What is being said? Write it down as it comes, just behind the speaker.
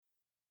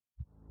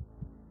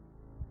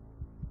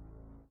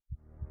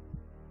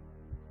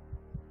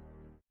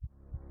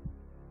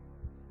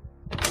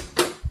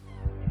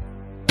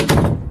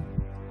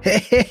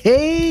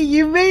Hey,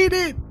 you made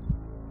it!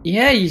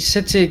 Yeah, you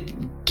said to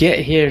get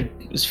here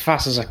as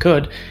fast as I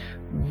could.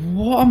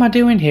 What am I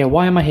doing here?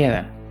 Why am I here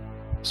then?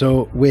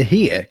 So we're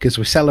here because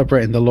we're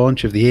celebrating the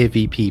launch of the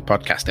AVP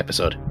podcast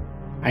episode.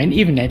 I ain't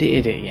even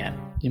edited it yet.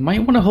 You might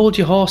want to hold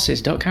your horses,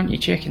 don't count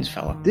your chickens,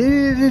 fella.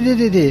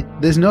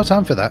 There's no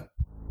time for that.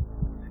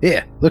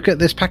 Here, look at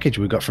this package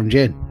we got from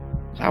Jane.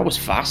 That was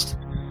fast.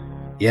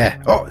 Yeah.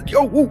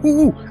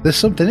 There's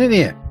something in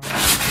here.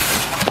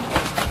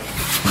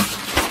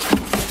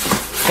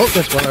 Oh,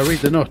 that's while I read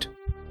the note.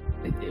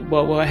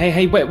 Well,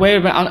 hey, wait a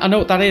minute. I know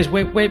what that is.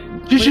 Wait.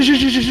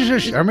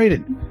 Shush, I'm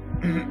reading.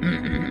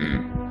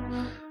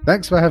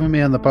 Thanks for having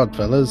me on the pod,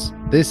 fellas.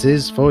 This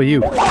is for you.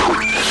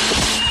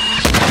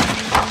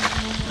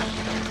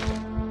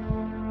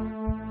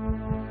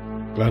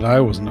 Glad I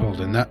wasn't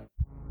holding that.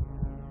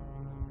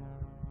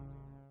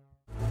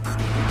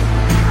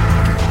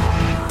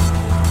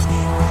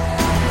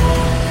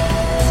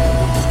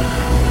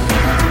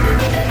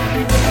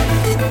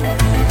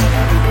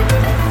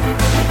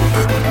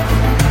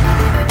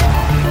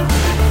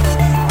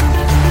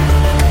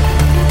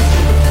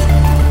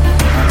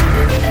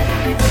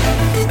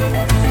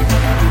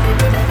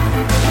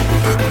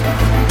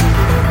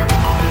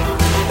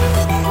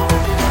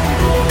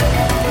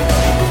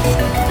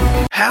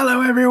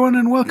 Hello, everyone,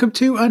 and welcome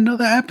to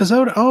another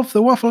episode of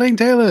the Waffling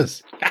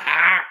Tailors.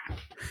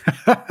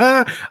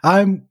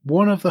 I'm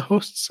one of the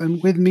hosts,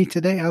 and with me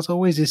today, as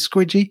always, is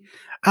Squidgy.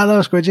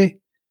 Hello, Squidgy.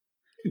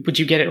 Would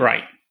you get it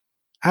right?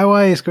 How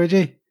are you,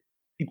 Squidgy?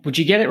 Would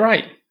you get it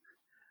right?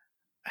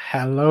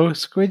 Hello,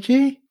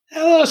 Squidgy.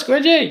 Hello,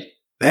 Squidgy.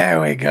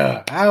 There we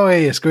go. How are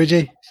you,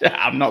 Squidgy?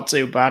 I'm not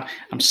too bad.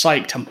 I'm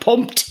psyched. I'm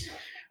pumped.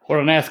 What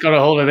on earth got a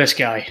hold of this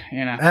guy?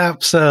 You know.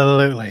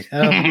 Absolutely.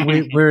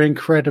 We're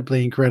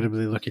incredibly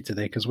lucky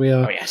today because we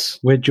are. Oh, yes.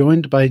 We're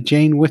joined by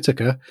Jane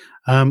Whittaker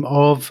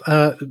of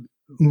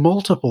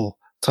multiple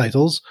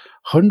titles,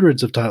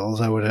 hundreds of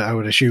titles. I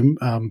would assume.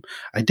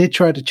 I did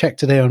try to check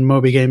today on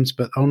Moby Games,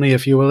 but only a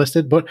few were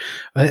listed. But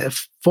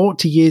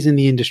 40 years in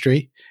the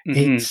industry.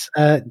 Mm-hmm. It's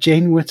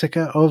Jane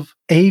Whittaker of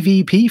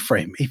AVP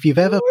Frame. If you've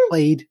ever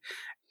played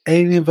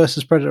Alien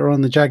vs. Predator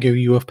on the Jagu,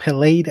 you have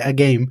played a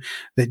game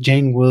that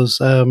Jane was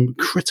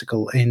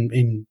critical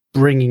in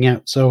bringing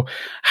out. So,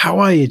 how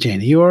are you, Jane?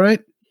 Are you all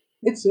right?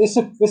 It's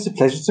a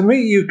pleasure to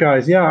meet you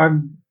guys. Yeah,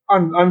 I'm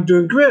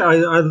doing great. I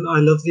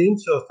love the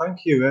intro. Thank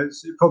you. It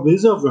probably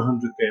is over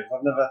 100 games.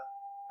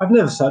 I've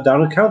never sat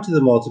down and counted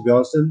them all, to be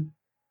honest.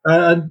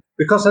 And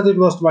because I did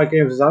most of my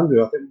games as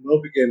Andrew, I think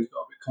Moby Games got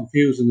a bit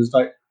confused, and there's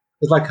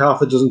like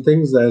half a dozen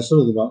things there.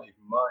 Some of them aren't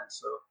even mine.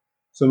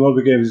 So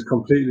Moby Games is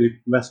completely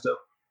messed up.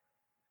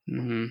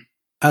 Mm-hmm.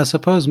 I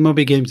suppose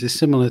Moby Games is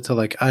similar to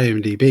like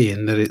IMDb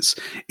in that it's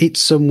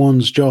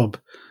someone's job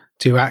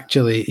to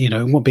actually, it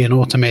won't be an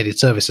automated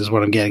service is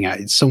what I'm getting at.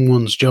 It's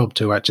someone's job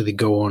to actually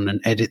go on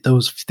and edit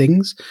those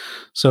things.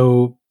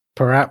 So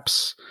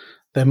perhaps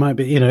there might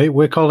be,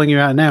 we're calling you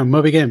out now,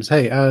 Moby Games.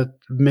 Hey,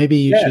 maybe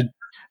you should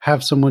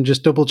have someone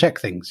just double check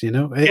things, Get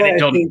it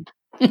done.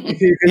 If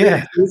you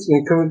can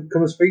listening, come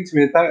and speak to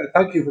me. And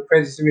thank you for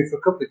praising me for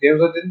a couple of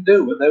games I didn't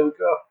do, but there we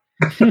go.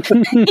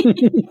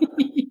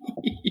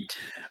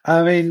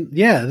 I mean,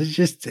 it's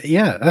just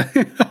I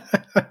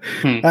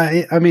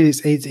mean,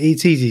 it's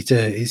easy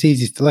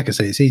to like I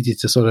say, it's easy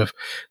to sort of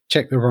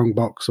check the wrong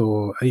box,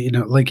 or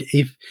like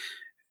if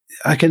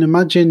I can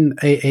imagine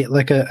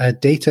a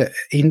data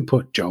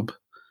input job.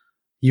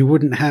 You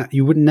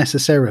wouldn't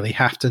necessarily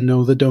have to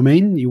know the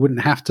domain. You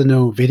wouldn't have to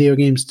know video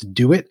games to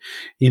do it.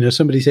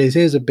 Somebody says,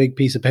 here's a big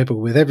piece of paper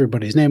with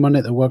everybody's name on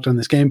it that worked on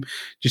this game.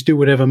 Just do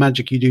whatever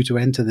magic you do to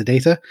enter the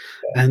data.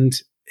 Yeah. And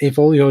if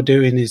all you're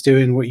doing is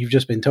doing what you've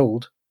just been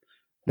told,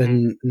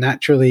 then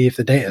naturally, if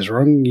the data's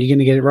wrong, you're going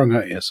to get it wrong,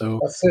 aren't you? So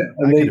that's it.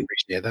 I can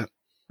appreciate that.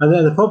 And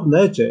then the problem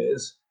there, Jay,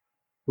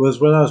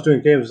 was when I was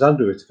doing games with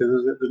Andrew Whittaker,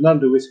 there's an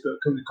Andrew Whittaker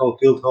company called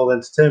Guildhall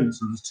Entertainment,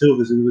 so there's two of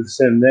us with the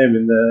same name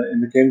in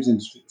the games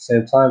industry at the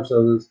same time.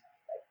 So there's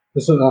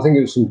something, I think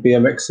it was some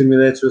BMX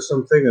simulator or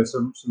something, and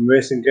some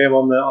racing game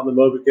on the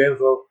Moby Games.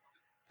 Well,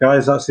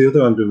 guys, that's the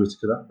other Andrew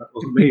Whittaker. That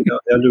wasn't me. That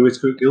was the Andrew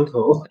Whittaker at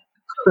Guildhall.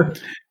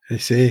 I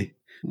see.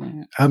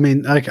 I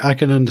mean, I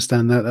can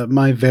understand that. At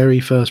my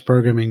very first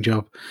programming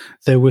job,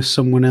 there was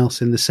someone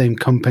else in the same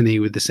company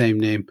with the same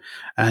name,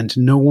 and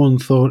no one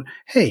thought,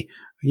 hey,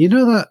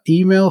 that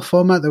email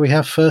format that we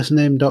have first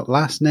name dot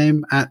last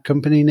name at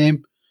company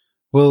name?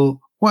 Well,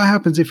 what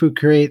happens if we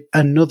create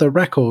another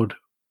record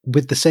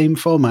with the same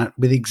format,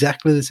 with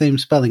exactly the same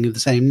spelling of the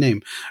same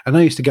name? And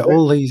I used to get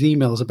all these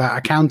emails about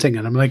accounting,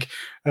 and I'm like,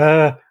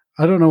 I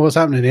don't know what's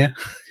happening here.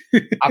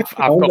 I've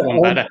got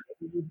one better.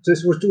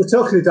 We're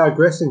totally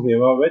digressing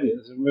here already.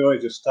 We've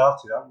already just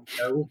started,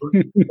 haven't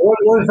we?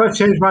 What if I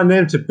change my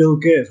name to Bill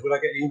Gates? Would I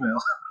get email?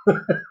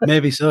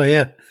 Maybe so,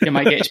 yeah. You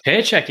might get his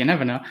paycheck, you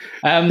never know.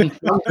 I'm doing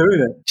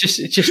it.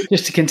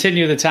 Just to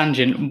continue the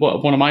tangent,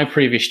 one of my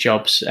previous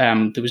jobs,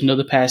 there was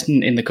another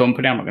person in the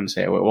company, I'm not going to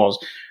say who it was,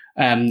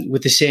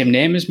 with the same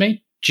name as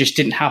me, just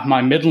didn't have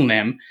my middle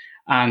name.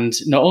 And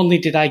not only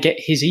did I get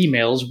his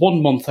emails,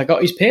 1 month I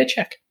got his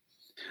paycheck.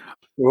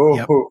 Oh,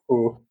 Yep.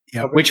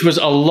 Yep. which was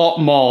a lot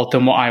more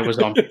than what I was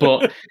on.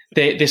 But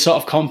they sort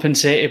of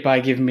compensated by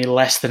giving me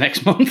less the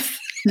next month.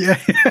 Yeah.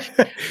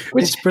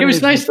 Which, it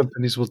was nice.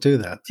 Companies will do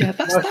that. Yeah,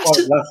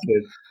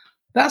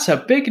 that's a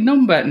big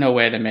number. No,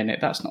 wait a minute.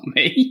 That's not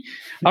me.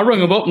 I rung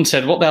them up and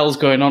said, what the hell's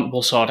going on?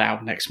 We'll sort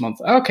out next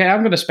month. Okay, I'm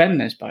going to spend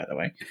this, by the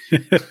way.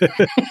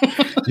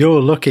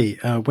 You're lucky.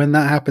 When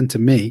that happened to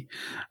me,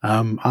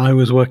 I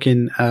was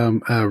working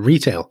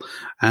retail,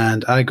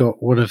 and I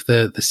got one of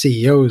the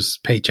CEO's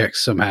paychecks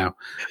somehow.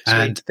 Sweet.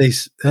 And they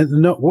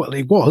not what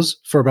it was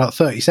for about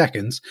 30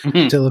 seconds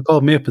until they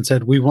called me up and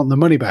said, "We want the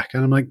money back."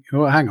 And I'm like,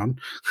 "Oh, hang on,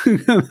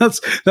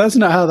 that's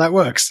not how that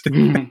works."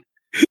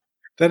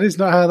 That is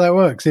not how that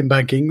works in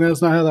banking.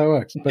 That's not how that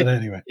works. But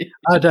anyway,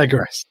 I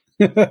digress.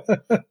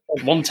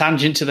 One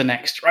tangent to the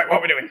next. Right, what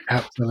are we doing?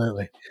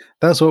 Absolutely.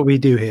 That's what we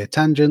do here.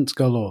 Tangents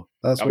galore.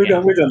 That's what we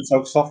don't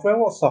talk software.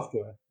 What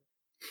software?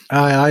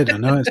 I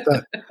don't know. It's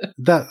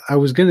that I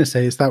was going to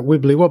say it's that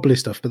wibbly wobbly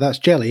stuff, but that's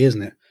jelly,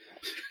 isn't it?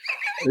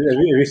 Have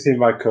you seen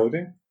my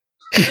coding?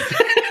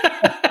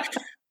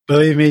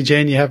 Believe me,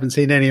 Jane, you haven't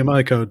seen any of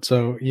my code,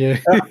 so yeah.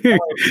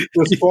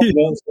 We'll swap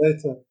notes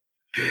later.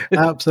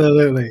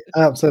 Absolutely.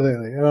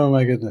 Oh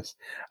my goodness.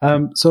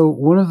 So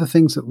one of the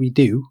things that we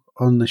do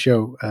on the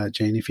show,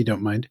 Jane, if you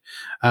don't mind,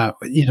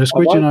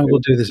 Squidge and I will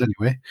do this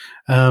anyway,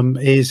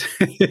 is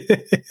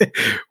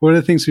one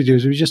of the things we do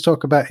is we just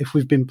talk about if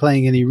we've been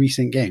playing any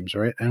recent games,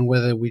 right? And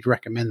whether we'd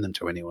recommend them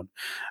to anyone.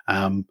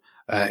 Are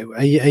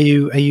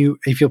you,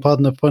 if you'll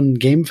pardon the pun,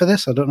 game for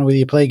this? I don't know whether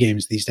you play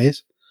games these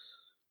days.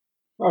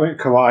 I mean,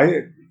 come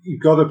on,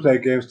 you've got to play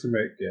games to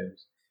make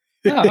games.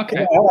 Oh,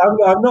 okay.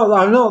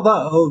 I'm not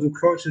that old and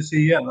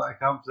crotchety yet that I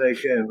can't play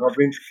games.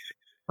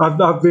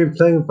 I've been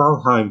playing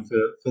Valheim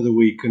for the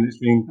week, and it's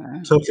been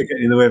totally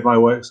getting in the way of my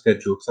work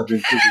schedule because I've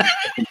been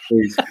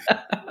busy.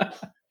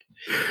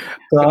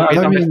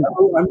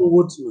 I'm a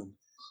woodsman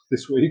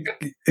this week.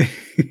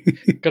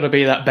 Got to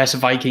be that best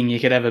Viking you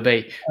could ever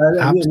be.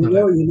 You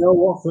know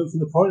what? From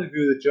the point of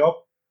view of the job,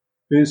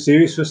 being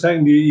serious for a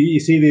second, you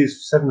see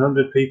these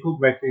 700 people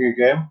making a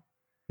game.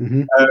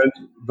 Mm-hmm. And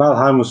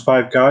Valheim was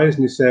 5 guys,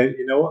 and you say,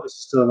 you know what, this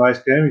is still a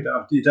nice game.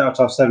 You don't have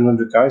to have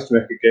 700 guys to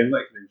make a game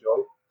that you can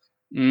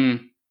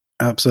enjoy.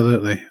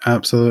 Absolutely.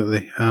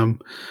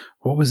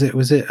 What was it?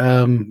 Was it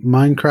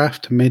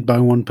Minecraft made by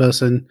one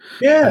person?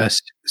 Yeah.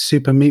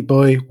 Super Meat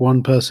Boy,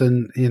 one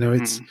person.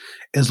 It's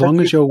as long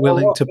as you're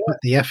willing to put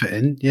the effort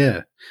in.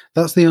 Yeah,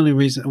 that's the only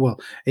reason. Well,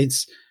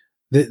 it's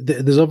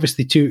there's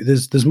obviously two.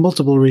 There's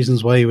multiple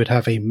reasons why you would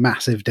have a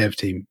massive dev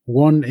team.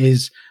 One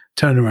is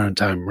turnaround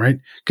time, right?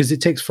 Because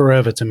it takes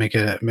forever to make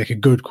a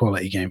good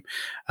quality game,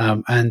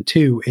 and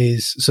two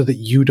is so that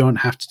you don't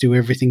have to do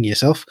everything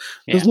yourself.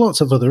 Yeah. There's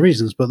lots of other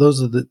reasons, but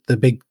those are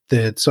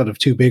the sort of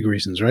two big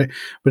reasons, right?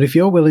 But if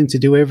you're willing to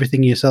do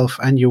everything yourself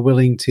and you're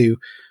willing to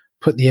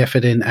put the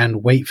effort in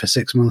and wait for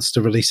 6 months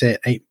to release it,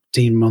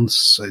 18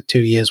 months, 2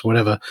 years,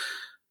 whatever,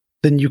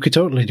 then you could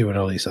totally do it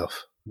all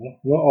yourself.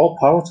 Well, all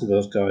power to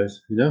those guys,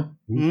 you know.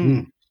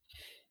 Mm-hmm.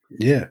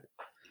 Yeah.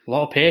 A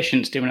lot of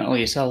patience doing it all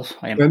yourself.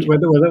 I'm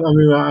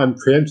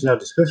preempting our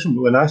discussion,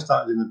 but when I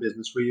started in the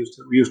business, we used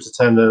to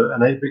turn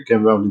an 8-bit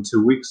game around in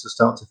 2 weeks to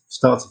start to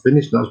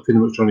finish, and that was pretty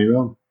much on your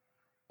own.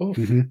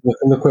 Mm-hmm.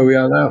 Look where we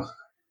are now.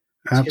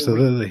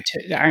 Absolutely.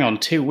 Hang on,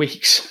 2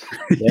 weeks.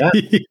 Yeah.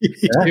 We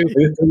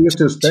used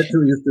to do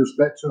Spectrum,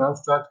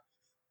 Amstrad,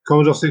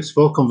 Commodore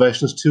 64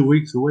 conversions 2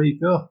 weeks away you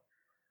go.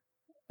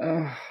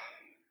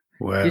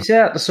 Wow. You say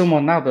that to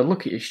someone now, they'll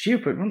look at you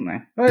stupid, wouldn't they?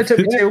 Oh, it took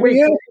me 2 weeks.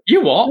 Yeah.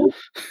 You what?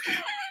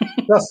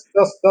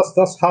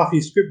 That's half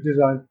your script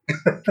design.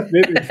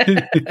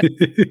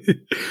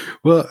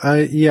 Well,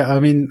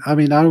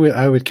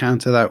 I would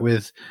counter that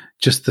with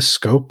just the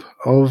scope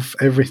of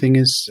everything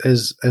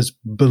is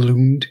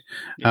ballooned,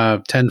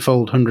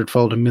 tenfold,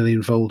 hundredfold, a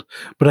millionfold.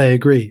 But I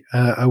agree.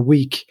 A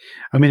week.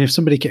 I mean, if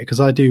somebody, because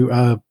I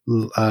do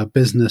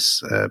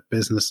business, a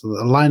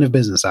line of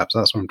business apps.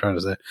 That's what I'm trying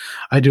to say.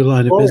 I do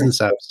line of business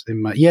apps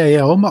in my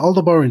all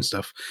the boring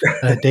stuff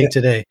day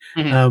to day.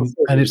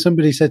 And if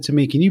somebody said to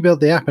me, "Can you build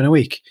the app in a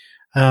week?"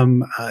 I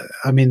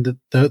mean,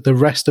 the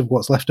rest of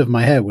what's left of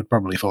my hair would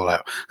probably fall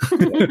out.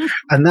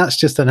 And that's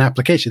just an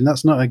application.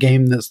 That's not a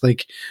game that's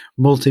like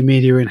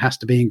multimedia and has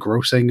to be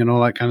engrossing and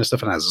all that kind of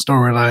stuff and has a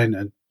storyline.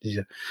 And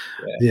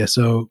yeah,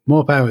 so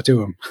more power to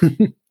them.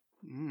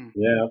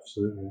 Yeah,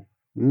 absolutely.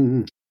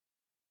 Mm-hmm.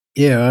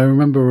 Yeah, I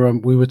remember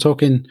we were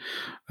talking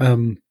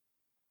to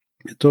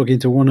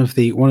one of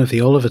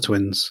the Oliver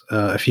twins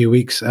a few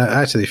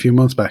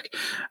months back,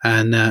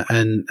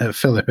 and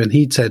Philip, and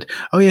he'd said,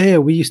 "Oh yeah,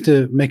 we used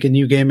to make a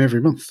new game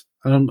every month."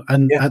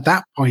 And at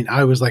that point,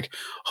 I was like,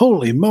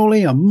 "Holy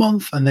moly, a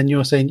month!" And then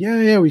you're saying,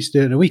 "Yeah, we used to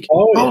do it in a week."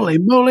 Oh, holy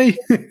moly!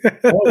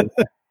 And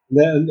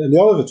the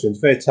Oliver twins,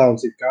 very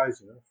talented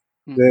guys, you know.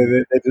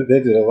 They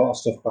did a lot of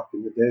stuff back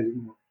in the day,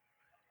 didn't they?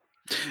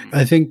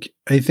 I think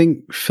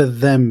for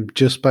them,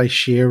 just by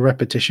sheer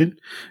repetition,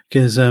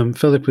 because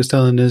Philip was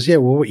telling us,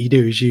 what you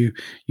do is you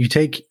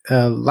take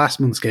last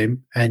month's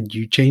game and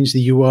you change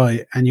the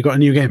UI and you got a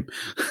new game.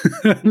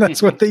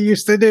 That's what they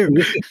used to do.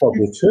 This is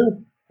probably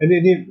true.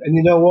 And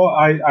you know what?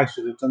 I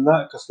should have done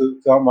that because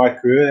throughout my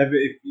career,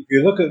 if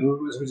you look at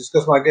as we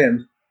discuss my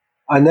games,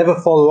 I never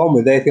follow on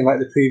with anything like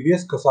the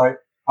previous because I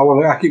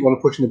keep want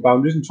to pushing the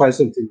boundaries and try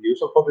something new.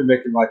 So I'm probably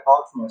making life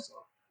hard for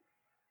myself.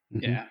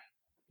 Yeah,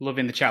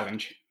 loving the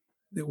challenge.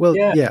 Well,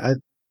 yeah,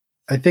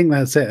 I think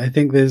that's it. I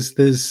think there's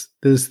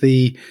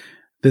the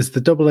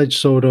double-edged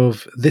sword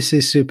of this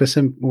is super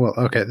simple. Well,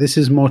 okay, this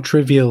is more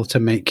trivial to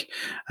make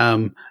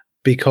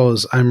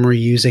because I'm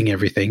reusing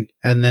everything.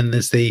 And then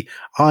there's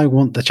I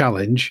want the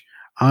challenge.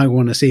 I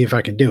want to see if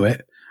I can do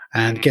it.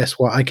 And guess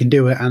what? I can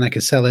do it and I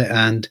can sell it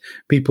and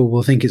people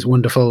will think it's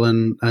wonderful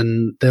and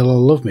they'll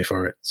all love me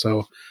for it.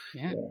 So,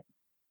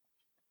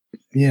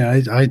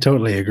 yeah, I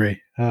totally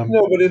agree.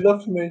 Nobody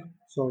loves me.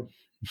 Sorry.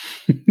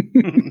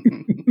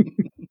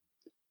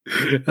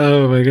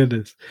 Oh my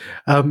goodness.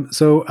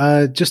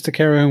 So just to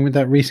carry on with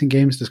that recent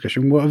games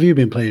discussion, what have you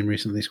been playing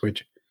recently,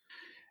 Squidge?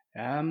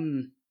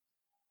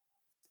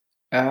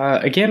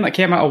 A game that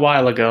came out a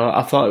while ago,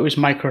 I thought it was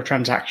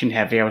microtransaction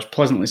heavy. I was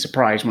pleasantly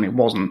surprised when it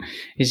wasn't.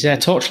 Is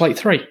Torchlight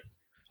 3.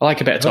 I like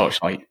a bit of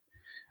Torchlight.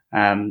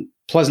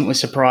 Pleasantly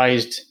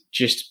surprised,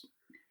 just,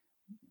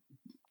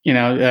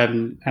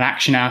 an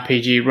action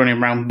RPG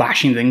running around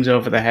bashing things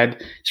over the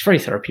head. It's very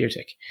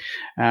therapeutic.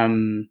 I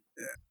mean,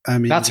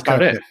 that's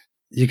about it.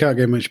 You can't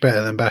get much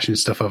better than bashing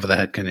stuff over the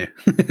head, can you?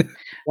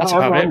 That's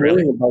about it,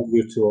 really. About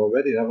you two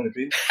already, haven't I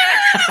been?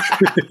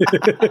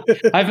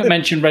 I haven't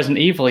mentioned Resident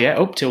Evil yet,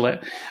 up till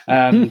it.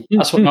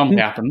 That's what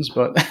normally happens,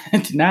 but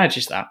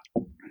just that.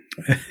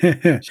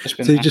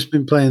 So you've just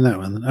been playing that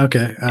one?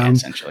 Okay.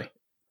 Essentially.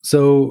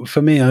 So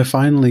for me, I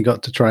finally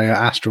got to try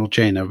Astral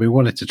Chain. I've been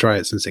wanting to try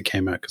it since it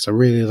came out because I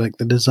really like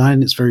the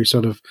design. It's very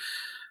sort of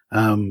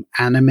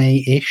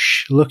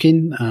anime-ish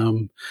looking,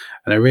 and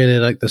I really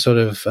like the sort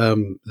of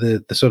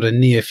the sort of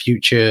near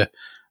future.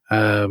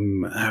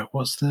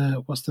 What's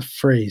the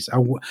phrase?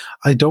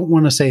 I don't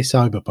want to say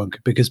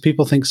cyberpunk because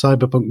people think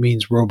cyberpunk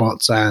means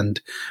robots and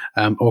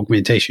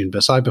augmentation,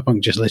 but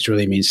cyberpunk just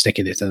literally means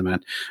sticking it to the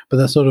man. But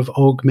that sort of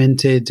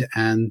augmented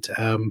and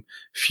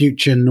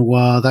future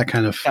noir, that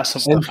kind of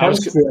stuff.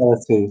 Enhanced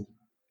reality.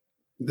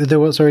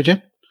 The what? Sorry,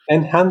 Jim?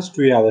 Enhanced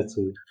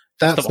reality.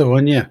 That's the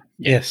one. Yeah.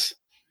 Yes.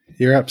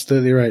 You're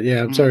absolutely right.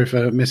 Yeah, I'm sorry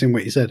for missing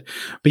what you said.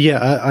 But yeah,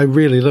 I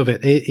really love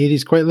it. It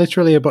is quite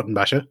literally a button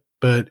basher,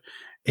 but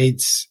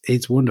it's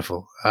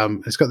wonderful.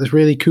 It's got this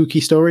really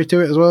kooky story to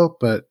it as well.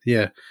 But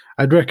yeah,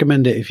 I'd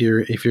recommend it if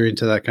you're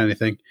into that kind of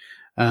thing.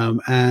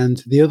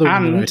 And the other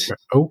one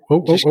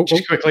that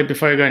just quickly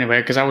before you go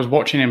anywhere, because I was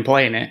watching him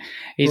playing it.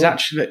 He's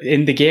actually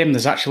in the game.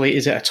 Is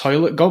it a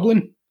toilet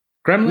goblin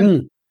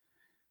gremlin?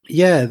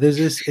 Yeah, there's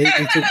this.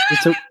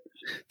 It's a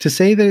to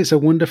say that it's a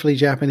wonderfully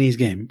Japanese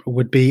game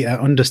would be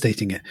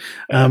understating it.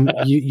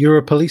 You're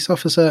a police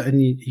officer,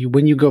 and you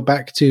when you go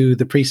back to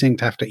the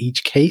precinct after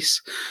each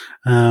case,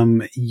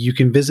 you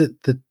can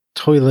visit the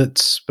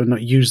toilets but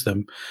not use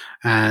them.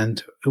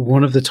 And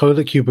one of the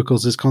toilet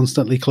cubicles is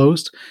constantly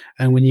closed.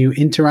 And when you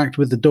interact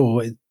with the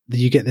door,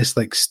 you get this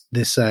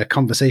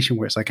conversation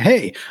where it's like,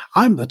 "Hey,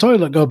 I'm the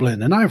toilet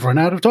goblin, and I've run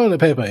out of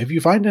toilet paper. If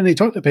you find any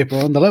toilet paper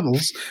on the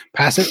levels,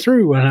 pass it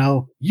through, and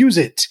I'll use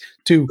it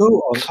to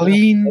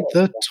clean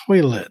the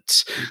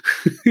toilet."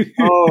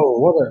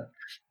 Oh,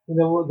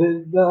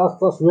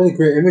 that's really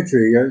great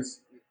imagery.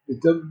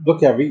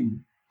 Look, I've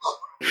eaten.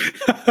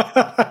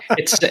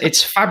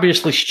 It's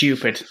fabulously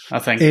stupid. I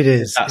think it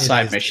is that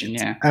side mission.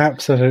 Yeah,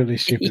 absolutely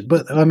stupid.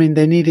 But I mean,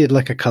 they needed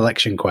like a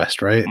collection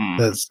quest, right?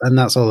 That's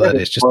all that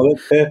is. Just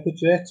toilet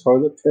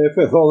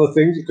paper, all the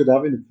things you could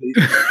have in the police.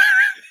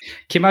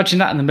 Can you imagine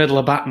that in the middle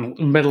of battle?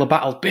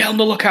 Be on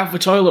the lookout for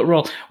toilet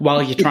roll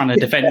while you're trying to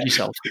defend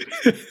yourself.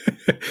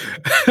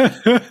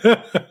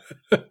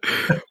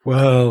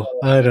 Well,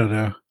 I don't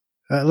know.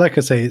 Like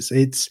I say,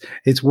 it's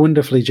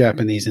wonderfully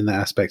Japanese in that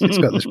aspect. It's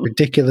got this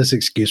ridiculous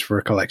excuse for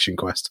a collection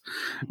quest.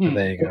 But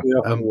there you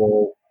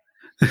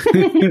go.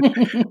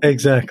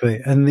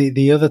 Exactly. And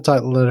the other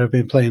title that I've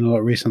been playing a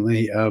lot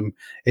recently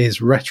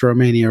is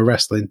Retromania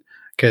Wrestling,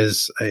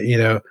 because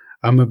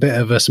I'm a bit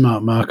of a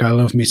smart mark. I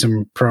love me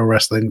some pro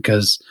wrestling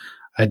because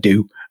I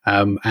do,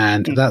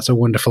 and that's a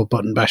wonderful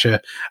button basher.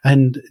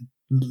 And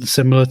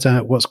similar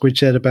to what Squidge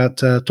said about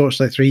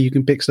Torchlight 3, you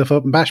can pick stuff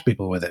up and bash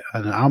people with it.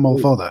 And I'm all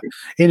for that.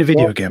 In a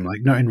video game,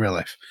 like not in real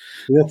life.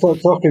 Yeah,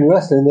 talking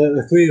wrestling,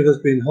 the three of us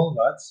being Hull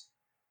lads.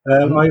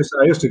 I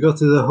used to go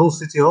to the Hull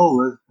City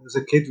Hall as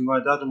a kid with my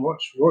dad and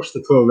watch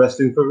the pro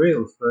wrestling for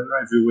real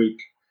every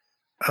week.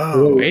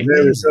 Oh,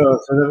 so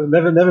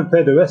never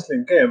played a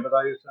wrestling game, but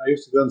I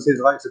used to go and see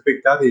the likes of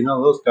Big Daddy and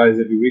all those guys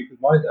every week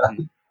with my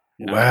dad.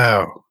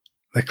 Wow.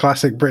 The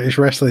classic British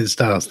wrestling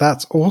styles.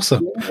 That's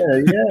awesome.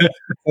 Yeah.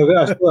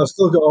 I've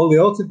still got all the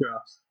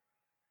autographs.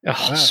 Oh,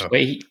 wow.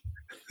 Sweet.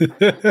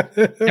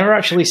 Never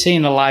actually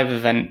seen a live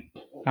event.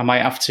 I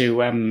might have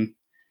to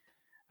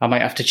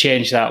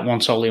change that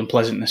once all the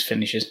unpleasantness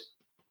finishes.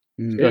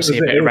 Go see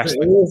a bit of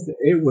wrestling.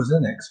 It was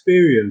an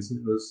experience.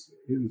 It was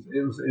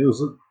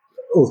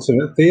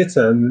ultimate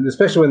theatre, and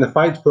especially when the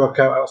fights broke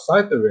out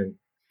outside the ring.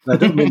 And I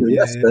don't mean the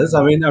wrestlers.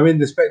 I mean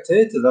the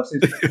spectators. I've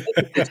seen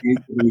spectators getting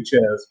into the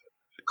chairs.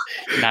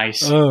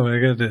 Nice. Oh my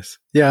goodness.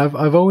 Yeah,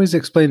 I've always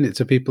explained it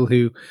to people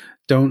who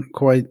don't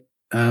quite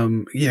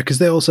because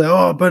they all say,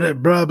 "Oh, but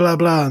it blah blah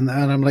blah," and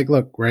I'm like,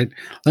 "Look, right.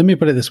 Let me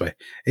put it this way: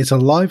 it's a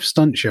live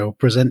stunt show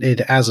presented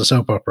as a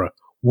soap opera.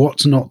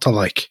 What's not to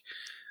like?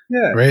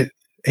 Yeah, right?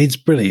 It's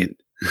brilliant."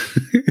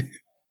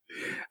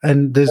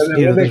 And there's and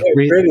when they get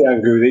really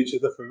angry with each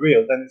other for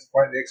real, then it's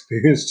quite the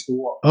experience to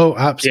watch. Oh,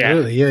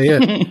 absolutely, yeah.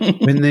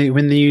 when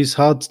they use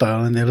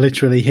hardstyle and they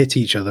literally hit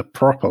each other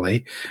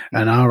properly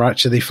and are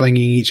actually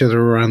flinging each other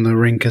around the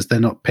ring because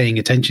they're not paying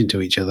attention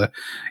to each other.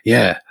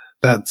 Yeah.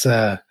 That's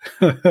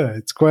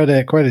it's quite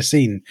a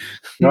scene.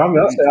 No, I'm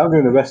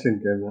doing a wrestling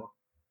game now.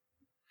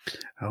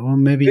 Oh, well,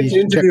 maybe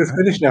the interview is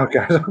finished now,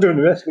 guys. I'm doing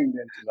a wrestling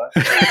game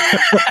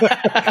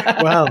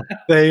tonight. Well,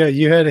 there you go.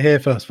 You heard it here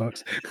first,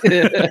 folks.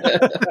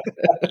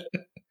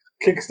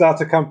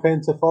 Kickstarter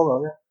campaign to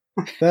follow. Yeah.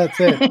 That's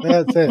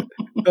it.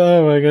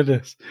 Oh my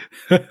goodness.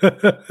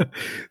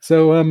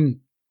 So,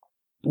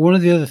 one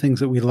of the other things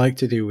that we like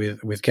to do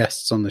with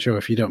guests on the show,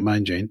 if you don't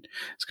mind, Jane,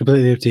 it's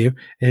completely up to you,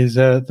 is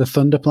the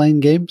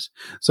Thunderplane games.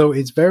 So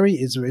it's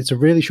a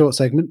really short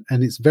segment,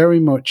 and it's very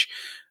much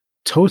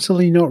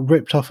totally not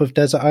ripped off of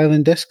Desert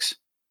Island Discs.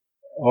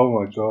 Oh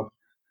my god.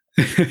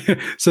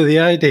 So the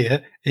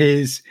idea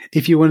is,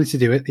 if you wanted to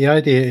do it, the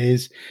idea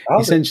is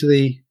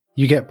essentially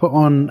you get put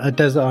on a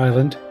desert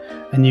island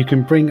and you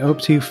can bring up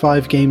to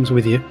 5 games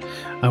with you.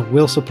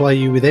 We'll supply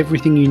you with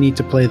everything you need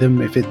to play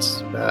them. If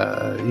it's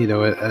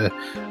a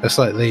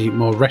slightly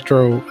more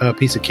retro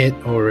piece of kit,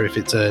 or if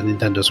it's a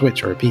Nintendo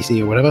Switch or a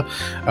PC or whatever,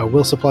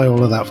 we'll supply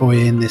all of that for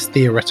you in this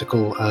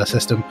theoretical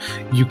system.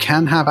 You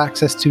can have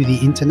access to the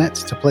internet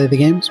to play the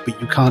games, but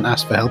you can't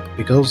ask for help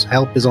because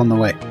help is on the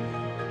way.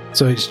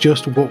 So it's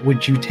just what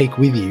would you take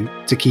with you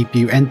to keep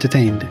you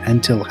entertained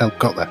until help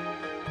got there.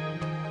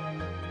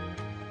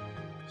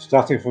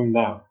 Starting from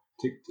now.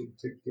 Tick, tick,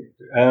 tick, tick.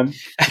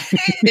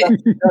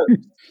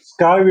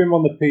 Skyrim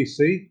on the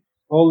PC.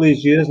 All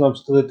these years, and I'm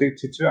still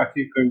addicted to it. I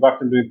keep going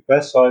back and doing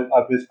quests, so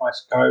I miss my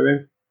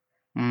Skyrim.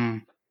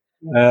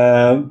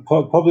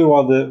 Probably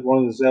one of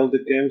the Zelda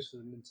games for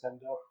the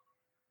Nintendo.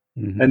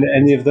 Mm-hmm. And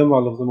any of them, I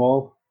love them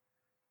all.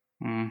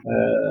 On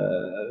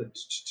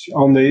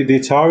the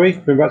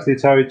Atari, going back to the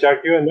Atari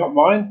Jaguar, not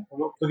mine. I'm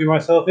not plugging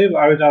myself in, but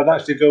I'd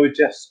actually go with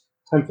Jeff's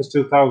Tempest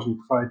 2000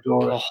 by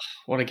Dora. Oh,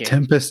 what a game!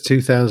 Tempest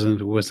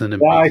 2000 was an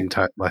amazing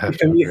title.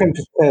 You can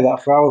just play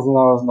that for hours and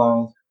hours and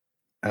hours.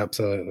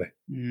 Absolutely.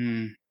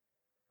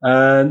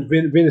 And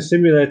being a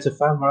simulator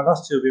fan, my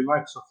last two have been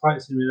Microsoft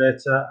Flight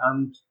Simulator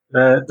and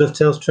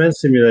DuckTales Train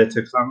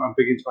Simulator, because I'm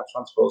big into my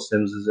transport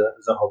sims as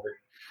a hobby.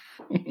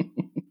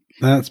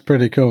 That's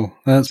pretty cool.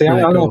 I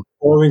know a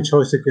boring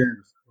choice of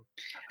games,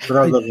 but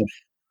I love them.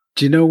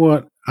 Do you know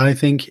what I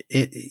think?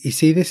 You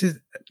see, this is.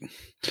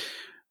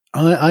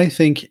 I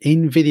think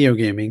in video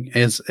gaming,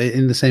 as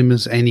in the same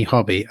as any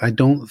hobby, I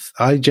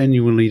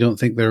genuinely don't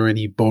think there are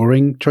any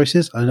boring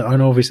choices.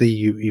 And obviously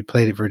you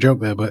played it for a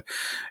joke there, but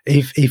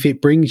if it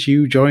brings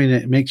you joy and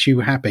it makes you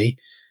happy,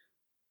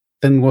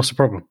 then what's the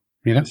problem?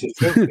 You know,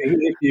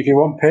 if you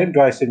want paint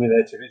dry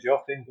simulator, it's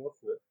your thing. Go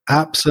for it.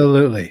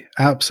 Absolutely.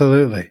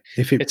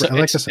 If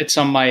it's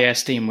on my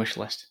Steam wish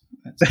list.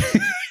 I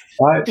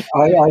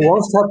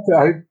once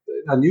had.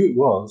 I knew it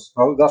was.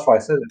 Well, that's why I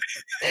said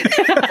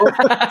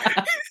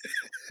it.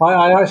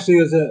 I actually,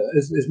 as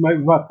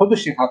my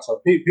publishing hat on,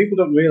 people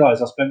don't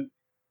realise I spent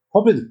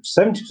probably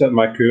 70% of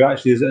my career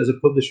actually as a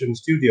publisher and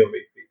studio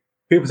VP.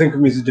 People think of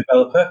me as a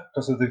developer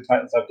because of the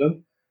titles I've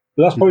done,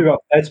 but that's probably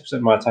about 30%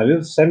 of my time. The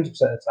other 70% of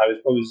the time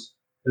is probably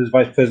as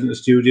vice president of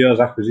studios,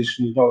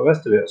 acquisitions, and all the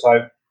rest of it.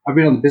 So I've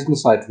been on the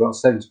business side for about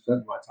 70%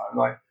 of my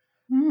time.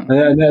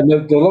 And then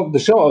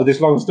the short of this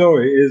long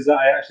story is that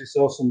I actually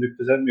saw somebody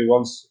present me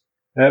once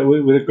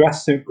with a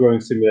grass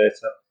growing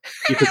simulator.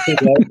 You could sit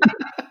there,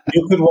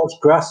 you could watch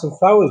grass and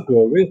flowers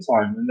grow real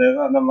time, and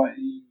I'm like,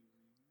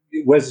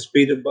 where's the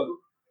speed up button?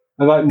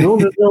 I'm like, no,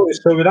 it's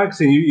so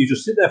relaxing. You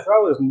just sit there for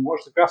hours and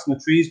watch the grass and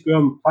the trees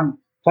grow and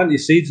plant your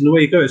seeds, and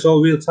away you go. It's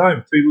all real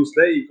time. 3 months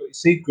later, you've got your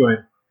seed growing.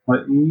 I'm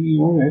like,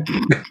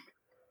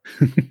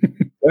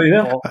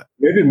 But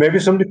maybe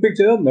somebody picked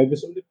it up. Maybe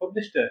somebody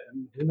published it.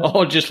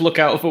 Or just look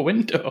out of a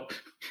window.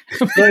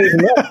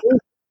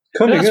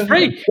 That's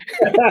free.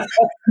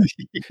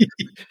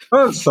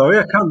 Oh, sorry,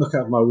 I can't look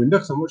out of my window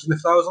because I'm watching the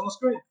flowers on the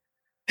screen.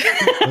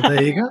 Well,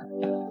 there you go.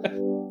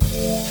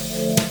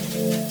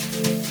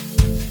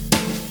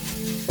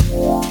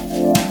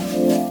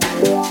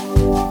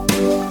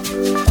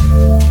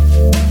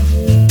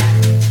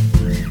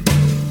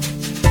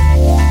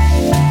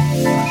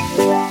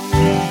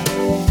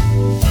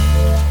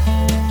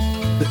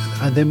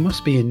 There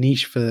must be a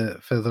niche for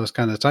those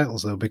kind of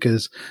titles, though,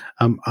 because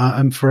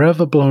I'm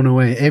forever blown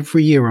away.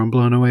 Every year I'm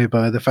blown away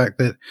by the fact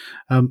that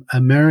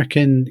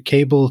American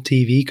cable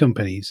TV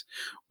companies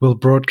will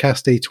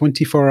broadcast a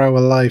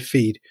 24-hour live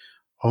feed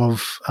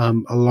of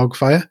a log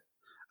fire.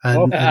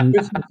 And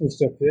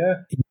stuff, yeah.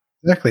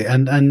 Exactly.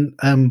 And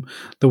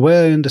the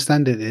way I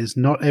understand it is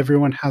not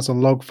everyone has a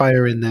log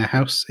fire in their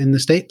house in the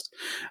States.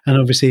 And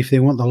obviously, if they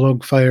want the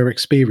log fire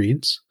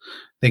experience,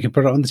 they can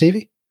put it on the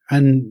TV.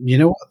 And you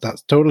know what?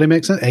 That totally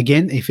makes sense.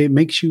 Again, if it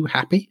makes you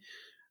happy,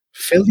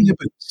 fill your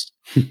boots.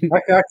 I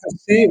can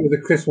see it with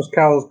the Christmas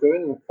carols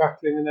going and the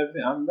crackling and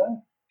everything. I'm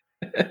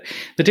there.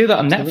 They do that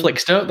on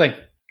Netflix, don't they?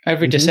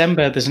 Every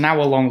December, there's an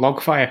hour-long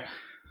log fire.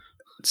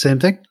 Same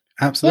thing.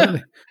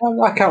 Absolutely.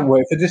 I can't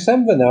wait for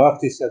December now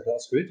after you said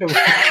that, Squid.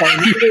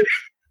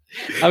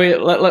 I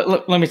mean,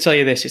 let me tell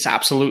you this. It's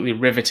absolutely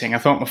riveting. I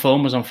thought my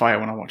phone was on fire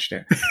when I watched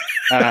it.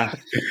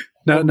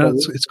 No,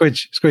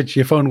 Squidge,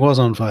 your phone was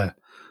on fire.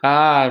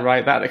 Ah,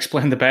 right. That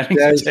explained the burning.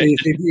 Yeah,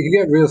 you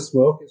get real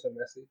smoke. It's a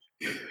message.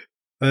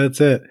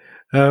 That's it.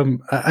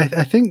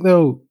 I think,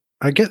 though,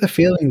 I get the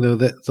feeling, though,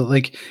 that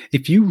like,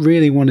 if you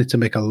really wanted to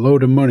make a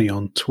load of money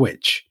on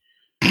Twitch...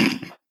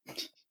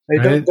 Hey,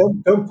 right?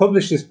 don't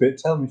publish this bit.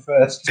 Tell me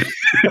first.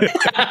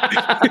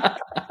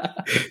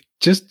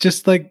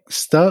 just like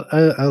start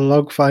a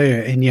log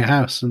fire in your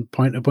house and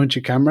point a bunch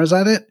of cameras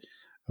at it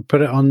and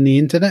put it on the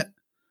internet,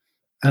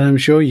 and I'm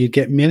sure you'd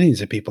get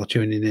millions of people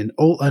tuning in.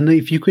 And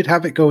if you could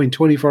have it going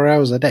 24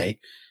 hours a day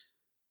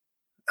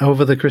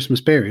over the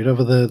Christmas period,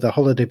 over the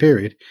holiday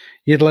period,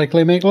 you'd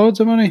likely make loads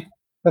of money.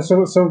 That's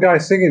some guy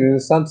singing in a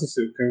Santa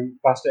suit can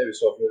blast it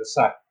himself with a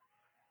sack.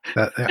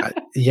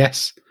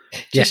 Yes.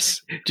 Yes,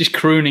 just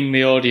crooning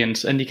the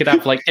audience, and you could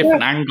have like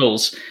different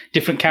angles,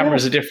 different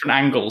cameras at different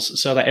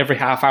angles, so that every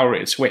half hour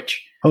it'd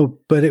switch. Oh,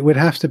 but it would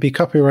have to be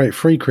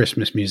copyright-free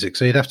Christmas music,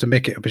 so you'd have to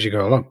make it up as you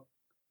go along.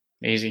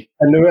 Easy.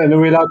 And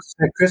are we allowed to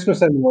say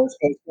Christmas anymore? It's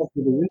supposed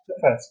to be the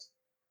Winterfest.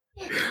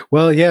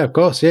 Well, yeah, of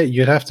course, yeah.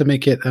 You'd have to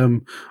make it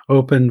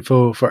open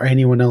for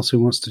anyone else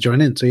who wants to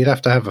join in. So you'd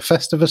have to have a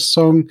Festivus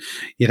song.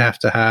 You'd have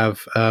to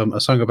have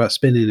a song about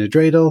spinning a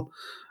dreidel.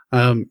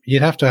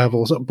 You'd have to have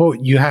also,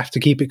 but you have to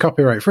keep it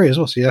copyright free as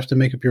well. So you have to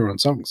make up your own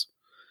songs.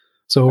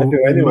 So I do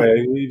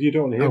anyway. You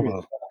don't hear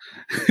me.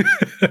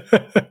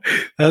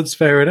 That's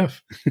fair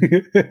enough.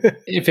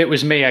 If it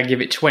was me, I'd give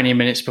it 20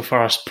 minutes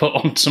before I put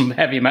on some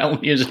heavy metal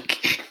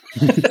music.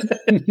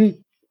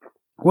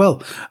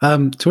 Well,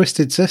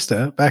 Twisted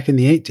Sister back in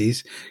the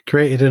 80s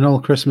created an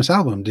all Christmas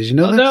album. Did you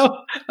know that? No,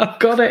 I've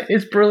got it.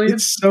 It's brilliant.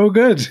 It's so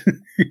good.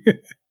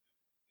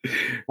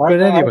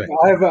 But anyway,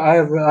 I have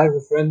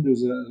a friend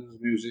who's a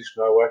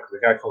musician. I work with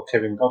a guy called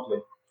Kevin Godley,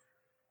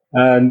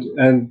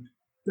 and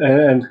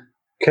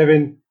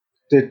Kevin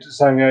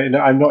sang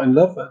 "I'm Not in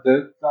Love"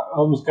 that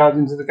almost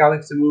Guardians of the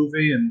Galaxy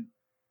movie, and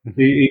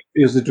he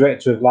was the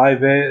director of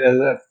Live Aid,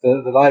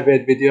 the Live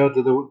Aid video.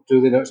 Do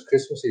they know it's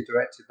Christmas? He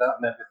directed that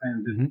and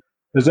everything.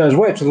 I was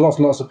working with lots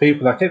and lots of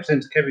people. I kept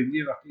saying to Kevin,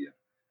 year after year,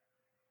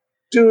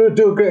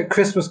 do a great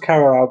Christmas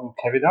Carol album,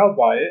 Kevin. I'll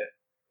buy it.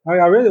 I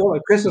really want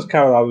a Christmas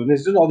Carol album.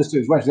 He's done all this to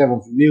his wife,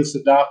 everyone from Neil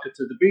Sedaka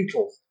to the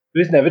Beatles.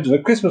 But he's never done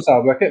a Christmas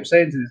album. I kept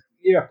saying to him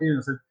year after year,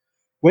 I said,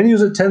 when he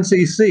was at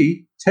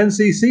 10cc,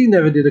 10cc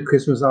never did a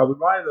Christmas album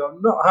either.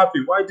 I'm not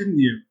happy. Why didn't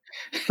you?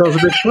 So I was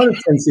a big fan of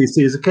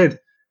 10cc as a kid.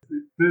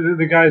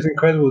 The guy's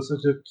incredible,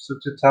 such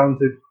a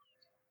talented,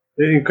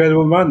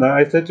 incredible man.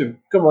 I said to him,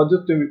 come on,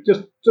 just do it.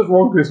 Just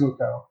one Christmas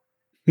Carol.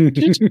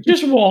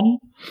 just one.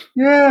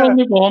 Yeah.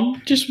 Only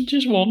one. Just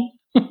one.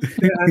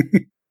 Yeah.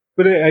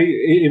 But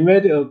he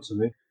made it up to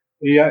me.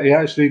 He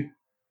actually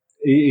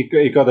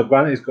got a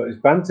band. He's got his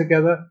band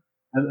together,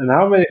 and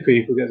how many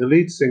people get the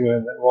lead singer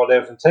and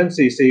whatever from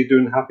 10cc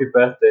doing "Happy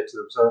Birthday" to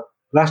them? So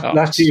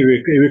last year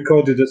he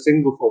recorded a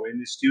single for me in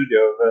the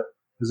studio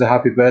as a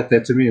 "Happy Birthday"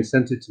 to me and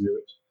sent it to me.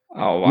 Which,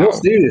 oh wow! No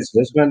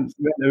seriousness, meant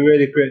a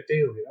really great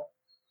deal. You know?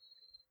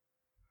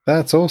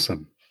 That's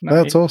awesome. Nice.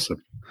 That's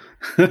awesome.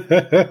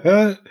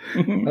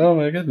 Oh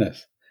my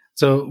goodness.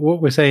 So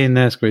what we're saying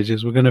there, Squidge,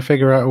 is we're going to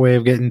figure out a way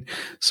of getting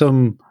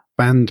some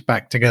band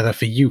back together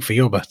for you for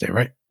your birthday,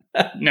 right?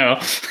 No.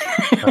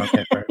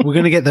 Okay, right. We're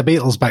going to get the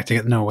Beatles back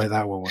together. No, wait,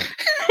 that won't work.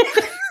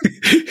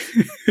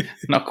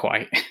 Not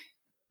quite.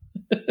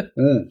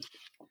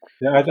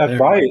 Yeah, I'd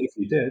buy it if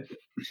you did.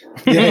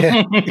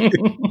 Yeah.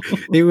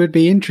 It would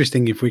be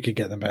interesting if we could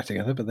get them back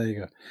together, but there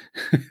you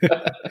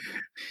go.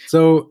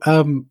 So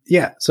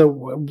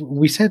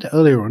we said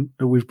earlier on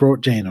that we've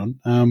brought Jane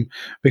on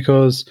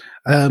because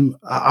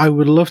I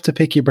would love to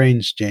pick your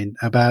brains, Jane,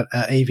 about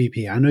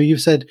AVP. I know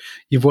you've said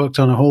you've worked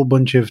on a whole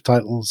bunch of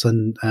titles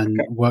and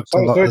worked a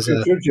lot as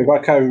a... I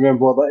can't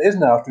remember what that is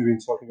now after we've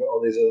been talking about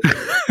all these other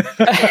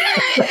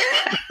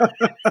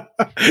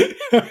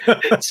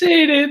things.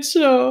 Say it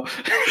so.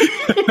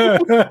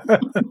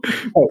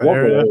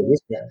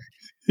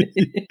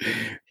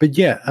 But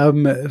yeah,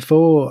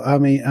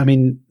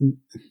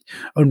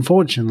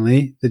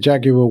 unfortunately, the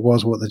Jaguar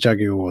was what the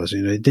Jaguar was.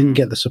 You know, it didn't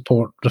get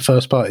the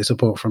first party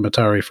support from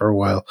Atari for a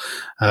while,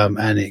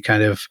 and it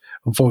kind of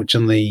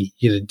unfortunately,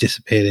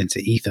 disappeared into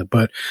ether.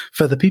 But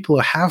for the people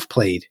who have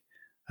played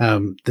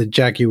the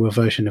Jaguar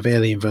version of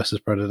Alien vs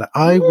Predator,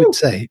 I would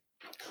say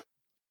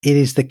it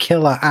is the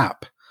killer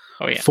app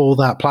for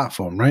that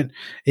platform. Right?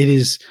 It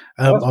is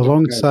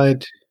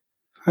alongside.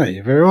 Oh,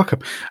 you're very welcome.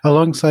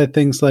 Alongside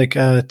things like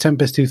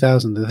Tempest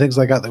 2000 and things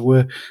like that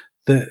were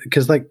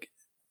because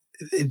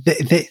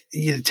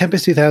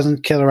Tempest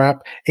 2000 killer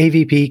app,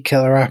 AVP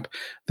killer app.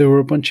 There were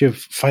a bunch of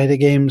fighter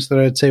games that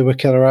I'd say were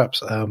killer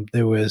apps.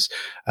 There was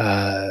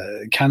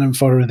Cannon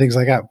Fodder and things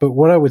like that. But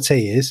what I would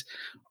say is,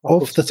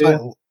 of the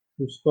title,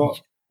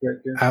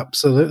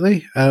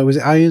 absolutely, was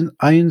it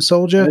Iron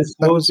Soldier?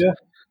 That was.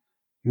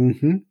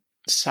 Mm-hmm.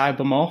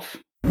 Cybermorph.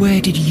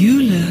 Where did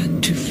you learn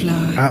to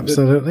fly?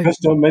 Absolutely.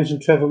 Just don't mention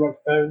Trevor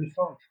McFarlane in the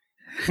phone.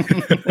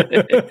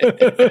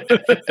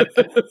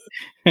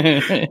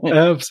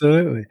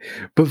 Absolutely.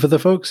 But for the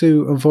folks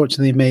who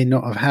unfortunately may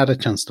not have had a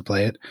chance to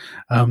play it,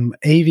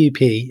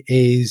 AVP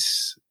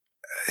is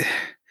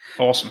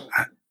awesome.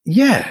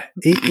 Yeah.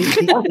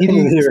 I'm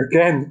here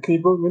again. Can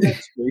you book me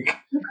next week?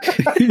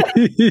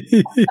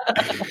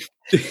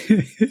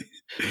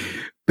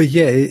 But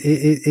yeah,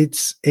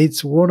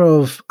 it's one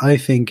of, I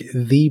think,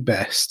 the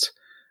best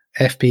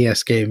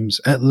FPS games,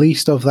 at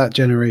least of that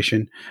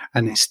generation,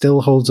 and it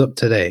still holds up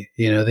today.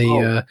 You know,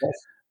 yes.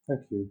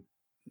 Thank you.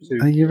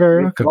 You're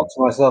very welcome. Not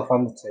to myself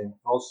and the team.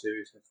 All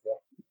seriousness for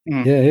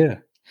that. Yeah.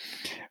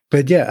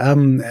 But yeah,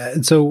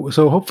 so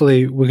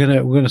hopefully we're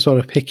gonna sort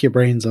of pick your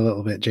brains a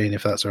little bit, Jane,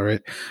 if that's all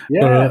right.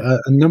 Yeah.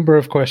 A number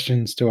of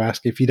questions to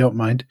ask, if you don't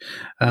mind,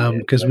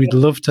 because we'd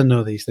love to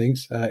know these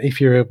things if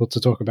you're able to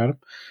talk about them.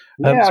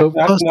 Yeah,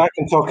 I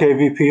can talk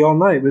AVP all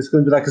night, but it's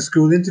going to be like a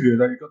school interview.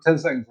 Like, you've got 10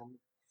 seconds on me.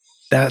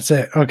 That's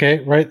it. Okay,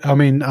 right. I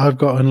mean, I've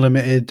got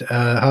unlimited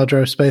hard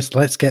drive space.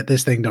 Let's get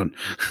this thing done.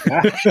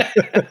 I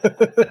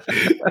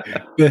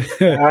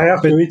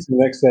have to eat in the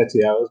next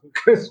 30 hours.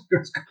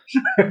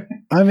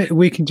 I mean,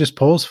 we can just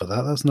pause for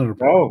that. That's not a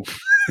problem.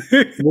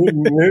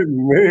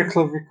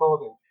 Miracle of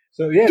recording.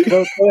 So, yeah,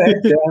 go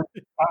ahead.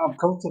 I'm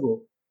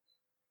comfortable.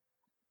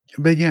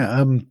 But yeah.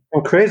 I'm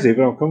crazy,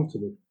 but I'm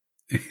comfortable.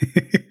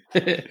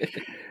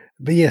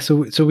 But yeah,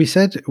 so we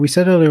said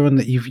earlier on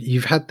that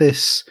you've had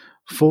this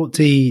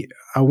 40,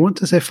 I want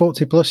to say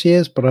 40 plus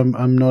years, but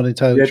I'm not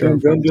entirely sure.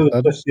 Don't do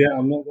the plus yet.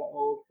 I'm not that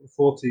old.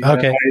 40.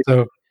 Okay,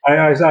 so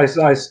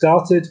I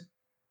started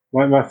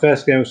my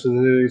first game was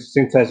the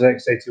Sinclair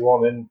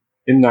X81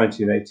 in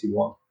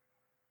 1981.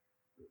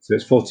 So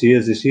it's 40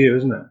 years this year,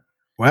 isn't it?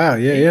 Wow!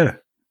 Yeah.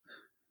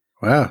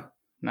 Wow,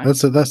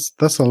 nice.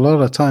 That's a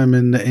lot of time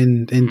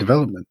in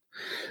development.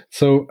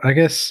 So I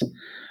guess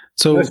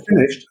it's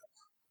finished.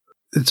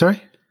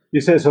 Sorry. You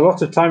said it's a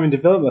lot of time in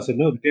development. I said,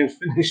 no, the game's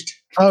finished.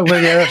 Oh,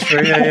 well, yeah, that's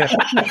true. Yeah.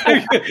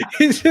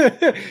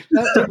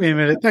 That took me a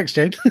minute. Thanks,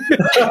 Jane.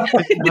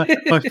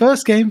 my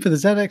first game for the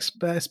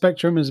ZX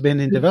Spectrum has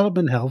been in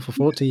development hell for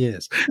 40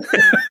 years.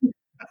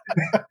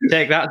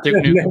 Take that,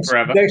 Duke Nukem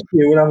Forever. Next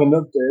year we'll have an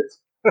update.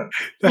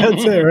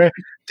 That's it, right?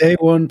 Day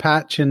one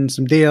patch and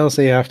some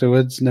DLC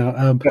afterwards.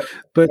 No,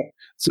 but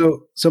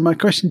so my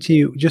question to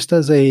you, just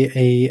as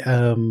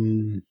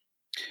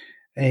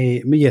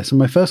so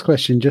my first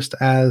question, just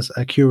as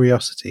a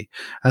curiosity,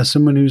 as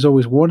someone who's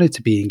always wanted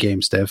to be in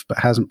games dev but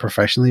hasn't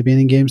professionally been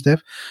in games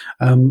dev,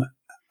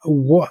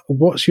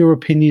 what's your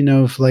opinion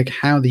of like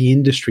how the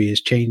industry has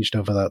changed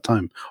over that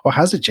time, or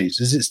has it changed?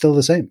 Is it still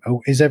the same?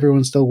 Is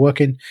everyone still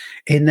working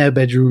in their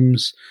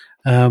bedrooms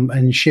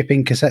and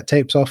shipping cassette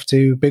tapes off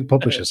to big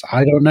publishers?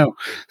 I don't know.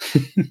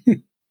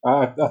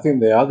 I think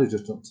they are. They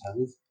just don't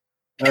tell us.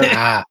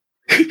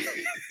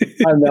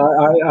 And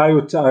I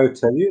would tell you,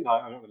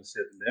 I'm not going to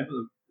say the name,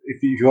 but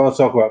if you want to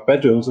talk about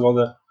bedrooms, one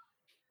of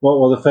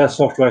the first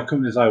software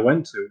companies I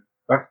went to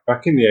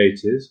back in the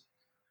 80s,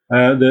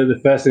 the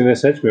first thing they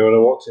said to me when I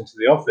walked into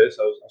the office,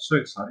 I was so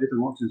excited. I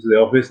walked into the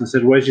office and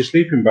said, "Where's your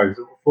sleeping bags?"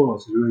 I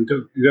said, "You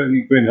don't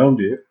need going home,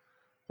 do you?"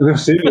 And they were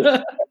serious.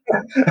 So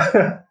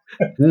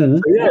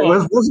yeah, it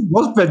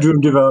was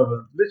bedroom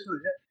development,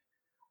 literally.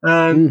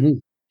 Yeah.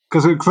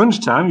 Because at crunch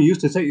time, you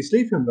used to take your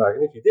sleeping bag,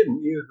 and if you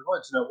didn't, you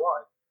wanted to know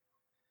why.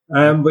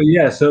 But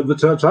yeah, but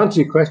to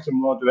answer your question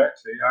more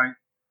directly,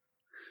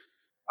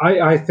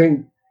 I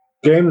think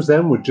games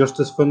then were just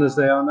as fun as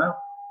they are now.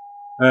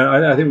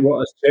 I think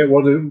it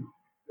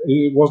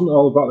wasn't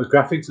all about the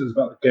graphics; it was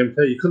about the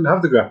gameplay. You couldn't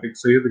have the graphics,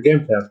 so the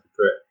gameplay had to be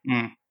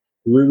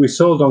great. We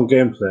sold on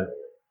gameplay,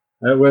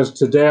 whereas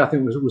today I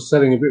think we're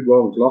selling a bit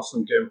more on gloss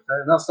on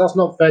gameplay, and that's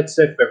not fair to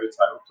say for every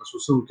title. Because for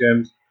some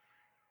games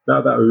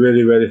that are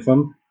really really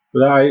fun.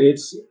 But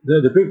it's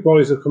the big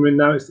boys are coming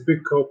now. It's the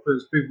big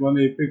corporates, big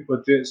money, big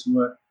budgets, and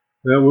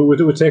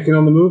we're taking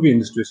on the movie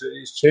industry. So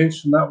it's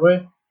changed from that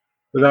way.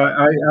 But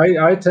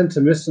I tend to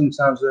miss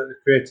sometimes the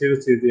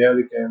creativity of the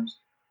early games.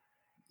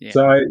 Yeah.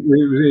 So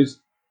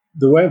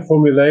the way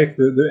formulaic,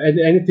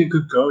 anything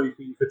could go. You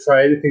could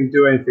try anything,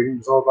 do anything. It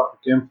was all about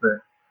the gameplay.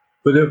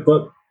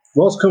 But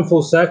what's come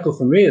full circle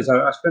for me is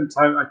I spent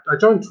time. I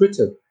joined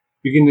Twitter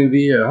beginning of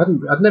the year.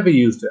 I'd never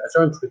used it. I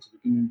joined Twitter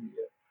beginning of the year.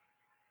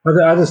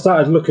 I just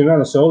started looking around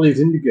and saw all these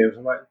indie games.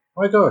 I'm like,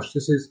 my gosh,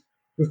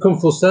 we've come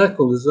full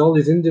circle. There's all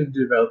these indie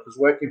developers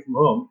working from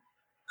home,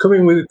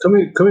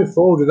 coming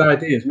forward with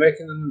ideas,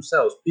 making them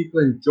themselves.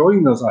 People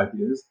enjoying those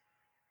ideas,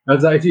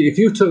 and that if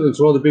you took them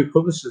to all the big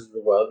publishers of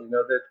the world,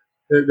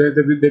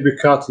 they'd be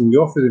carting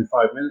you off within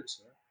 5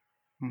 minutes.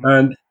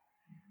 And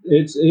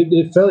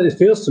it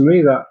feels to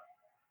me that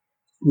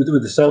with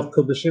the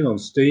self-publishing on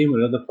Steam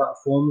and other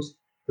platforms,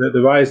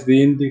 the rise of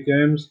the indie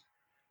games,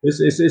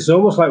 it's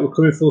almost like we're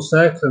coming full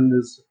circle. And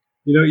there's,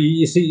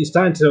 you're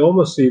starting to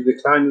almost see the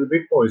decline of the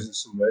big boys in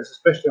some ways,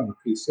 especially on the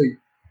PC.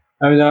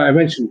 I mean, I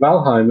mentioned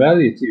Valheim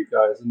earlier to you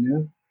guys,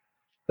 and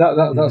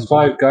that's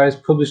 5 guys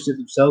published it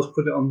themselves,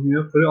 put it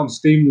on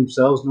Steam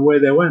themselves, and away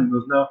they went.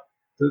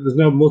 There's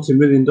no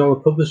multi-million-dollar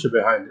publisher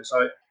behind it.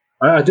 So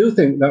I do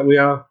think that we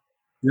are,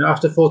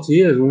 after 40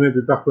 years, we may be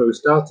back where we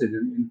started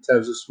in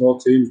terms of small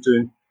teams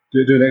doing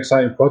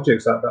exciting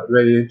projects that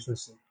really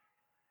interesting.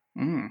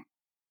 Mm.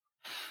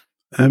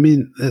 I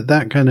mean,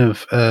 that kind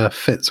of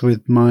fits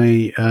with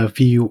my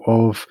view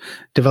of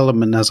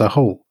development as a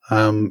whole.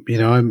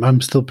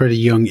 I'm still pretty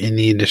young in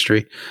the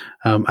industry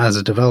as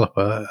a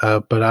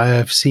developer, but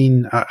I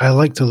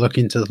like to look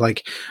into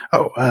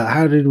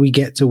how did we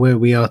get to where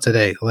we are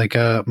today? Like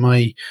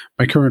my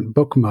current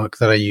bookmark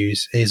that I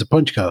use is a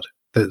punch card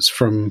that's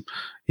from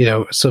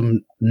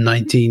some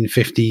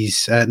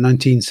 1950s,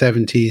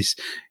 1970s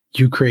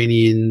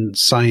Ukrainian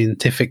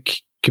scientific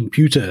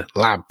computer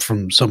lab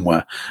from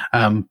somewhere.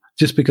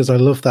 Just because I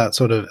love that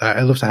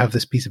I love to have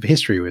this piece of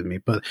history with me.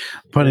 But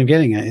the point I'm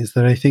getting at is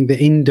that I think that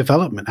in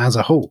development as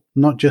a whole,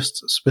 not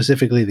just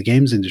specifically the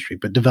games industry,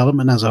 but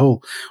development as a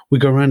whole, we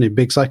go around in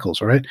big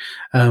cycles, right?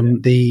 I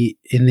think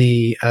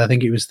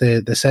it was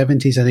the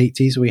 70s and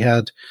 80s, we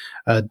had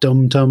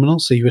dumb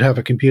terminals. So you would have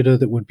a computer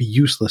that would be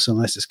useless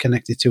unless it's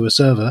connected to a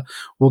server.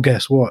 Well,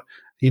 guess what?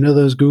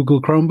 Those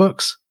Google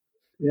Chromebooks?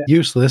 Yeah.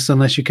 Useless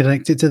unless you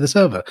connect it to the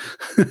server.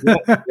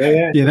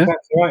 Yeah.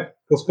 That's right.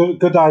 Because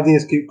good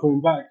ideas keep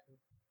coming back.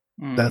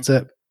 That's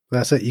it.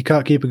 You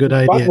can't keep a good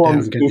idea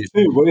down, can you?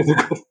 Too, but it's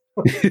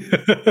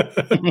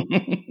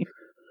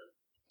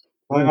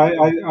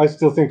I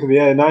still think of the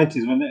early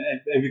 90s when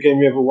every game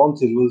you ever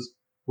wanted was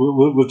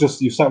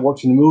just you sat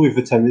watching a movie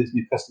for 10 minutes and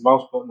you pressed the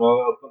mouse button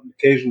or button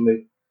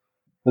occasionally.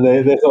 And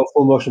they thought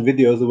full motion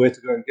video is the way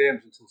to go in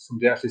games until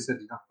somebody actually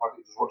said you have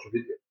to just watch a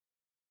video.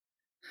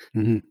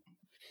 Mm-hmm.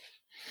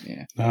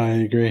 Yeah, I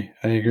agree.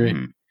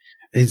 Mm-hmm.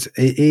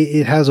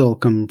 It has all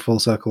come full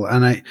circle,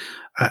 and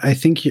I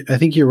think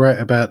you're right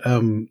about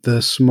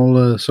the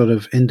smaller sort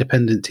of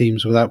independent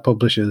teams without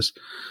publishers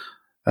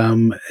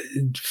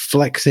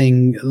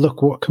flexing.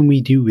 Look, what can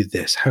we do with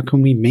this? How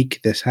can we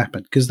make this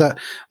happen? Because that,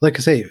 like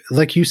I say,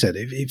 like you said,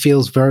 it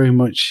feels very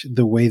much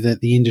the way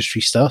that the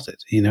industry started.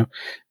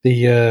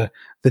 The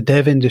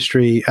dev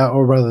industry,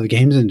 or rather the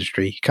games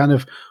industry, kind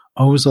of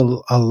owes a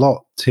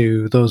lot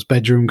to those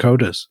bedroom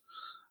coders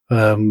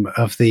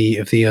of the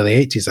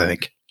early 80s, I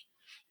think.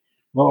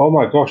 Oh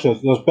my gosh,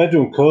 those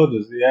bedroom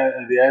coders, the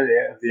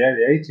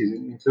early 80s,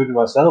 including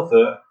myself,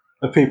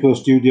 are people who are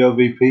studio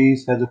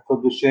VPs, head of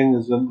publishing,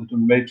 has done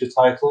major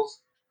titles.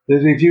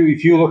 If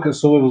you look at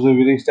some of us who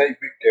released 8-bit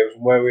games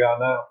and where we are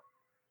now,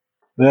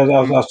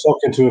 I was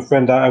talking to a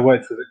friend I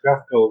worked with at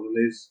GraphGold,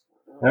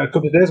 and a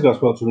couple of days ago I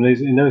spoke to him, and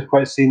he's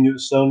quite senior at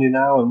Sony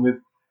now, and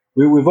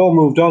we've all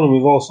moved on and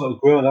we've all sort of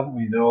grown, haven't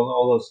we?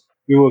 All those,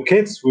 we were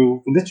kids, we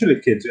were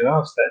literally kids. I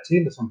was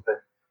 13 or something.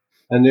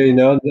 And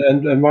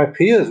and my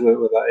peers were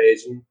that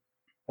age,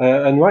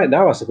 and right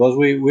now I suppose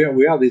we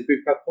are these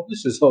big bad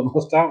publishers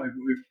almost, aren't we?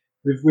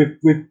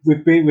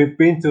 We've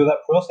been through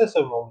that process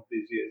over all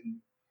these years.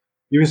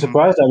 You'd be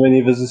surprised how many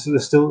of us are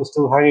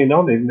still hanging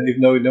on,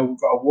 even though we've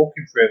got a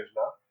walking frames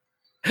now.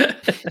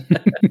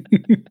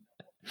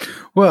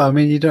 Well, I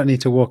mean, you don't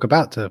need to walk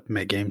about to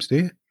make games, do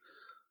you?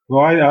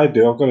 Well, I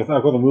do. I've got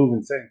to move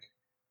and think.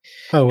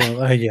 Oh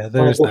well, yeah,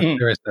 there is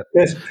that.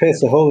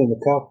 Pierce a hole in the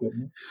carpet.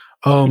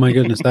 Oh my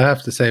goodness! I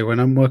have to say, when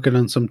I'm working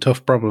on some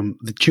tough problem,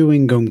 the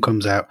chewing gum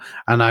comes out,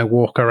 and I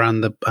walk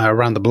around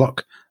the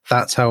block.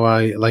 That's how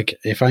I like.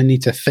 If I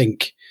need to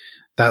think,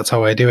 that's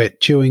how I do it.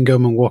 Chewing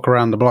gum and walk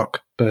around the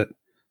block. But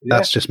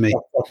that's just me.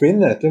 I've been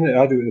there, didn't it?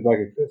 I do it with a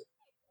bag of crisps.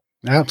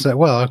 Absolutely.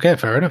 Well, okay,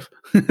 fair enough.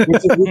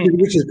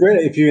 which is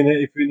great if you're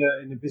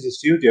in a busy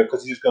studio,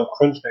 because you just got to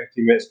crunch next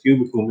to your mate's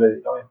cubicle and really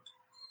annoying.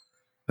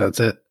 That's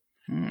it.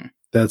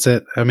 That's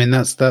it. I mean,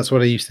 that's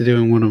what I used to do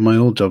in one of my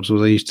old jobs.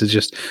 Was I used to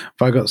just,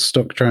 if I got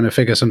stuck trying to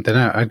figure something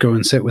out, I'd go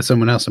and sit with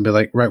someone else and be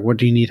like, right, what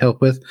do you need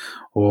help with,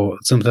 or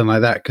something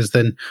like that? Because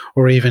then,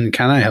 or even,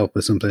 can I help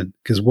with something?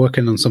 Because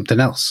working on something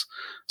else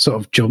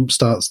sort of jump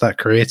starts that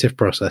creative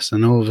process,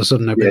 and all of a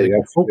sudden I'd be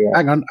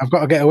hang on, I've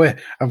got to get away.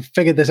 I've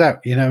figured this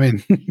out. You know what I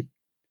mean?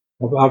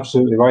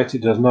 Absolutely right.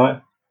 It does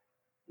not.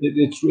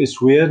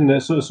 It's weird,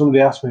 and somebody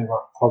asked me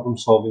about problem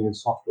solving in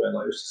software, and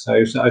I used to say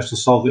I used to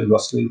solve it in my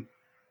sleep.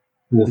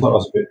 And I thought that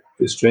was a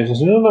bit strange. I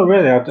said, no,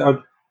 really.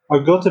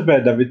 I'd go to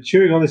bed. I'd be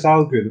chewing on this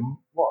algorithm.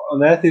 What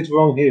on earth is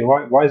wrong here?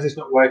 Why is this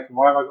not working?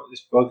 Why have I got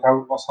this bug?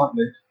 What's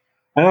happening?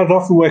 And I'd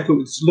often wake up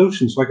with a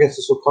solution. So I guess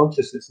the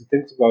subconsciousness and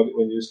thinks about it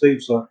when you're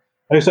asleep. So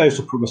I used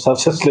to put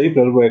myself to sleep,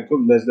 and I'd wake up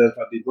and there's my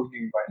debugging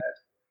in my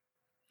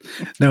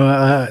head.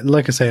 No,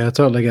 like I say, I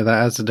totally get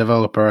that. As a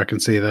developer, I can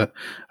see that.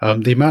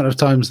 The amount of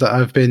times that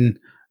I've been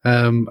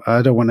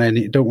I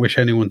don't wish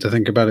anyone to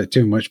think about it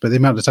too much, but the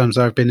amount of times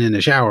I've been in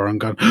a shower and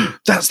gone,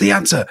 that's the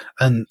answer.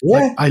 And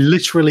I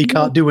literally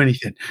can't do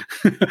anything.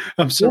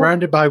 I'm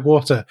surrounded by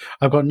water.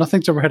 I've got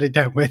nothing to write it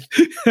down with.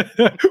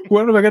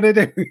 What am I going to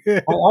do?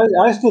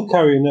 I still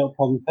carry a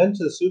notepad and pen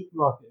to the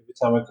supermarket every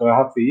time I go. I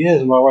have for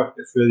years, and my wife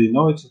gets really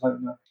annoyed. She's like,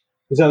 no.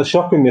 Is that a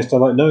shopping list? I'm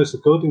like, no, it's a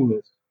coding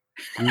list.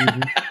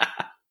 Mm-hmm.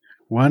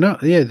 Why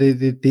not? Yeah,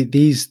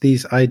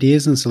 these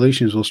ideas and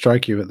solutions will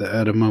strike you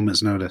at a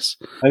moment's notice.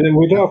 And then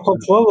we don't have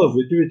control over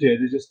it, do we, Jay?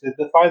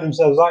 They fire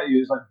themselves at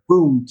you. It's like,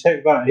 boom,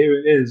 take that. Here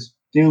it is.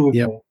 Deal with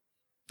it.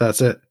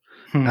 That's it.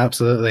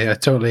 Absolutely. I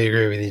totally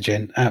agree with you,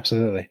 Jin.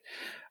 Absolutely.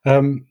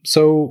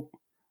 So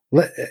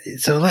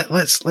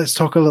let's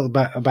talk a little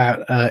bit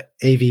about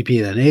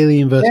AVP then.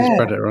 Alien versus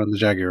Predator on the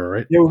Jaguar,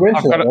 right? Yeah, we went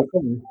to that.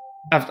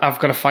 I've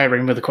got a fire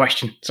in with a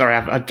question. Sorry,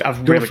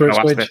 I've really got to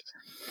ask this.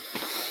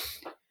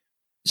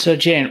 So,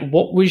 Jane,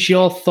 what was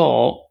your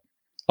thought,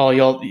 or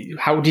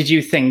how did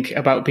you think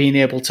about being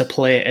able to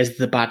play as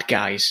the bad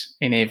guys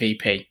in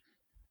AVP?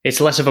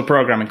 It's less of a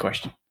programming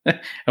question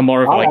and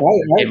more of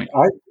gaming.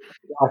 I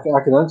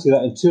can answer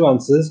that in two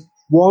answers.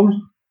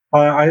 One,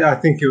 I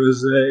think it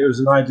was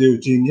an idea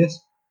of genius,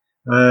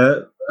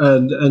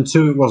 and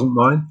two, it wasn't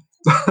mine.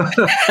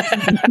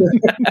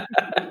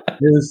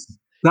 It was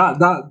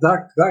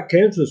that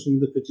came to us from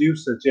the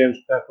producer, James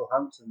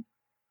Purple-Hampton.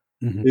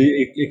 Mm-hmm.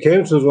 He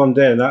came to us one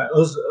day, and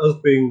us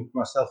being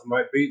myself and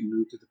Mike Beaton,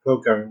 who did the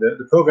programming.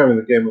 The programming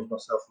of the game was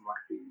myself and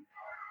Mike Beaton.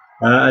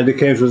 And he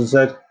came to us and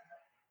said,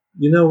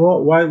 "You know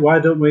what? Why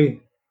don't we?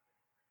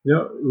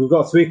 We've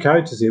got 3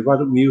 characters here. Why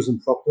don't we use them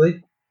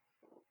properly?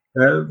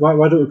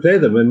 Why don't we play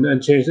them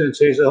and change the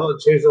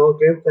whole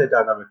gameplay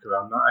dynamic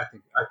around that?"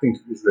 I think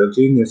it was real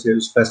genius. It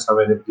was the first time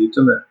anybody had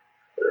done it.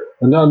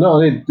 And not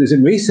only is it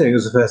me saying it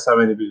was the first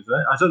time anybody did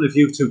it, I don't know if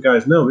you two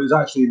guys know, it was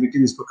actually in the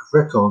Guinness Book of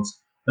Records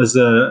as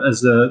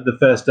the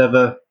first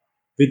ever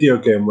video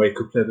game where you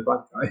could play the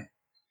bad guy.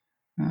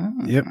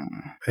 Yep,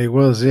 it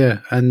was, yeah.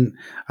 And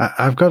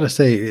I've got to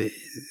say,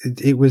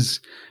 it was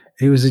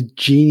a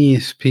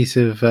genius piece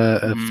of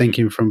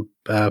thinking from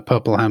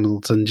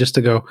Purple-Hampton, just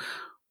to go,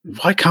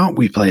 why can't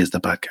we play as the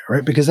bad guy,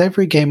 right? Because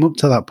every game up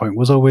to that point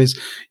was always,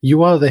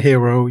 you are the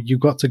hero, you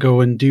got to go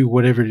and do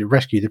whatever,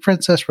 rescue the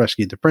princess,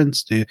 rescue the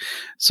prince, to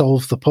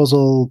solve the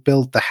puzzle,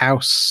 build the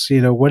house,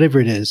 whatever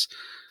it is.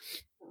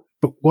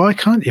 But why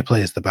can't you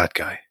play as the bad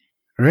guy,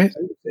 right?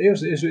 It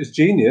was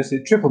genius.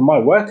 It tripled my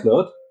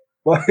workload.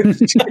 But it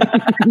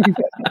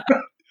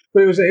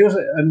was an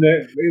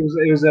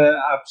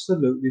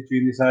absolutely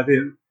genius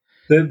idea.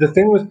 The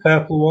thing with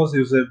Purple was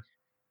he's still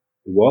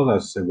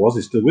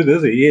with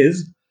us. He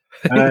is.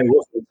 He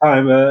was at the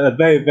time a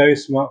very, very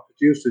smart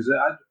producer.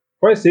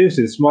 Quite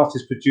seriously, the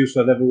smartest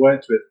producer I've ever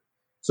worked with.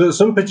 So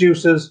some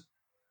producers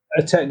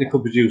are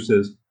technical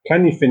producers.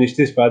 Can you finish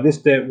this by this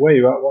date? Where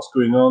you at? What's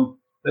going on?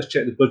 Let's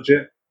check the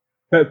budget.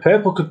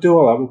 Purple could do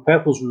all that, but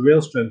Purple's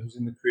real strength was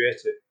in the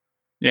creative.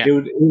 Yeah. He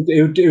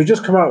would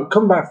just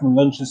come back from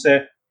lunch and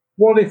say,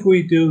 "What if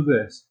we do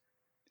this?"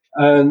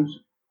 And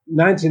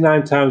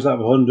 99 times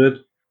out of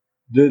 100,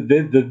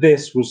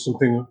 this was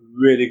something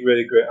really,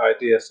 really great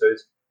idea. So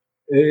it's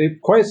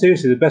quite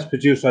seriously the best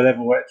producer I'd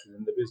ever worked with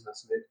in the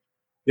business. And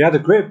he had a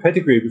great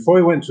pedigree before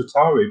he went to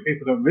Atari.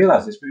 People don't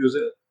realize this, but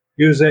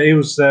he was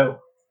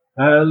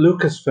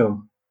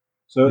Lucasfilm.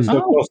 So of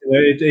course,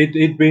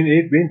 he'd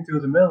been through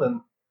the mill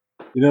and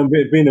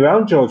been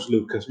around George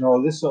Lucas and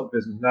all this sort of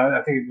business. Now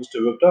I think it must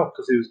have rubbed off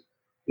because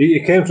he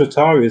came to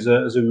Atari as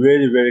a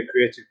really, really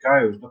creative guy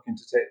who was looking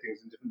to take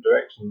things in different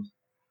directions.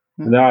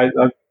 And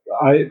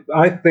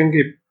I think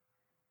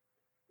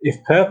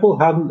if Purple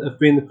hadn't have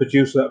been the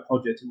producer of that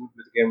project, it wouldn't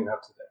be the game we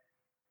have today.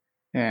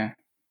 Yeah.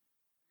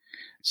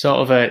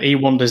 Sort of he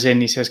wanders in,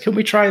 he says, "Can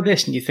we try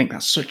this?" And you think,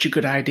 that's such a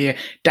good idea.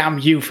 Damn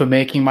you for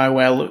making my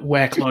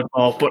workload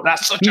more, but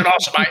that's such an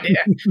awesome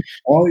idea.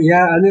 Oh,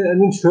 yeah. And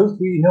in truth,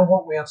 you know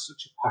what? We have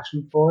such a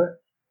passion for it.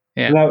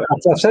 Yeah. And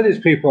I've said it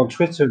to people on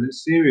Twitter, and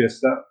it's serious.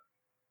 That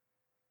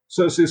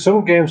so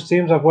some games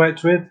teams I've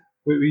worked with,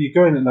 you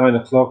go in at 9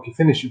 o'clock, you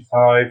finish at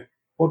 5.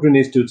 What do we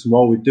need to do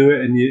tomorrow? We do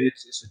it, and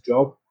it's a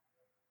job.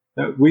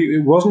 It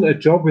wasn't a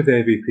job with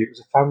AVP, it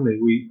was a family.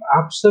 We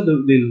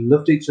absolutely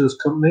loved each other's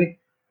company.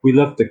 We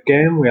loved the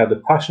game. We had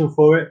the passion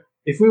for it.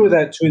 If we were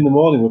there at 2 a.m.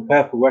 with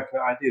Purple working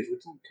out ideas, we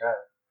didn't care.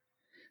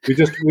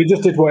 We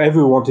just did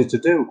whatever we wanted to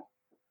do.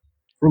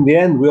 From the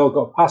end, we all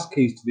got pass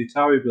keys to the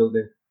Atari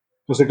building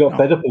because they got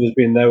fed up of us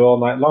being there all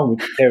night long. We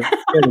came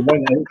and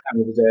went any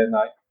time of the day and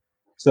night.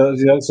 So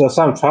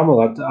Sam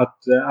Trammell had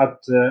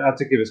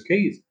to give us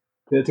keys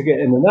to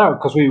get in and out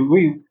because we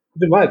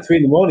didn't mind at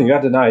 3 a.m. You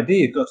had an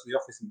idea, you go to the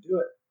office and do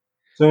it.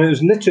 So it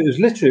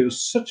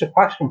was such a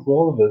passion for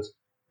all of us.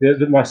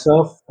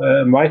 Myself,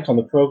 Mike on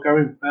the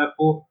programming,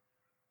 Purple,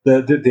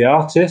 the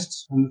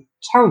artists, and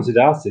talented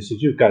artists,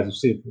 as you guys have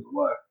seen from the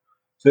work.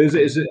 So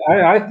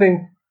I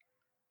think,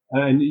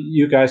 and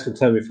you guys can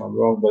tell me if I'm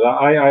wrong, but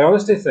I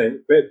honestly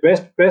think,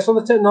 based on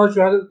the technology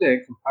we had at the day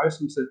in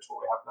comparison to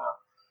what we have now,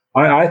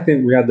 I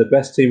think we had the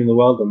best team in the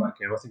world on that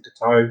game. I think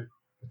Atari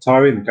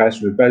Atari and the guys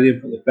from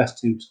Rebellion put the best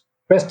team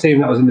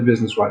that was in the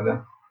business right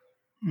then.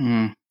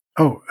 Mm.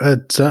 Oh,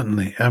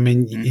 certainly. I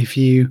mean, if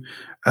you,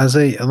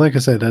 like I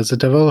said, as a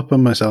developer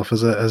myself,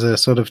 as a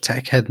sort of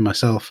tech head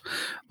myself,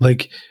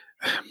 like,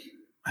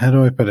 how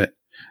do I put it?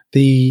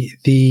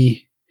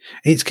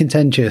 It's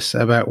contentious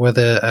about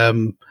whether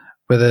the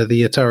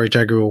Atari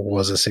Jaguar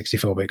was a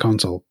 64-bit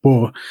console,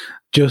 but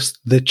just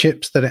the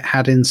chips that it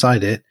had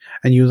inside it,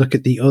 and you look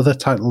at the other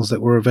titles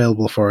that were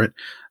available for it,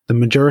 the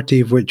majority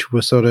of which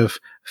were sort of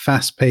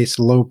fast-paced,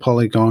 low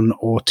polygon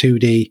or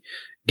 2D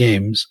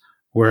games,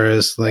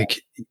 whereas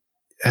like.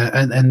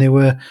 And they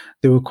were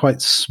quite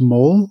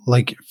small,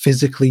 like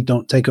physically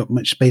don't take up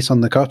much space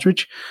on the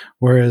cartridge.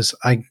 Whereas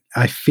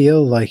I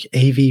feel like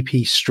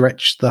AVP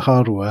stretched the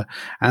hardware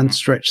and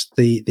stretched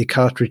the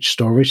cartridge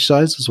storage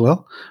size as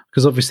well,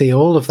 because obviously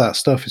all of that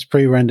stuff is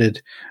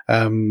pre-rendered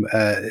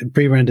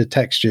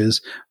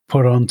textures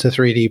put onto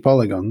 3D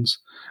polygons.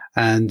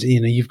 And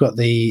you've got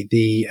the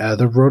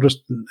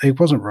it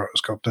wasn't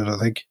rotoscoped, I don't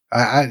think.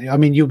 I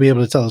mean, you'll be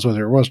able to tell us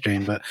whether it was,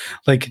 Jane, but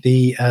like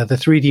the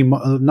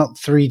 3D, not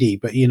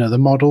 3D, but the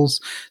models,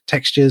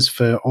 textures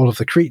for all of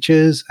the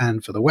creatures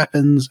and for the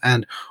weapons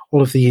and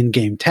all of the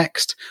in-game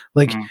text.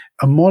 Like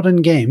a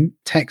modern game,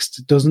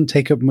 text doesn't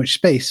take up much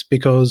space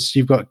because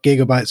you've got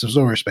gigabytes of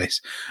storage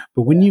space.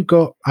 But when you've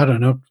got, I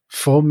don't know,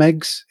 4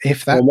 megs,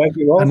 if that, 4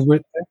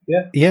 megs,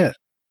 yeah.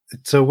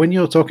 So when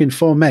you're talking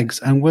 4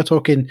 megs, and we're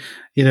talking,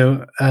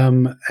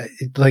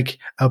 like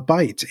a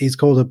byte is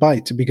called a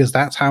byte because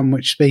that's how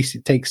much space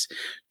it takes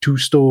to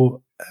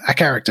store a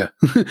character.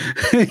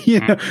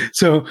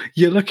 So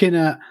you're looking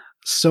at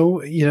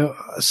so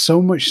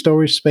much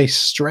storage space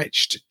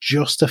stretched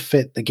just to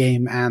fit the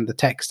game and the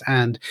text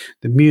and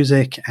the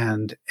music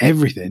and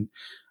everything.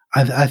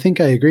 I think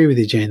I agree with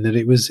you, Jane, that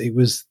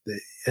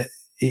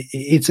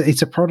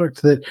it's a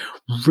product that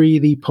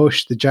really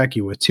pushed the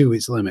Jaguar to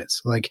its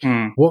limits. Like,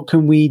 what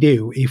can we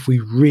do if we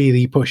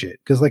really push it?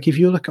 Because, like, if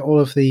you look at all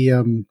of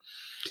the,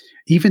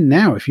 even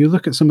now, if you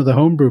look at some of the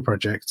homebrew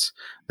projects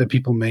that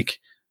people make,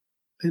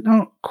 they're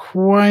not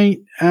quite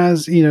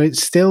as,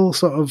 it's still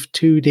sort of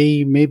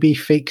 2D, maybe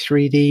fake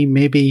 3D,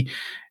 maybe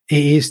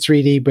it is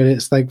 3D, but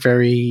it's like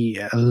very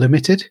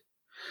limited.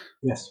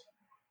 Yes.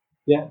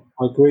 Yeah,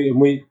 I agree. And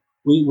we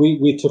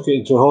took it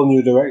into a whole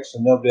new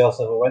direction. Nobody else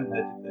ever went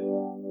there, did they?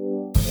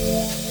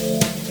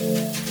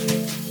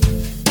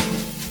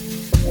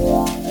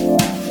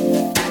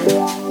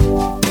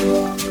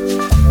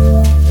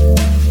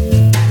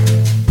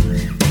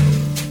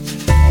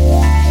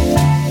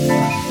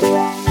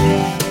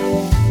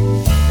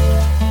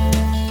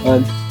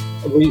 And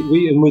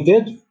we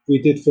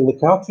did fill the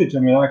cartridge. I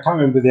mean, I can't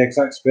remember the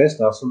exact space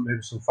now.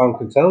 Maybe some fan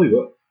can tell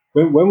you.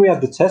 But when we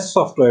had the test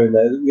software in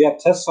there, we had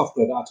test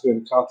software that had to go in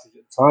the cartridge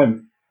at the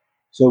time.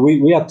 So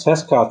we had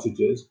test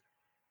cartridges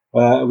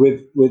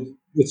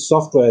with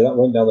software that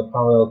went down the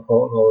parallel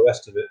port and all the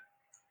rest of it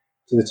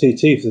to the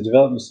TT for the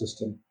development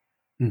system.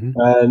 Mm-hmm.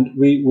 And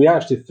we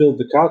actually filled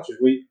the cartridge.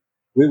 We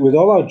with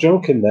all our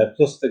junk in there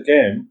plus the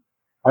game.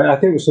 I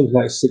think it was something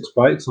like 6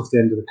 bytes off the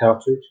end of the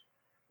cartridge.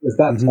 It was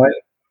that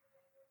tight.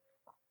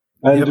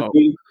 And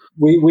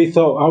we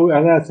thought, how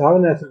on earth are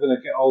we going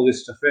to get all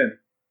this stuff in?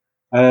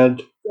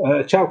 And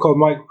a chap called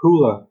Mike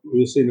Pooler, who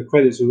you'll see in the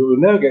credits, who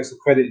never gets the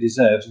credit he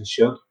deserves and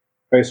should,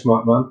 very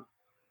smart man.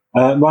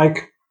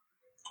 Mike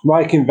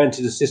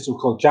invented a system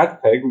called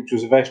JagPeg, which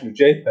was a version of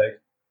JPEG.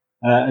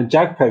 And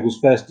JagPeg was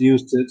first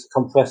used to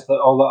compress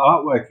all the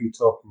artwork you're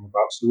talking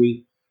about. So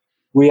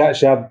we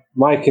actually had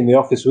Mike in the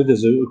office with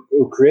us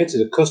who created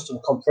a custom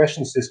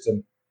compression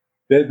system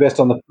based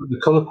on the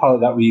color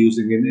palette that we're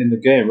using in the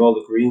game, all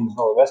the greens and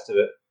all the rest of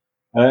it,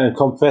 and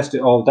compressed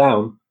it all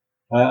down.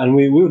 And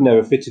we would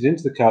never fit it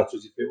into the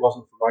cartridge if it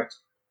wasn't for Mike's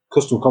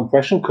custom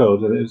compression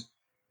code. And it was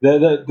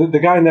the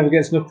guy never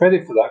gets enough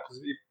credit for that,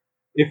 because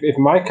if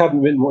Mike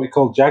hadn't written what he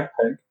called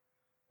JagPeg,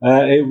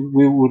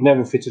 we would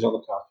never fit it on the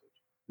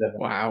cartridge. Never.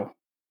 Wow.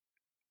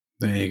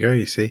 There you go,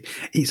 you see.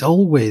 It's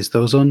always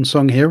those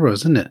unsung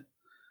heroes, isn't it?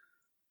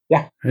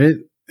 Yeah. Right?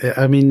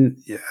 I mean,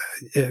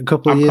 a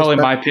couple of years I'm calling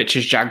back, my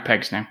pictures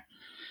JagPegs now.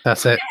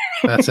 That's it.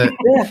 That's it.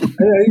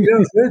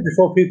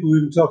 Before people were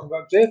even talking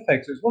about JPEGs,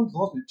 it was once,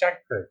 wasn't it?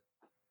 JagPeg.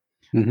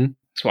 Mm-hmm.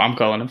 That's what I'm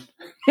calling them.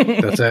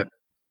 That's it.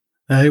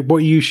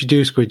 What you should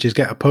do, Squidge, is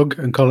get a pug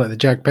and call it the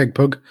JagPeg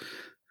pug.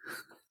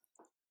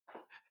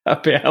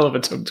 That'd be a hell of a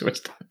tongue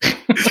twister.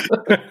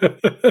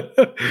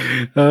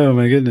 Oh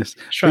my goodness!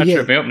 Trying to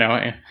trip me up now,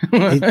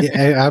 aren't you?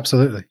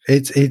 Absolutely.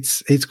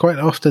 It's quite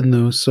often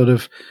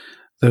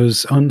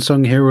those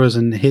unsung heroes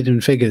and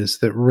hidden figures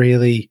that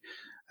really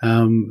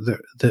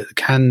that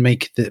can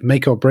make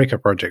or break a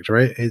project,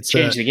 right? It's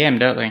change the game,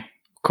 don't they?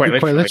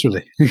 Quite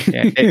literally.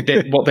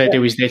 Yeah, what they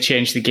do is they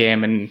change the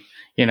game, and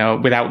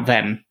without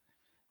them,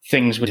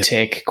 things would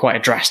take quite a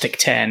drastic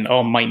turn,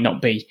 or might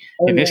not be.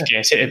 In this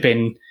case, it had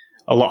been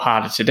a lot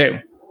harder to do.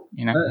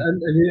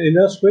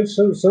 And Squid,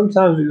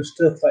 sometimes it was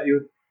stuff that you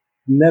would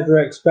never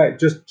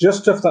expect.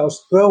 Just stuff that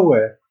was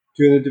throwaway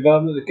during the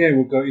development of the game.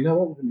 Would go, you know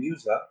what, we're going to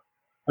use that.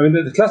 I mean,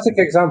 the classic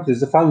example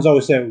is the fans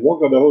always saying, "What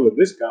got a hold of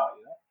this guy?"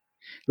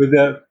 with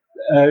the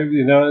at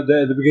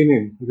the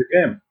beginning of the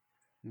game,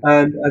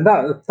 and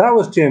that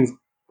was James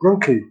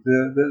Grunke,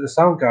 the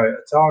sound guy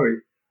at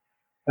Atari.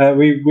 I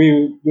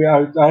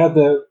had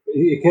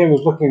he came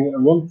was looking at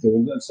a run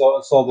through and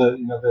saw the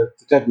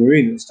dead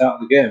marine at the start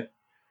of the game,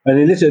 and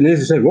he literally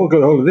said, "What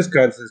got hold of this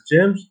guy?" And says,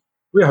 "James,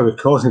 we are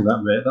recording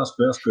that, mate. That's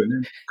great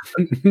name."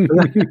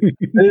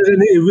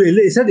 and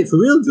he said it for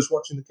real, just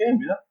watching the game,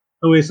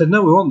 And we said,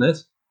 "No, we want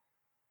this."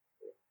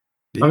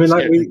 I mean,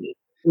 like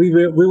we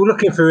were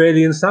looking for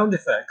alien sound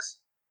effects,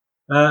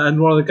 and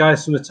one of the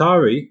guys from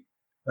Atari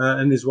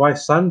and his wife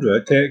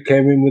Sandra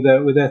came in with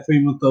their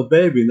 3-month-old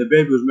baby, and the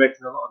baby was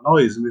making a lot of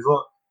noise. And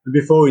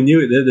before we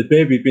knew it, the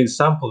baby had been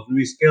sampled and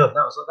rescaled. And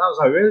that was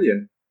our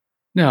alien.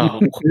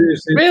 No,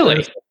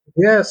 really?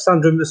 Yeah,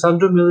 Sandra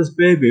Miller's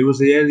baby was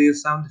the alien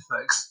sound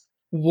effects.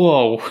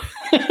 Whoa!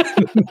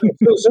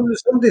 So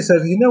somebody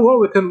said, "You know what?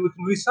 We can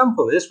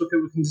resample this. We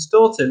can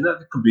distort it.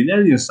 That could be an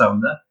alien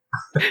sound there."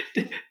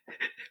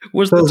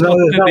 Was the talk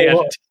at the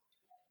end?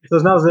 So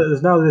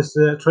there's now this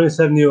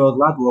 27-year-old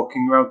lad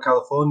walking around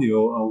California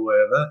or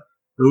wherever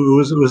who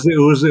was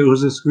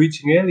a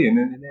screeching alien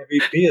in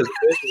AVP as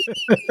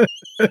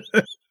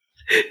baby.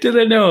 Do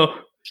they know?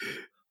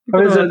 I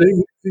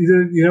mean,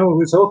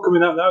 it's all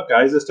coming out now,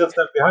 guys. There's stuff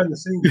that's behind the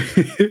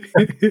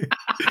scenes.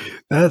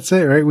 That's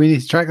it, right? We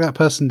need to track that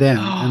person down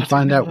and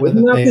find out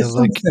whether they are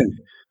like.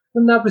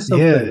 Wouldn't that be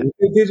something? Yeah.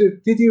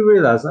 Did you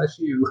realise that's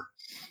you?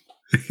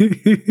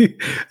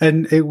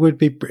 And it would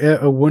be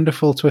a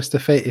wonderful twist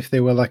of fate if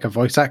they were like a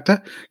voice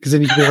actor, because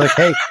then you could be like,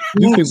 "Hey,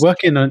 you've been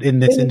working in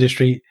this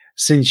industry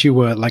since you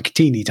were like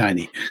teeny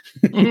tiny."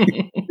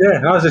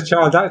 Yeah, I was a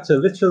child actor,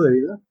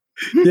 literally.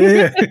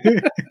 Yeah.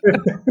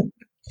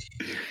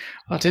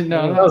 I didn't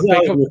know. That was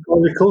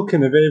Macaulay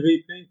Culkin of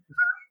AVP.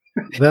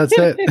 That's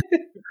it.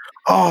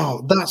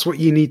 Oh, that's what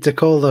you need to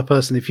call the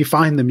person. If you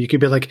find them, you could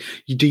be like,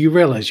 "Do you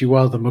realize you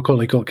are the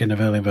Macaulay Culkin of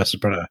Alien vs.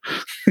 Predator?"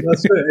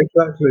 That's it,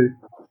 exactly.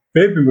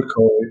 Baby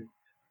Macaulay.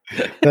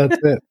 That's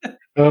it.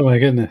 Oh my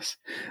goodness!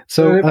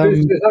 So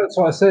that's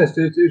what I say.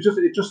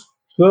 It just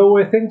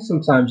throwaway things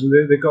sometimes, and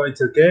they got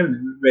into the game and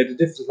it made a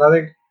difference.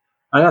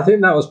 I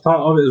think that was part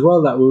of it as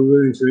well. That we were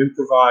willing to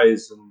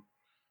improvise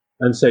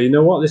and say, you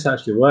know what, this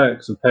actually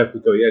works, and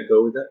people go, yeah,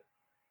 go with it.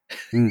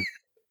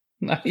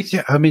 Nice.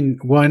 Yeah, I mean,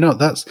 why not?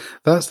 That's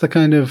the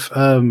kind of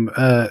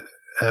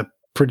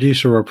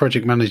producer or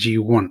project manager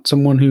you want.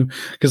 Someone who,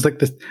 because like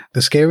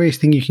the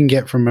scariest thing you can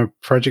get from a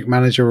project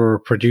manager or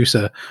a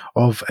producer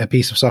of a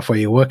piece of software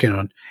you're working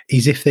on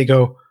is if they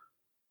go,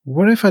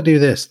 what if I do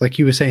this? Like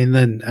you were saying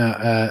then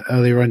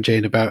earlier on,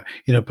 Jane, about,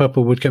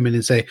 Purple would come in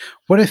and say,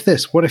 what if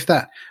this? What if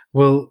that?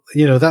 Well,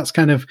 that's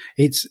kind of,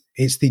 it's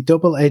the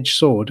double-edged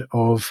sword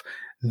of,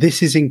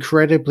 this is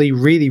incredibly,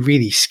 really,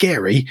 really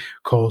scary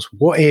because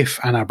what if,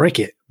 and I break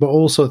it, but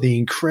also the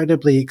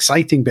incredibly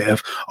exciting bit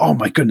of, oh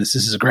my goodness,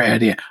 this is a great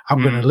idea.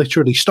 I'm going to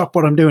literally stop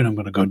what I'm doing. I'm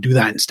going to go do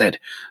that instead.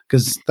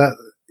 Because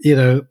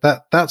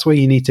that's where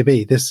you need to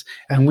be.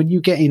 And when you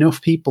get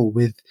enough people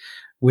with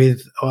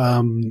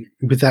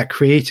that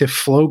creative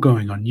flow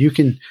going on, you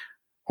can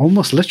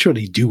almost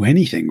literally do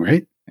anything,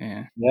 right?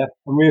 Yeah. Yeah.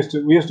 And we used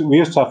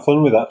to have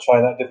fun with that,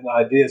 trying out different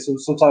ideas. So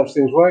sometimes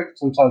things worked,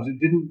 sometimes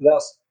it didn't.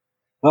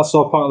 That's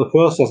all part of the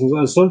process.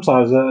 And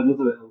sometimes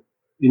another little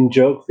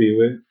in-joke for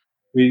you,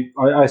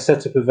 I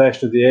set up a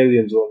version of the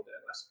Aliens one day.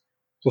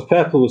 So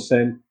Purple was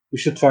saying, we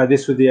should try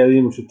this with the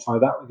Alien, we should try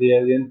that with the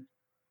Alien.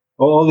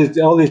 All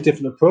these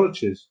different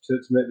approaches to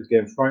make the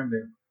game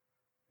frightening.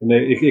 And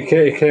he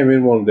came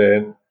in one day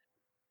and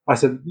I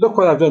said, look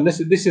what I've done, this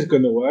is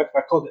going to work.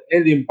 I called it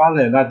Alien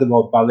Ballet and I had them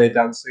all ballet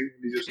dancing.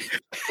 And he just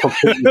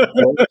completely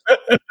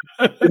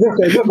It looked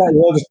like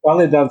you're just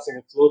ballet dancing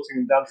and floating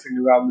and dancing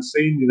around the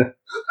scene,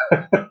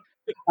 And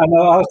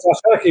I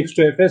was trying to keep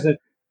straight face. And,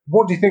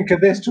 what do you think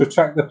of this to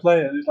attract the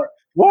player? And he's like,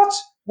 what?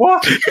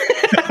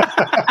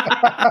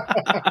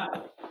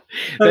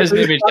 There's an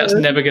image that's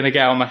never going to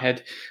get out of my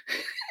head.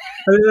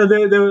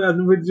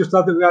 And we just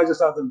had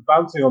them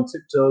bouncing on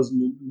tiptoes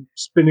and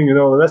spinning and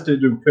all the rest of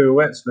it, doing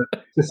pirouettes,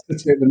 but just to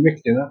take the mick,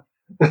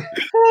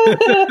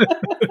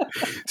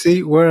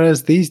 See,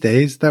 whereas these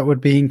days that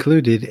would be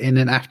included in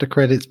an after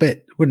credits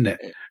bit, wouldn't it?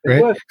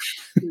 Right?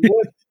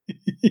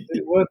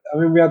 It would. I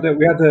mean, we had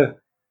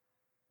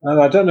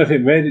I don't know if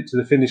it made it to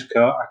the finished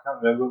cut. I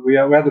can't remember. We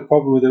had a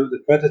problem with the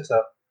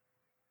Predator.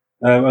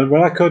 And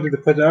when I coded the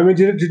Predator, I mean,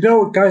 do you know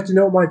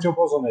what my job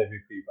was on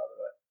AVP, by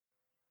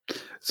the way?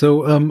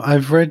 So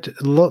I've read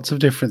lots of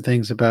different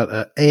things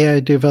about AI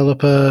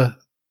developer,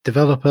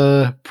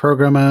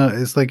 programmer.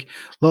 It's like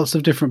lots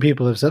of different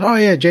people have said, oh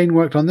yeah, Jane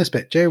worked on this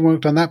bit, Jane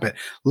worked on that bit.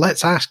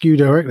 Let's ask you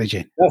directly,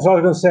 Jane. That's what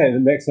I was going to say.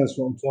 It makes sense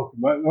what I'm talking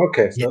about.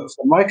 Okay, so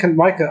Mike,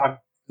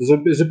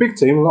 there's a big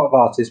team, a lot of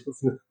artists, but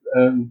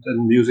and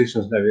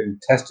musicians and everything,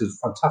 testers,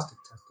 fantastic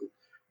testers.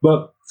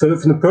 But from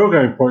the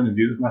programming point of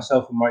view,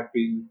 myself and Mike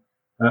Beaton,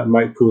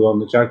 Mike Poole on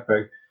the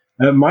JagPeg,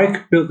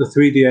 Mike built the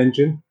 3D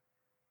engine,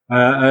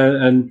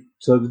 and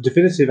so the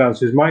definitive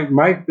answer is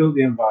Mike built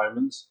the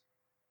environments,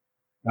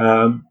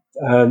 and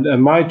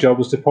my job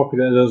was to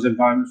populate those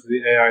environments with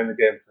the AI and the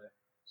gameplay.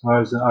 I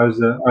was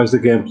the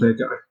gameplay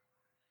guy.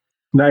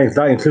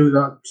 That includes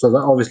that. So that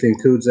obviously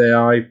includes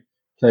AI,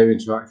 player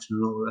interaction,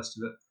 and all the rest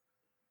of it.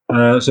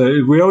 So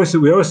we always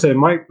say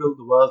Mike built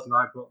the world and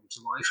I brought them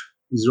to life.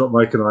 This is what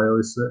Mike and I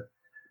always say.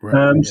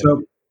 Right, yeah.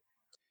 So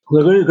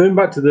going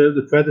back to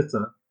the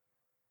Predator,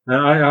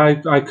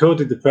 I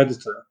coded the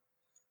Predator,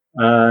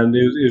 and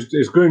it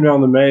was going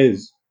around the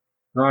maze.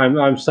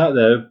 I'm sat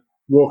there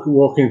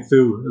walking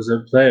through as a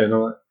player, and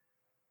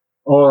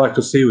all I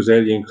could see was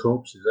alien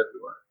corpses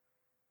everywhere.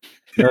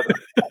 I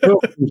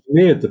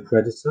engineered the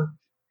Predator,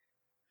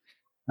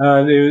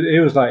 and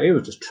it was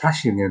just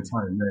trashing the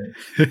entire maze.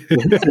 There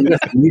was nothing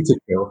left for me to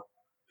kill.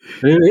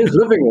 And he was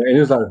loving it. And he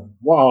was like,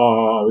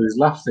 "Wow!" He was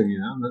laughing,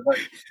 it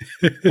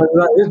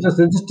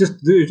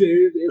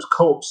was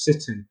corpse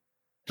sitting,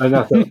 and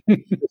I thought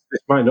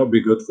this might not be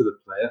good for the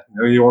player.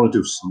 You want to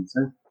do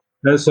something.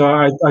 And so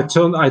I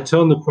turned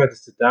the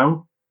Predator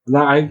down, and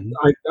I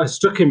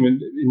stuck him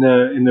in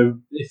a.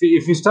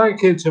 If he started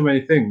killing too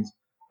many things,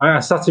 I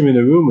sat him in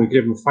a room and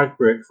gave him a fag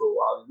break for a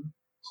while.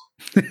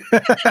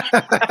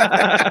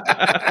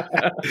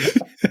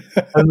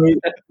 And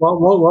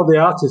what the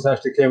artist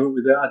actually came up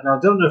with it, and I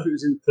don't know if it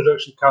was in the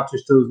production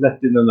cartridge still was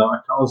left in or not. I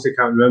honestly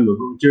can't remember.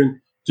 But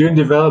during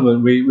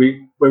development, when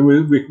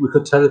we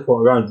could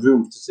teleport around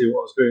rooms to see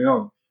what was going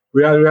on.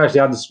 We actually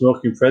had the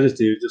smoking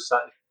Predator who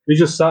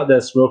just sat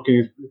there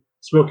smoking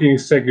a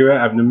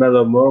cigarette, having a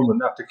mellow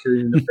moment after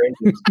killing the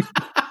paintings.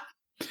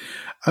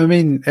 I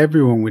mean,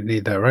 everyone would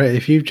need that, right?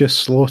 If you've just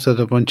slaughtered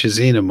a bunch of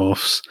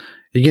xenomorphs,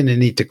 you're going to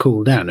need to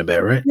cool down a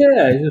bit, right?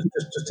 Yeah,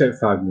 just take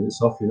 5 minutes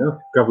off,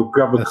 grab a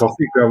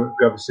coffee,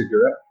 grab a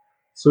cigarette.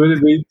 So I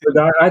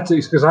had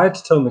to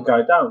turn the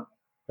guy down,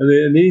 and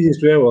the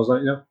easiest way was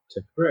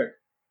take a break.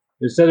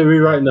 Instead of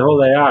rewriting the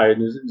whole AI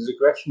and his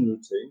aggression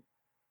routine,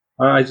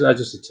 I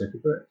just said take a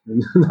break,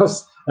 and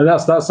that's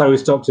how we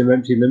stopped him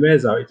emptying the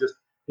maze out.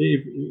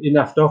 He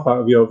naffed off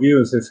out of your view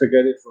and said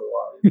forget it for a while.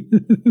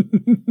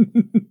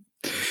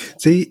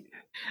 See.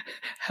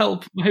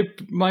 Help,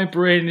 my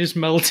brain is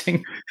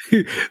melting.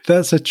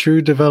 That's a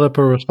true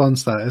developer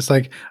response. That it's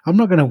like, I'm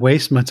not going to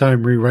waste my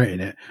time rewriting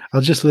it.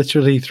 I'll just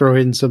literally throw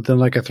in something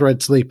like a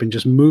thread sleep and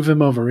just move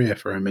him over here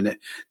for a minute,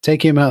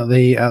 take him out of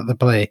the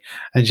play,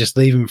 and just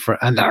leave him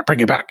and I'll bring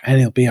him back, and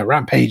he'll be a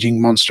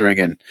rampaging monster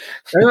again.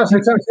 And that's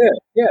exactly it.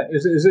 Yeah,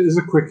 it's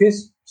the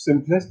quickest,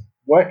 simplest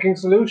working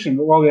solution.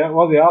 But while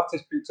the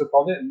artist picked up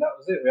on it, and that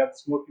was it. We had the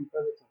smoking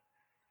Predator.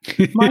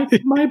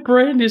 My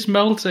brain is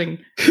melting.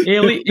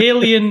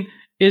 Alien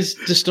is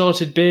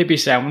distorted baby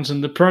sounds,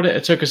 and the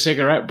Predator took a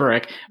cigarette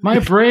break. My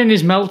brain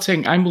is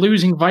melting. I'm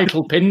losing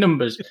vital pin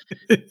numbers.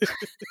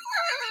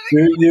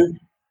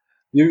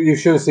 You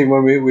should have seen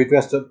when we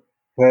dressed up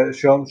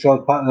Sean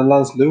Patton and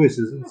Lance Lewis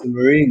as the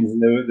Marines,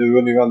 and they were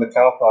running around the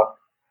car park.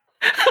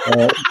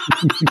 And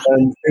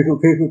people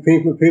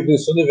in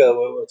Sunnyvale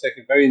were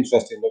taking very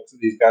interesting looks at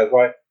these guys.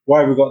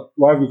 Why have we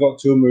got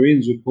two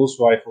Marines with pulse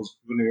rifles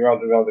running around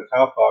the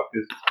car park?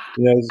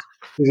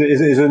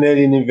 Is an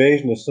alien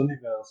invasion of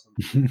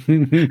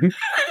Sunnyvale?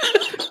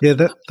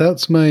 Yeah,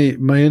 that's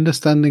my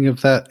understanding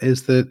of that.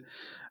 Is that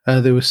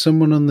there was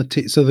someone on the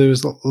team. So there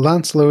was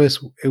Lance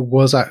Lewis. It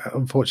was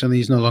unfortunately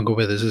he's no longer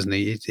with us, isn't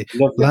he? I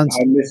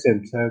miss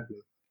him terribly.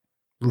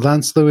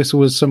 Lance Lewis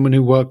was someone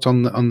who worked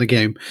on the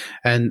game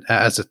and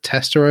as a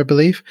tester, I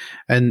believe,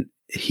 and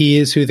he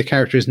is who the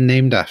character is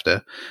named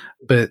after.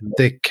 But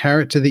the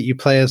character that you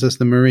play as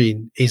the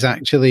Marine is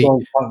actually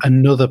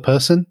another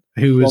person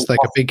who was like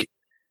a big,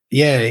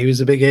 he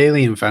was a big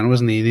Alien fan,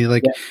 wasn't he?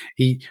 And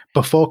he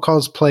before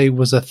cosplay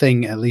was a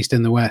thing, at least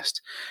in the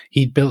West,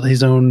 he'd built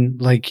his own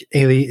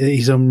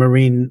his own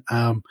Marine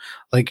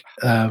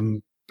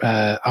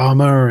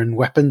armor and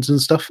weapons and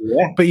stuff,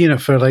 but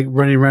for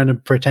running around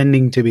and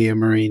pretending to be a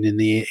Marine in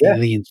the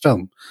Aliens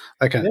film,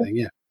 that kind of thing.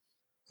 Yeah.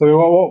 So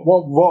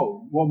what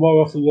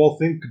more off the wall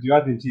thing could you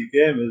add into your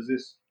game? Is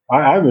this?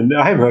 I'm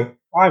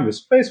a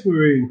space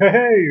Marine.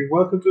 Hey,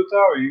 welcome to the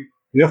tower.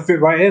 You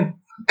fit right in.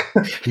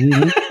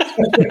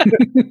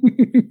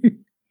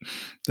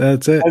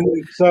 That's it.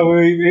 And so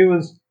it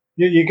was.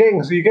 You're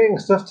getting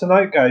stuff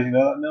tonight, guys.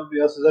 That nobody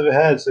else has ever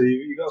heard. So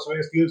you got some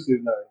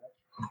exclusive now.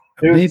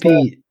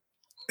 Maybe.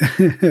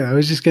 I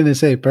was just going to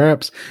say,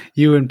 perhaps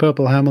you and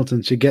Purple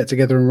Hamilton should get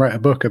together and write a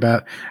book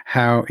about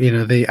how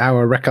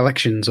our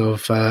recollections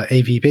of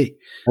AVP.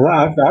 And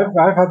I've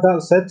had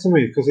that said to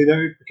me because it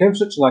became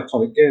such an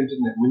iconic game,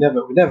 didn't it? We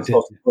never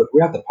thought it would.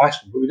 We had the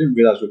passion, but we didn't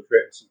realize we were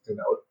creating something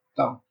that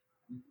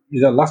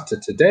would last to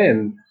today.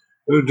 And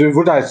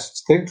would I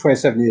think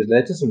 27 years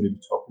later somebody would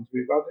be talking to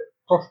me about it?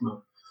 Gosh,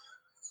 no.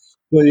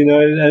 Well,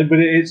 but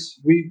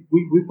we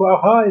put our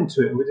heart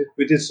into it.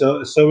 We did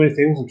so many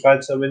things and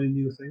tried so many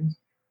new things.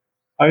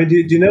 I mean, do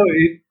you know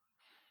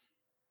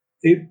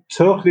it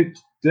totally,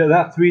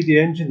 that 3D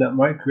engine that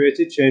Mike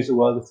created changed the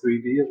world of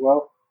 3D as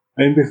well.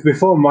 I mean,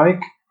 before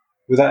Mike,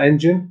 with that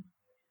engine,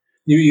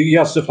 you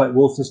had stuff like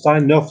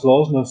Wolfenstein, no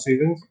floors, no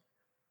ceilings.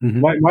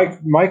 Mm-hmm.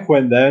 Mike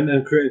went there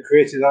and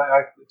created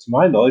that. To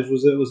my knowledge,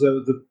 was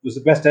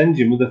the best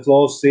engine with the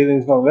floors,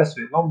 ceilings, and all the rest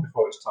of it long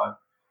before its time.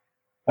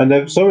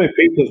 And so many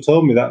people have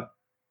told me that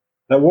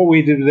what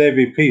we did with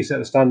AVP set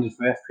the standard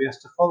for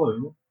FPS to follow.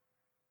 You know?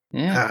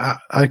 Yeah,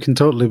 I can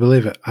totally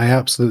believe it. I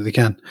absolutely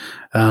can.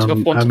 tough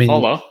one to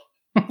follow.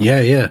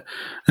 Yeah.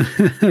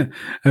 I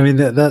mean,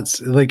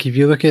 that's like, if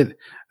you look at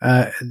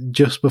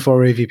just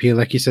before AVP,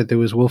 like you said, there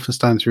was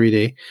Wolfenstein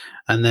 3D,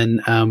 and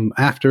then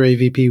after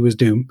AVP was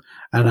Doom.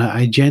 And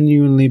I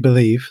genuinely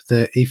believe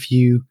that if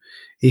you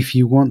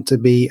want to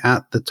be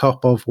at the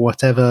top of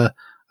whatever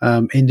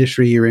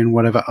industry you're in,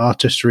 whatever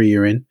artistry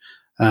you're in,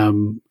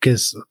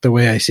 because the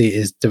way I see it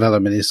is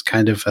development is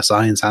kind of a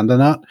science and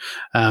an art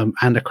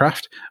and a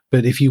craft.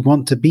 But if you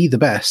want to be the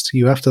best,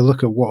 you have to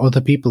look at what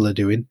other people are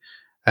doing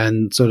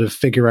and sort of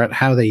figure out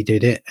how they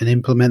did it and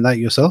implement that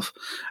yourself.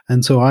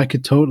 And so I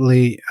could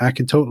totally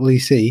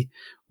see,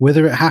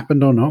 whether it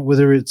happened or not,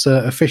 whether it's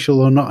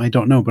official or not, I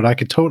don't know, but I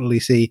could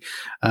totally see,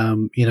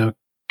 John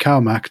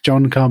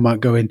Carmack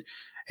going,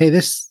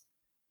 hey,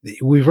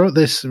 we wrote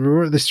this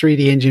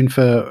 3D engine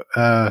for,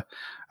 I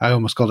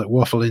almost called it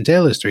Waffle and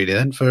Taylor's 3D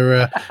then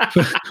for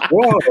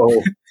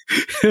Whoa.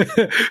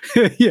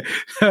 yeah,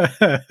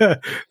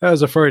 that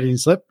was a Freudian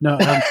slip. No,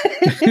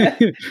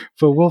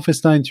 for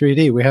Wolfenstein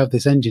 3D, we have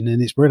this engine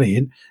and it's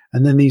brilliant.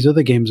 And then these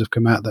other games have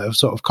come out that have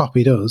sort of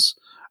copied us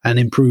and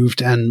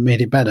improved and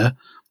made it better.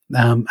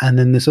 And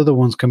then this other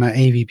one's come out,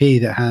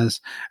 AVP, that has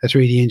a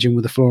 3D engine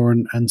with a floor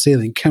and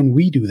ceiling. Can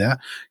we do that?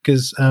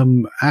 Because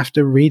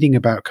after reading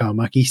about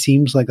Carmack, he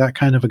seems like that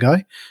kind of a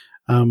guy.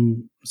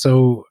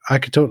 So I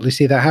could totally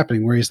see that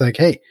happening, where he's like,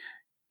 hey,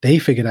 they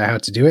figured out how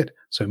to do it,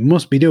 so it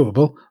must be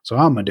doable, so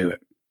I'm going to do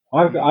it.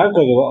 I've got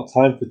a lot of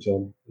time for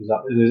John.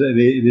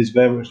 It is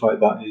very much like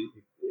that. He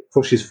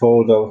pushes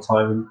forward all the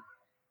time.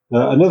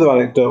 And another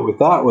anecdote with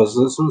that was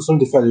that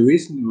somebody fairly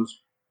recently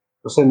was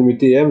sending me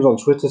DMs on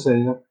Twitter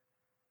saying,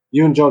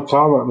 you and John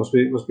Carmack must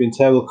be in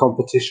terrible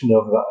competition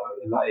over that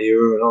in that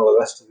era and all the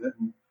rest of it.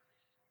 And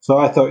so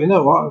I thought, you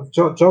know what,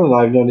 John and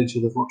I have known each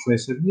other for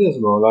 27 years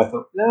or more. And I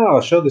thought, no, I'll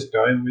show this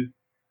guy. And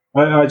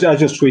I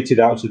just tweeted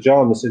out to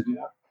John and said,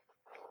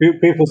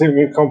 people think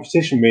we're in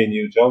competition, me and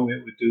you, John.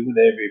 We're doing an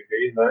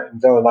AVP.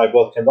 And John and I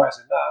both came back and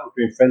said, no,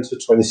 we've been friends for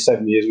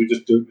 27 years. We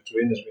just do it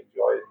between us. We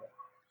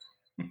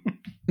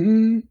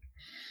enjoy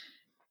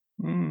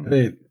it.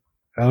 Great.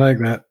 I like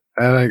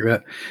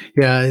that.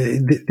 Yeah,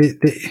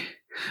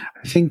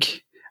 I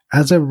think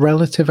as a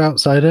relative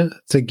outsider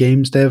to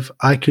games dev,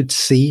 I could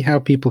see how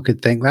people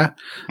could think that.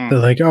 They're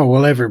like, oh,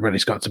 well,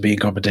 everybody's got to be in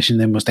competition.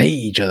 They must hate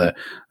each other.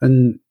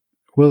 And,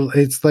 well,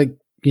 it's like,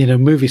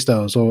 movie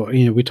stars, or,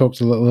 we talked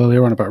a little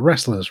earlier on about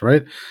wrestlers,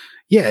 right?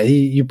 Yeah,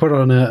 you put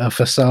on a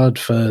facade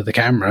for the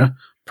camera,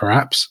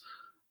 perhaps,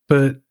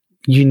 but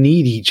you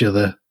need each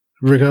other,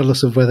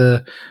 regardless of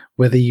whether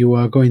you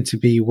are going to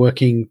be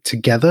working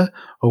together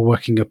or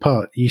working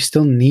apart. You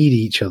still need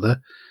each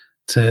other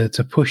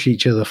to push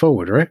each other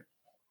forward, right?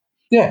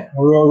 Yeah,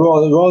 we're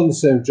all in the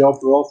same job.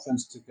 We're all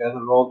friends together.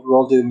 We're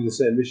all dealing with the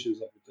same issues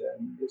every day.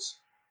 And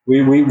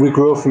we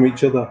grow from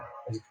each other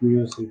as a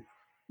community.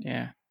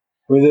 Yeah.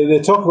 I mean, they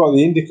talk about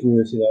the indie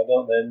community now,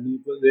 don't they?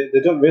 But they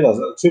don't realise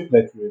that the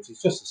AAA community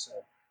is just the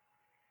same.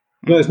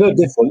 No, it's no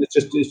different.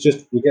 It's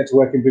just we get to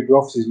work in bigger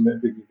offices and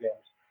make bigger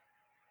games.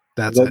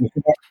 That's it.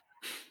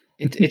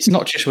 It's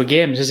not just with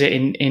games, is it?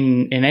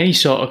 In any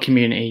sort of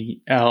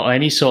community or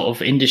any sort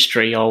of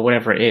industry or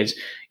whatever it is,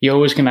 you're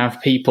always going to have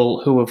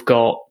people who have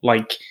got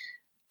like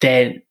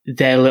their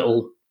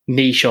little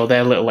niche or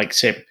their little, like,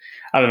 say,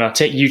 I don't know,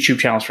 take YouTube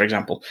channels for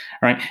example,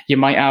 right? You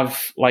might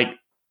have like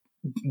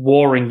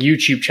warring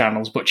YouTube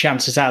channels, but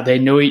chances are they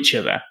know each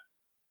other.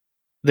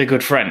 They're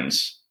good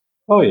friends.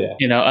 Oh yeah,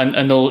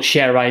 and they'll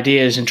share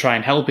ideas and try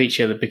and help each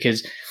other,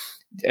 because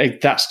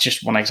that's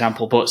just one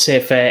example. But say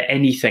for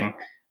anything,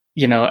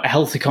 a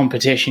healthy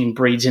competition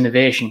breeds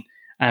innovation,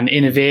 and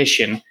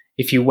innovation,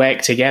 if you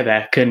work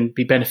together, can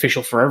be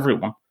beneficial for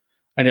everyone,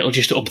 and it'll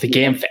just up the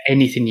game for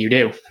anything you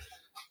do.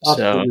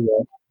 Absolutely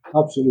right.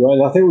 Absolutely right.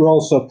 And I think we're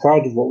all so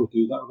proud of what we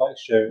do that we like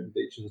sharing with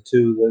each other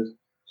too.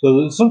 So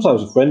there's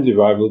sometimes a friendly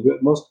rivalry,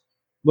 but most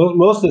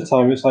of the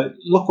time it's like,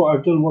 look what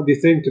I've done, what do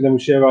you think? And then we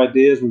share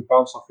ideas, we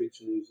bounce off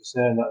each other, as you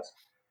say, and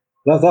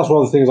that's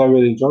one of the things I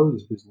really enjoy with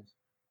this business.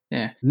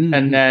 Yeah,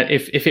 and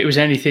if it was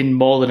anything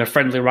more than a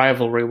friendly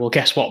rivalry, well,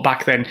 guess what?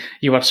 Back then,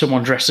 you had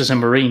someone dressed as a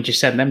Marine,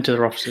 just send them to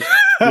their offices.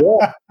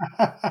 Yeah.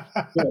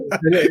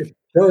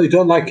 You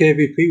don't like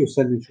AVP, we'll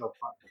send you shot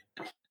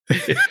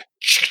back.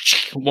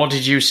 What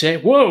did you say?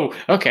 Whoa,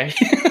 okay.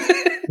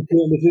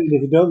 If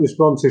you don't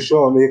respond to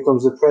Sean, here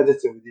comes the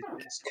Predator with his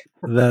disc.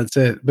 That's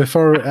it.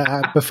 Before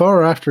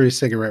or after his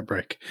cigarette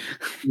break.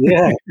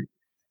 Yeah.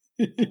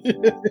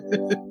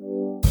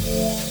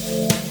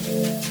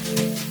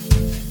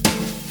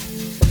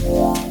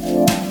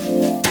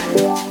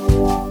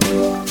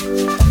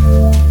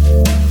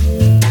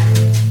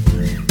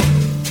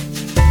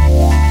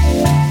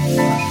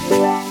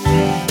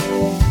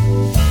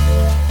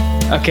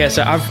 Okay,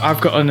 so I've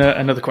got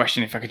another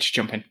question. If I could just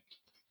jump in.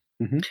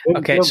 Mm-hmm.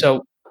 Okay,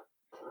 so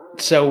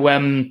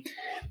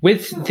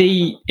with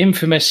the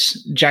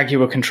infamous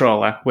Jaguar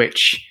controller,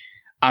 which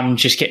I'm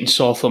just getting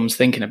sore thumbs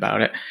thinking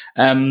about it.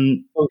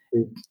 Okay.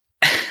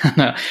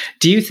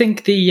 Do you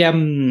think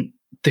the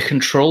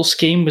control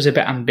scheme was a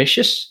bit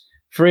ambitious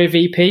for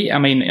AVP? I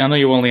mean, I know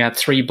you only had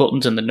 3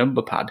 buttons and the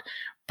number pad,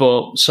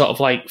 but sort of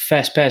like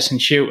first-person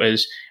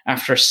shooters,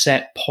 after a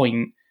set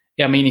point,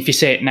 I mean, if you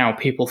say it now,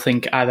 people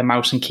think either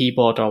mouse and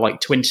keyboard or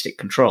like twin-stick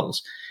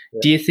controls. Yeah.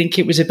 Do you think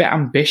it was a bit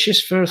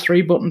ambitious for a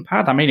 3-button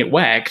pad? I mean, it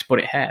worked, but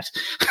it hurt.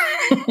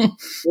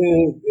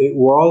 It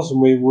was,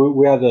 and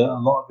we had a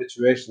lot of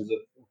iterations of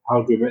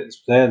how do we make this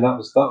play, and that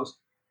was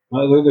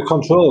the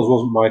controllers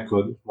wasn't my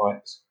code, it was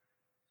Mike's.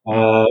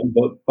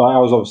 But I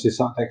was obviously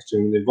sat next to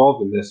him and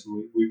involved in this,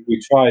 and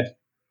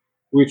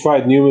we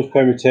tried numerous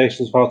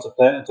permutations of how to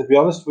play it. And to be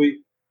honest,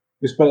 we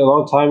spent a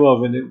long time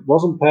over it. It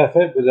wasn't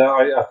perfect, but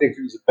I think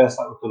it was the best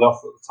that we could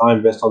offer at the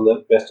time, based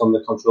on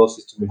the control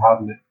system we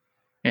had in it.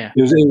 Yeah,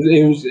 it was.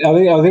 I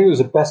think it was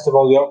the best of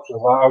all the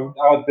options. I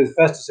would be the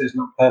first to say it's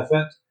not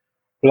perfect,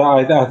 but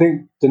I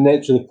think the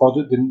nature of the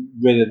product didn't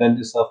really lend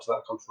itself to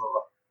that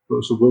controller.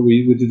 So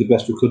we did the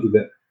best we could with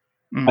it.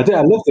 I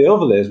love the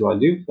overlays,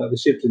 mind you, that they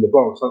shipped in the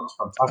box. That was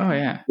fantastic. Oh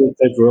yeah,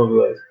 for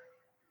overlays.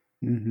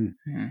 Mm-hmm.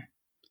 Yeah.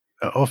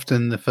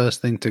 Often the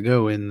first thing to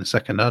go in the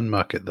second-hand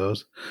market.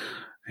 Those,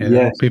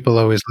 yes. People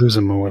always lose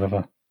them or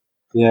whatever.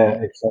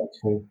 Yeah,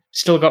 exactly.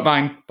 Still got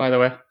mine, by the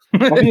way.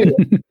 Have you?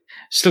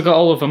 Still got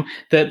all of them.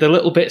 The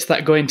little bits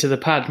that go into the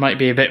pad might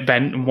be a bit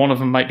bent, and one of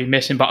them might be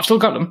missing, but I've still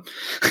got them.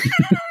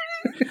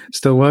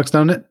 Still works,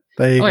 don't it?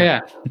 There you go.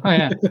 Yeah. Oh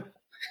yeah.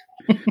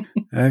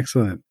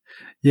 Excellent.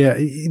 Yeah,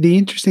 the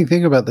interesting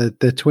thing about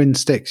the twin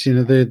sticks,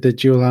 the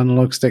dual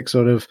analog stick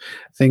sort of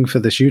thing for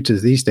the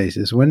shooters these days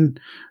is when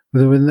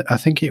I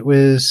think it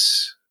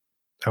was,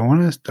 I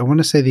want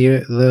to say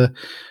the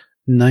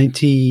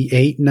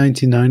 98,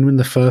 99 when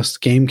the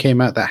first game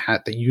came out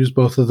that used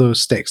both of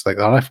those sticks, like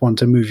the left one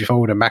to move you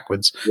forward and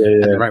backwards,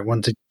 and the right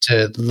one to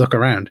look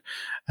around.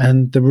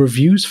 And the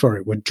reviews for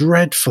it were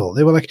dreadful.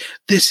 They were like,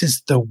 "This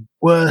is the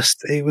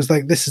worst." It was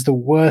like, "This is the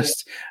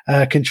worst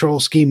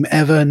control scheme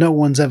ever. No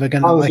one's ever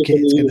going to like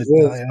it. It's going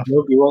to die off."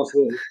 Nobody wants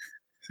it.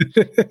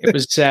 It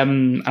was.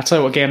 I'll tell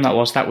you what game that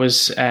was. That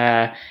was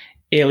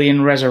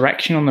Alien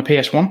Resurrection on the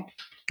PS1.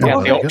 It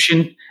had the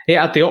option. It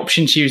had the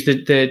option to use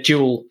the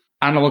dual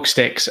analog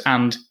sticks,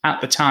 and at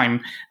the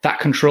time, that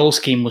control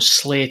scheme was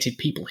slated.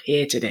 People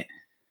hated it,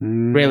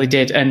 really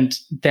did. And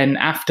then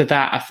after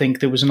that, I think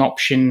there was an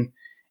option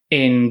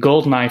in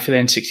GoldenEye for the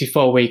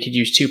N64 where you could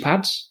use 2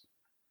 pads.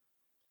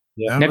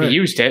 Yeah, never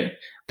used it.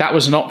 That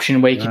was an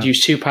option where you could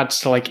use 2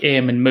 pads to like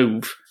aim and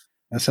move.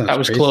 That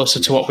was closer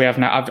to what we have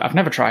now. I've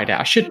never tried it.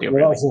 I should do.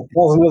 Well, that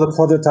was another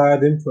product I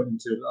had input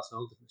into, but that's a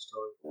whole different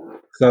story.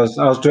 Because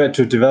I was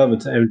director of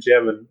development at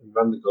MGM and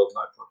ran the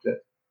GoldenEye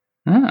project.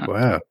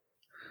 Wow.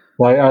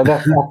 Like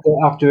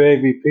after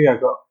AVP, I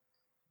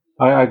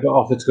got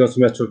offered to go to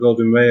Metro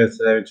Goldwyn Mayer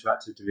to their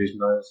interactive division.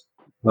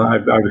 I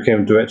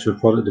became director of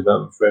product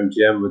development for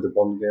MGM with the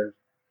Bond game.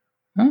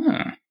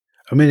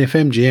 I mean, if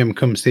MGM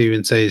comes to you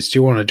and says, "Do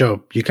you want a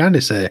job?" you kind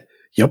of say,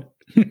 "Yep."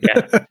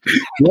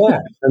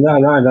 Yeah,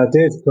 and I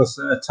did, because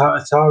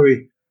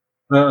Atari,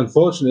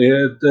 unfortunately,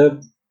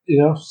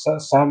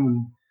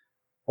 Sam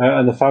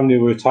and the family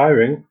were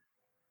retiring,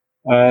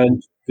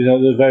 and there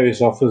were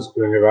various offers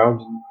going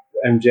around, and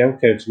MGM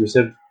came to me and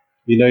said,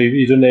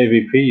 "You've done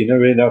AVP, you don't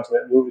really know how to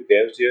make movie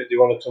games. Do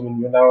you want to come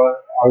and run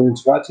our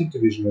interactive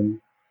division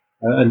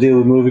and deal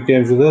with movie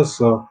games with us?"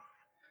 So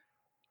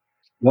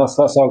that's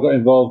how I got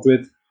involved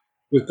with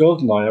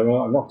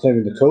GoldenEye. I'm not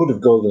claiming the code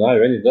of GoldenEye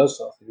or any of those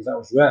sort of things. That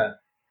was rare.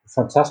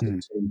 Fantastic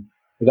team.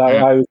 But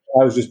I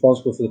was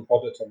responsible for the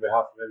product on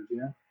behalf of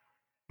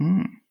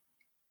MGM.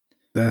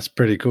 That's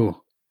pretty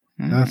cool.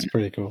 That's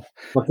pretty cool.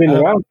 I've been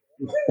around.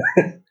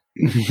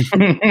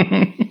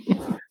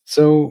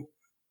 So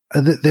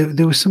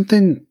there was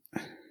something.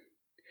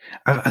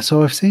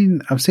 So I've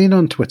seen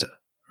on Twitter,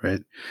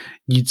 right?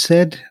 You'd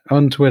said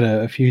on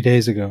Twitter a few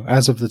days ago,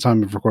 as of the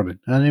time of recording,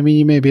 and I mean,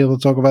 you may be able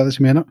to talk about this,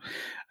 you may not,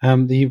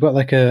 that you've got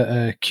like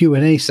a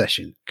Q&A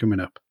session coming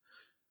up.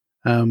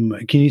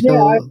 Can you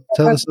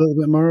tell us a little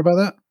bit more about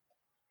that?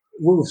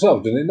 We've sort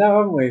of done it now,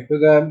 haven't we?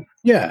 But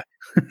yeah.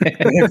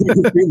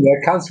 If been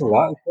there, cancel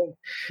that.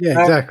 Yeah,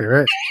 exactly,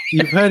 right.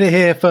 You've heard it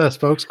here first,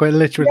 folks. Quite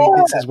literally,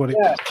 this is what it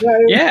is.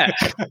 Yeah.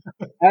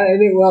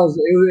 And it was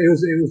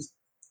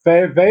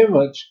very, very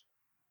much.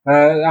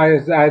 I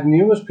had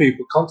numerous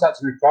people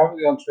contacting me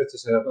privately on Twitter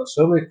saying, "I've got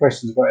so many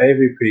questions about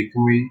AVP.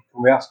 Can we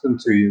ask them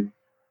to you?"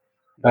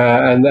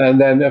 And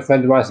then a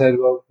friend of mine said,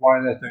 "Well, why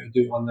don't you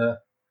do it on the,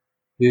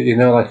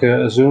 like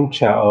a Zoom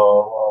chat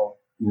or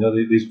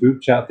these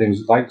group chat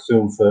things like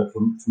Zoom for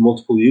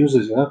multiple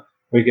users?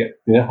 We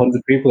get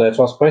 100 people there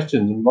to ask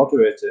questions and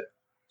moderate it.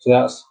 So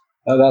that's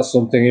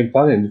something in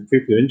planning. If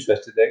people are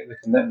interested, they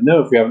can let me know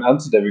if we haven't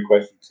answered every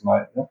question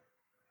tonight."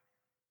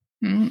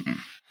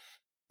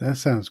 That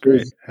sounds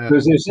great.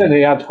 It's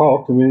certainly ad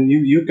hoc. I mean,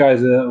 you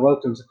guys are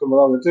welcome to come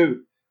along and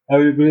do.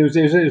 It was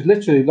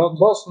literally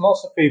lots and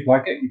lots of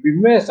people. You'd be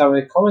amazed how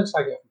many comments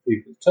I get from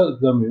people. It's totally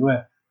blown me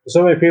away.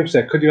 So many people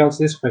say, "Could you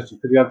answer this question?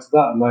 Could you answer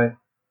that?" And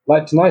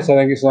like tonight, I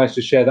think it's nice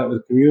to share that with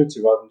the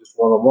community rather than just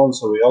one-on-one,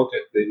 so we all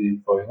get the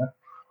info, you know?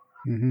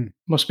 Mm-hmm.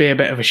 Must be a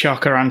bit of a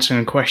shocker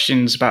answering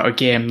questions about a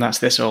game that's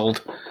this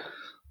old.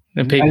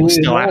 And people are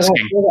still asking.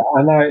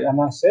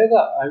 I say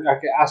that. I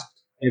get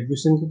asked every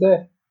single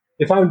day.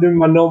 If I'm doing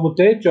my normal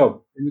day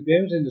job in the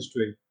games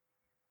industry,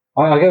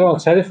 I get on a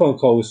telephone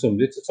call with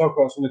somebody to talk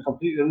about something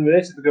completely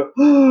unrelated. They go,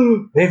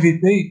 oh,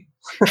 AVP.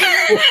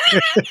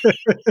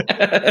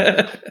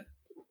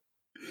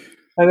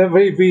 And then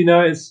you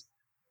know,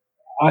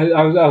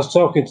 I was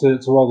talking to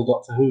one of the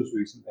Doctor Who's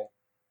recently,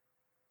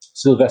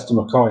 Sylvester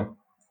McCoy,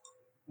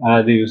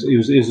 and he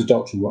was a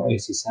Doctor in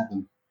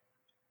 87,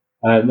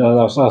 and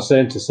I was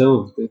saying to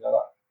Sylv, you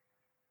know,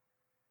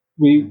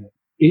 that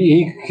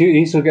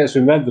he still gets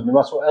remembered no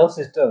matter what else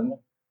he's done.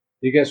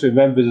 He gets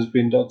remembered as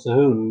being Doctor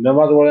Who, and no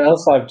matter what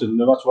else I've done,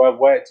 no matter where I've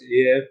worked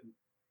here,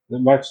 the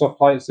Microsoft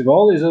Flight Sim,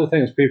 all these other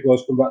things, people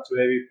always come back to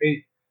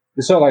AVP.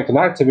 It's sort of like an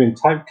actor being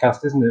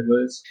typecast, isn't it?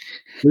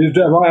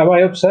 But am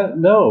I upset?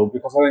 No,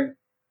 because I think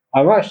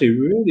I'm actually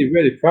really,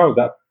 really proud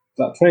that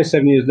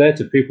 27 years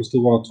later, people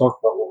still want to talk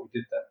about what we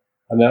did there,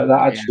 and that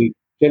actually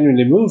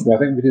genuinely moves me. I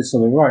think we did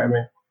something right. I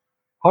mean,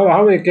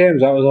 how many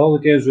games out of all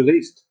the games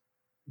released,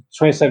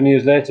 27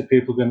 years later,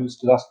 people are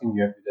still asking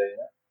you every day? You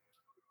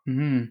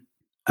know? Mm-hmm.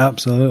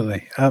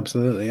 Absolutely,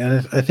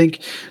 and I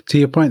think to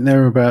your point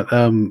there about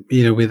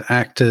with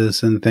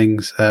actors and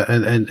things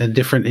and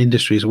different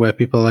industries where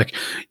people are like,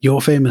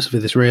 you're famous for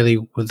this really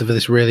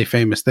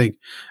famous thing,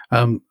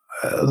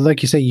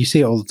 like you say, you see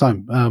it all the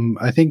time.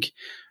 I think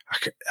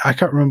I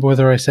can't remember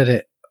whether I said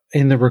it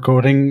in the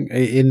recording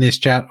in this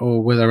chat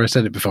or whether I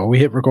said it before we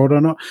hit record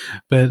or not,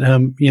 but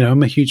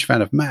I'm a huge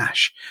fan of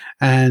MASH,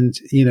 and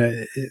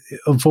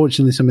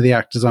unfortunately some of the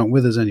actors aren't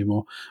with us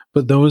anymore,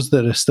 but those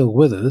that are still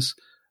with us,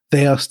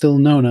 they are still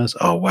known as,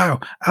 oh, wow,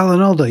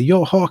 Alan Alda,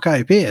 you're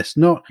Hawkeye Pierce,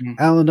 not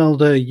Alan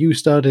Alda, you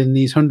starred in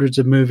these hundreds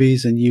of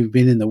movies and you've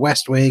been in The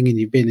West Wing and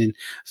you've been in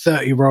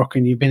 30 Rock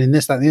and you've been in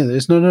this, that, and the other.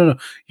 It's no,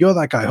 you're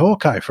that guy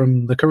Hawkeye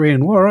from the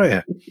Korean War,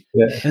 aren't you?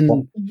 Yeah.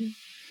 And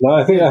no,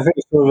 I think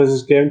some of us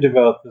as game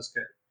developers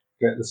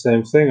get the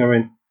same thing. I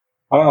mean,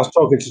 I was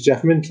talking to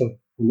Jeff Minton,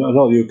 and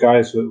all you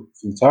guys from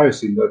the Atari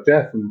scene, but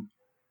Jeff, and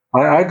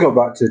I go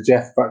back to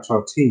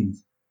our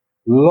teams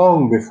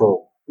long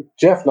before.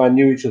 Jeff and I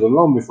knew each other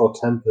long before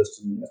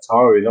Tempest and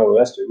Atari and all the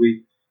rest of it.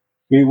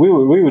 We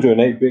were doing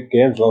 8-bit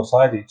games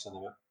alongside each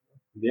other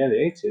in the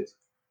early 80s.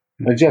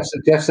 And Jeff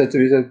said to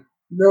me, he said,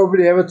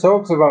 nobody ever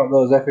talks about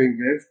those effing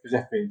games, because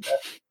Jeff being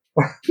Jeff.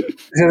 He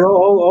said,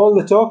 all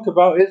they talk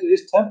about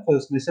is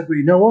Tempest. And he said, but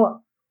you know what?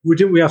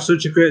 We have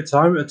such a great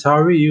time at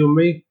Atari, you and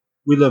me.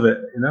 We love it,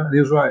 you know? And he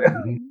was right.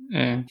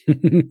 Yeah.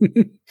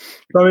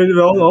 I mean,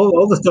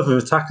 all the stuff of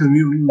attacking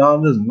mutant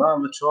llamas and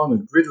Marmatron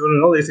and Gridrun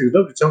and all these things,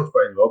 nobody talks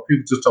about anymore.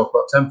 People just talk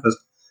about Tempest.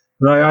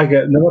 And I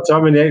get, no matter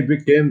how many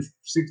 8-bit games,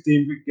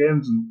 16-bit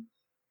games, and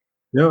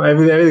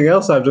everything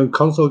else I've done,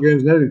 console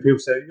games and everything, people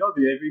say, you're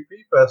the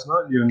AVP person,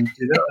 aren't you? And,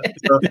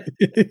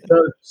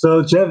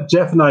 so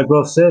Jeff and I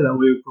both say that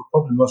we're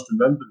probably most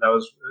remembered now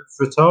as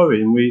for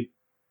Atari, and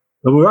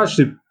we're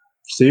actually,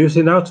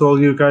 seriously now, to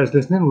all you guys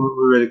listening,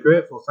 we're really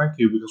grateful. Thank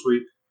you, because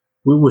we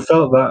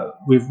felt that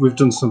we've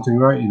done something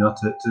right, to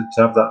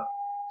have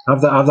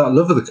that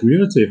love of the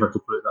community, if I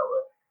could put it that way.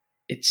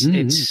 It's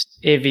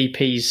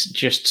AVP's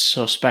just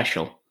so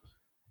special.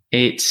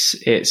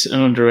 It's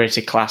an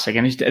underrated classic,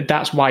 and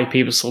that's why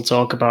people still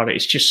talk about it.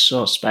 It's just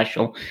so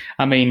special.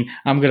 I mean,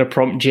 I'm going to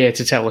prompt Jay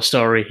to tell a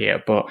story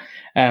here, but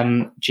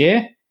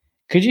Jay,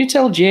 could you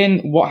tell Jane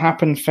what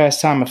happened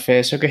first time a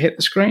facehugger hit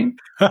the screen?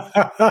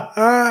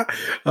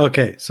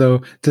 Okay,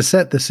 so to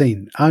set the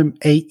scene, I'm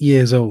 8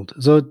 years old,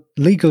 so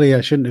legally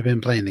I shouldn't have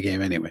been playing the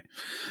game anyway.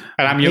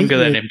 And I'm younger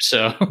than him,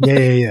 so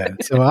yeah.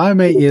 So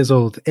I'm 8 years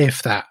old,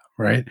 if that,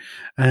 right?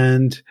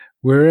 And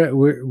we're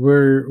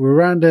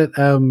around at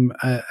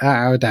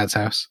our dad's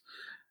house,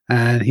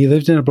 and he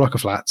lived in a block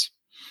of flats.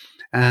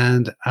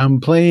 And I'm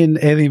playing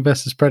Alien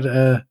vs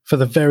Predator for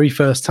the very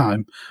first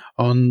time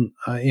on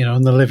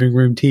the living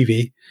room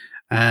TV,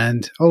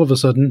 and all of a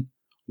sudden,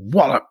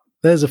 wallop!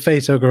 There's a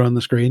facehugger on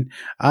the screen.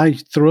 I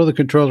throw the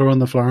controller on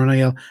the floor and I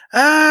yell,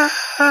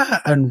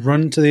 ah, and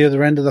run to the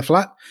other end of the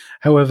flat.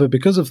 However,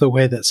 because of the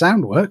way that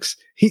sound works,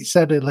 it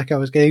sounded like I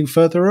was getting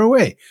further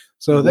away.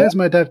 So there's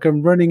my dad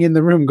come running in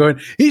the room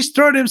going, he's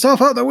thrown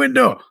himself out the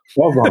window.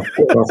 Oh my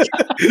gosh.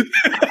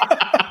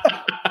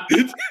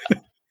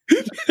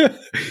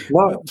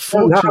 Now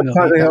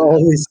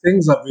all these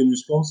things I've been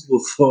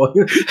responsible for.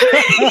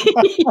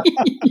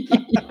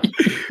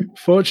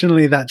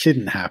 Fortunately, that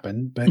didn't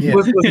happen. But yeah,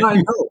 was that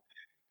enough?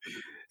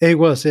 It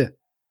was, yeah.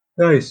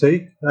 Oh, you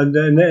see, and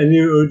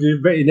you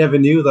bet you never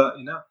knew that,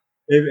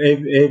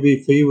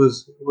 AVP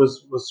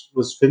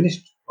was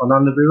finished on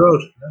Annaby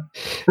Road.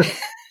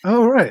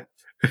 Oh, right.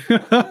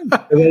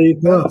 There you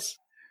go.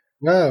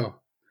 Wow.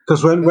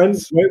 Because when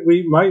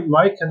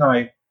Mike and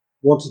I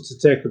wanted to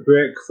take a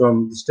break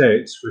from the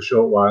States for a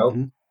short while,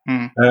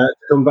 to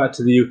come back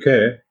to the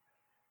UK,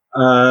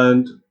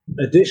 and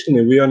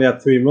additionally, we only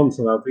had 3 months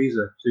on our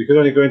visa, so you could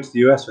only go into the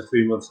US for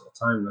 3 months at a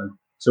time then.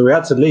 So we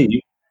had to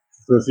leave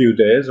for a few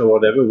days or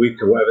whatever, a week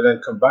or whatever,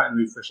 then come back and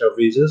refresh our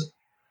visas.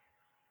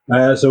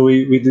 So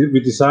we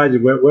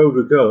decided where would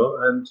we go,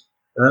 and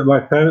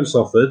my parents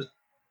offered.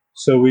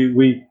 So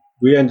we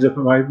ended up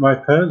at my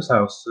parents'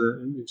 house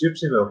in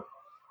Gypsyville,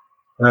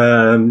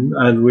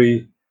 and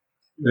we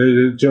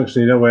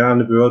junction, where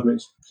Annaby Road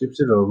meets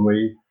Gypsyville, and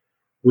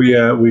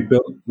we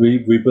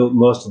built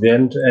most of the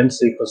end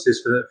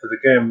sequences for the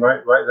game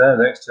right there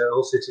next to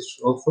Hull City's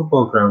old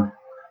football ground.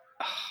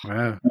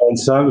 Wow! And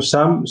Sam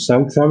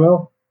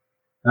Trammell,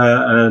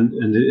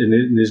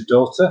 and his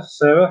daughter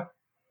Sarah,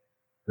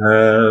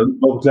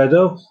 Bob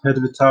Gledo, head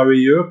of Atari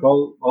Europe,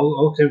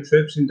 all came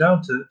traipsing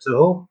down to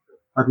Hull.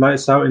 Had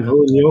nights out in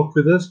Hull and York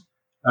with us,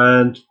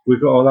 and we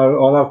got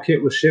all our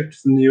kit was shipped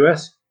from the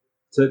US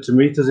to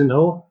meet us in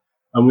Hull,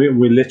 and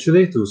we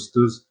literally there was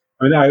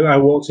I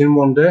walked in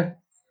one day.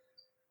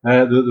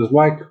 There was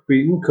Mike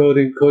Beaton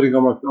coding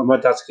on my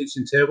dad's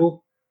kitchen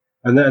table,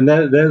 and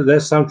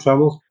there's Sam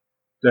Trammell,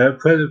 the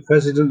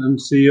president and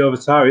CEO of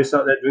Atari,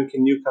 sat there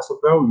drinking Newcastle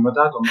Brown with my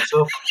dad on the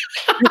sofa.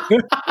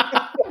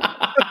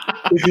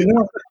 Did you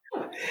know?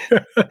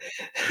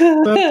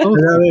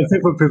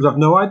 People have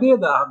no idea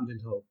that happened in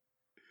Hull.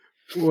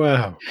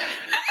 Wow.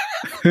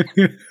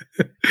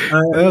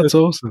 That's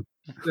awesome.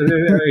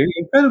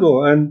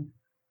 Incredible. And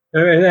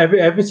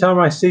every time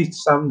I see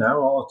Sam now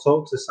or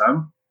talk to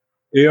Sam,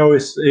 he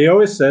always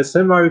says,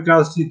 "Send my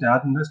regards to your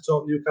dad and let's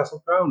talk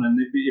Newcastle Brown." And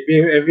if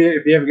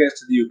he ever gets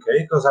to the UK,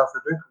 he goes out for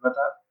a drink with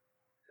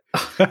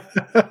my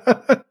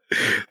dad.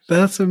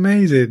 That's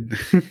amazing.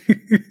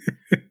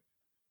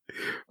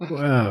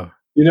 Wow.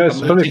 It's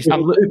funny.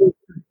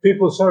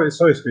 People sorry,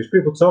 Spish.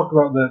 People talk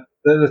about the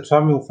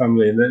Trammell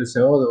family and they say,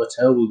 "Oh, they were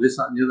terrible, this,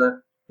 that, and the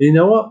other." You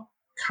know what?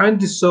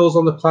 Kindest souls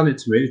on the planet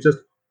to me.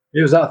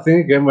 It was that thing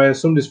again where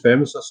somebody's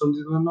famous or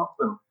somebody's going to knock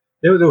them.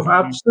 They were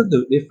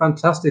absolutely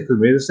fantastic with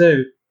me. They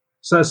say,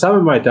 so Sam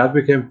and my dad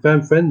became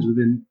firm friends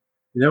within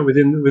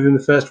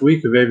the first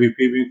week of AVP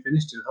being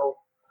finished in Hull.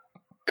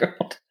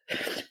 God.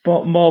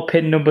 But more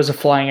pin numbers are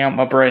flying out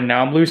my brain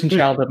now. I'm losing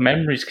childhood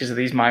memories because of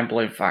these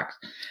mind-blowing facts.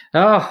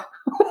 Oh.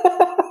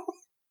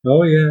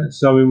 Oh yeah.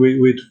 So I mean, we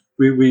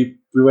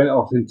went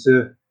off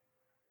into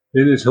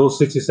Hull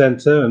City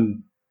Centre,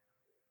 and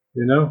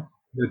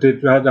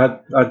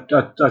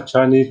had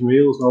Chinese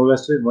meals and all the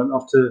rest of it. Went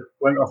off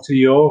to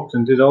York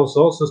and did all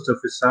sorts of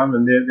stuff with Sam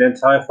and the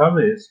entire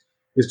family.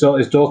 His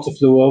daughter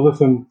flew over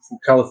from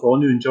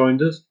California and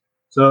joined us.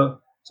 So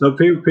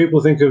people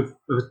think of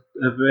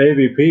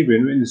AVP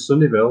being written in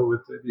Sunnyvale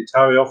with the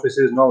Atari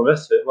offices and all the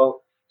rest of it.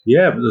 Well,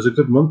 yeah, but there's a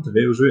good month of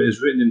it. It was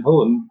written in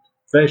Hull, and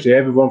virtually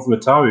everyone from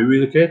Atari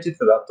relocated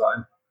for that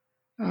time.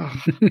 Oh.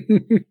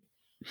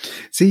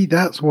 See,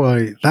 that's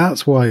why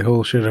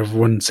Hull should have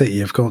run City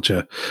of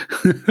Culture.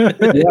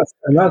 Yes,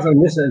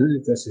 and this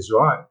is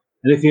right.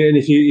 And if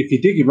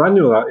you dig your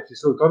manual out, if you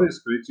still got it,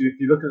 if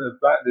you look at the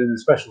back in the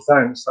special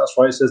thanks, that's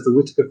why it says the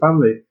Whittaker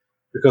family,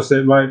 because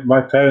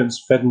my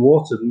parents fed and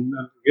watered and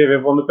gave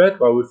everyone a bed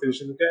while we were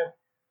finishing the game.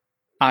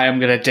 I am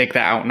going to dig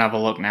that out and have a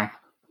look now.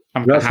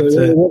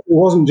 It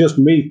wasn't just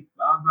me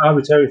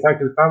arbitrarily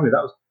thanking the family.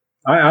 That was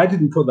I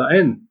didn't put that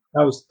in.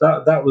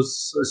 That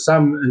was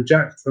Sam and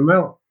Jack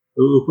Trammell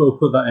who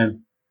put that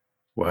in.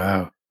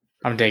 Wow.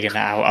 I'm digging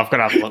that out. I've got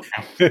to have a look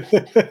now.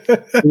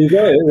 You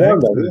got it.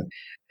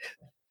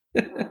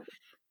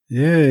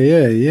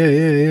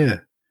 Yeah.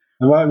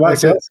 And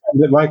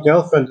my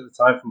girlfriend at the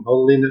time from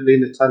Hull, Lena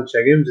Tancheng,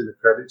 was in the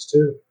credits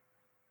too.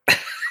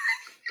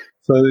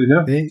 So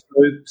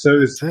so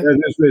it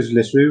was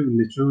literally we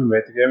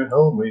made the game at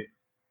home.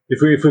 If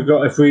we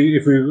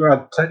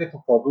had technical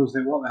problems,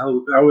 then how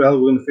the hell are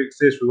we going to fix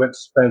this? We went to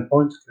Spain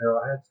Point to clear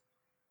our heads.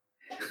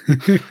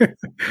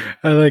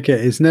 I like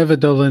it. It's never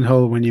dull in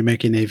Hull when you're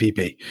making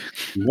AVP.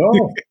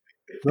 No.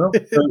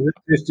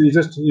 You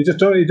just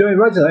don't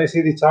imagine that. You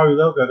see the Atari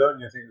logo, don't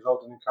you? I think it was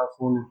all done in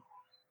California.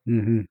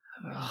 Mm-hmm.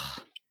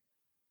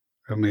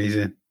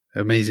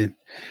 Amazing.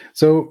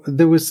 So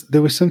there was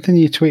something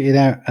you tweeted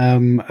out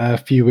a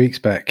few weeks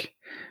back,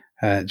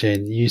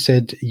 Jane. You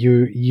said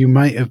you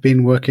might have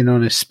been working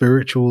on a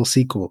spiritual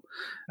sequel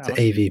to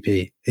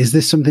AVP. Is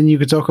this something you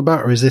could talk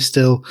about, or is this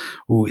still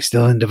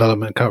in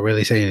development? Can't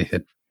really say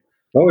anything.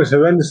 Oh, it's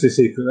horrendously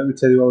secret. Let me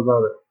tell you all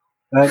about it.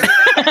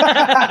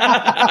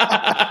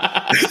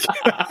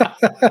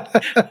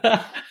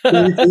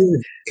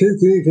 Can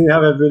you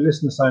have every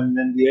listener sign an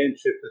NDA and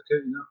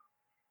triplicate?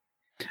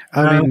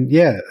 I mean,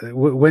 yeah.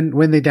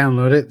 When they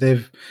download it,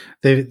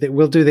 they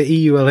will do the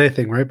EULA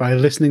thing, right? By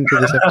listening to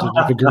this episode,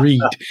 you've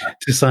agreed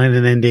to sign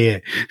an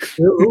NDA.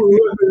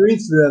 Whoever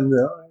reads them,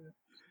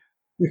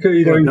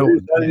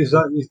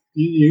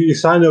 you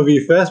sign over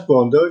your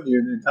firstborn, don't you?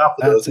 And half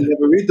of those, you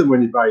never read them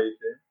when you buy your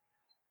game.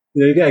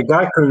 You get a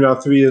guy coming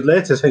around 3 years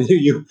later saying,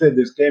 you played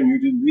this game, you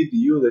didn't read the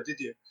EULA, did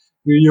you?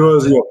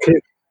 Yours your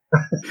kid.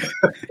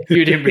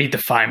 You didn't read the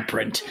fine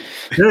print.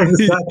 Yeah,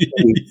 exactly.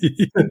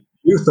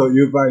 You thought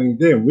you were buying a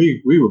game.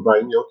 We were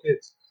buying your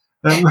kids.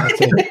 So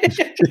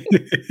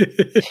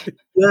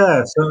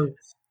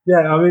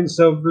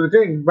we're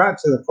getting back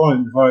to the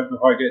point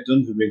before I get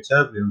done for being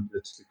terribly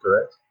unpolitically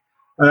correct.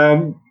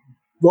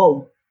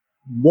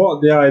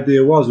 what the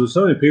idea was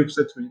so many people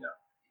said to me,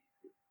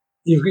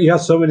 you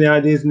had so many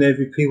ideas in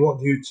AVP. What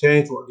do you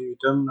change? What have you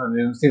done? I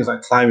mean, things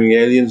like climbing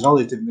aliens, all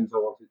these different things I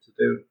wanted to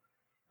do,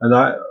 and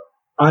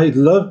I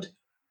loved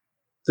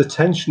the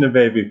tension of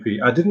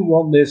AVP. I didn't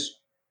want this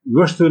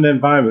rush through an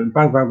environment,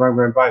 bang, bang, bang,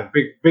 bang,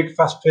 bang, big,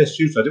 fast-paced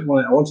shooter. I didn't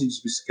want it. I wanted you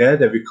to be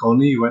scared every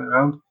corner you went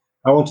around.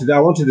 I wanted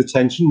the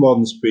tension more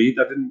than speed.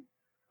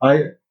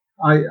 I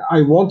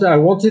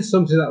wanted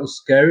something that was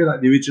scary,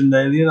 like the original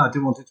Alien. I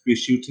didn't want it to be a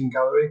shooting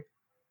gallery.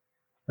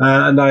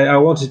 And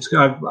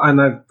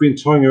I've been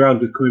toying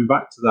around with coming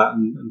back to that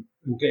and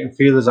getting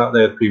feelers out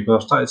there with people.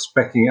 I've started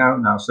speccing it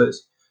out now, so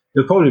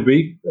it'll probably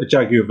be a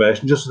Jaguar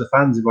version just for the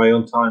fans in my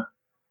own time,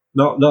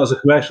 not as a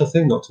commercial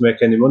thing, not to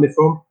make any money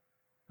from,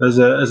 as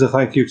a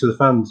thank you to the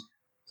fans.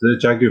 To the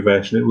Jaguar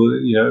version, it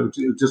will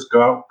just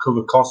go out,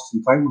 cover costs,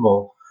 and thank them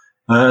all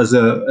as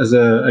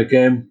a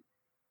game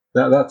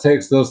that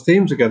takes those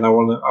themes again. I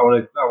want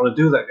to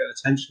do that, get the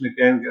tension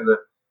again,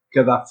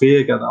 get that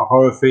fear, get that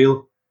horror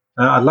feel.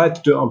 I'd like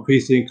to do it on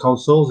PC and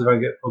consoles if I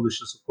get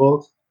publisher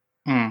support.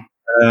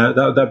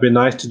 That'd be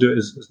nice to do it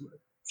as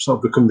sort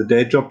of become the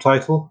day job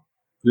title.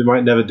 We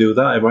might never do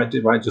that.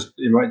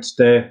 It might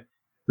stay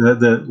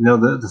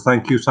the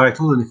thank you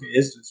title, and if it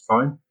is, it's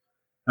fine.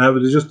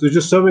 But there's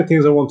just so many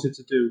things I wanted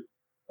to do.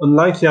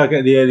 Unlikely I'll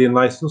get the Alien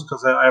license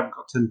because I haven't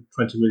got 10,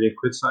 20 million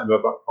quid sat in my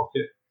back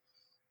pocket.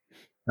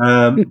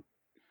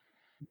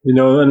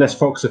 Unless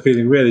Fox are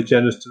feeling really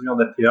generous to me on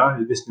their PR,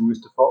 you're listening,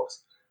 Mr.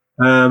 Fox.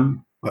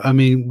 I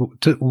mean,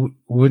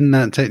 wouldn't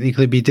that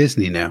technically be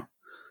Disney now?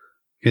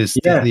 Because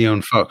Disney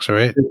own Fox,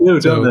 right? They do,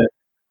 don't they?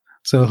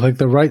 So, like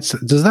the rights.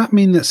 Does that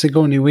mean that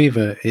Sigourney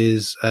Weaver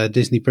is a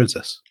Disney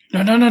princess?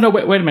 No.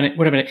 Wait a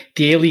minute.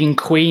 The Alien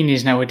Queen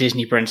is now a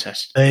Disney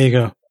princess. There you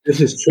go. This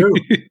is true.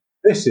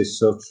 This is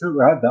so true.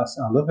 I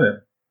love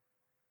it.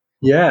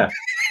 Yeah.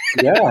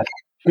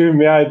 Giving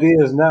me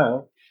ideas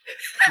now.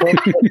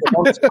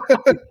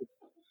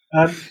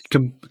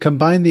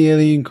 Combine the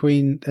Alien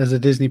Queen as a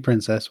Disney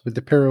princess with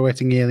the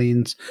pirouetting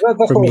aliens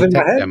from your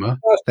tech demo.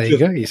 There you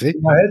go. You see.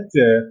 In my head,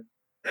 yeah.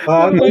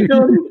 What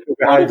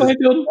have I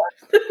done?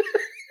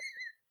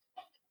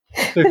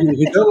 So if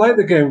you don't like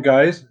the game,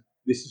 guys,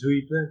 this is who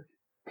you play.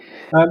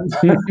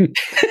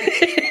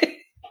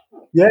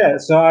 Yeah,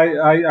 so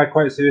I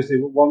quite seriously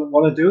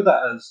want to do that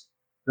as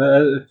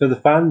for the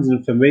fans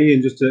and for me,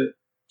 and just to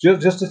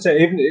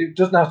say, even it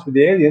doesn't have to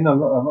be the Alien. I'm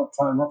not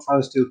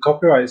trying to steal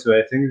copyrights or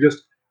anything.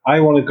 Just I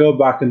want to go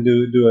back and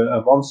do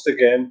a monster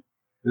game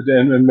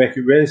and make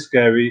it really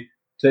scary.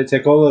 To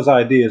take all those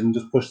ideas and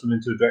just push them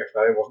into a direction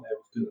I wasn't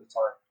able to do at the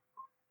time.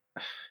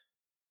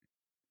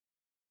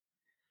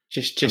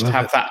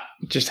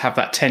 Just have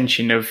that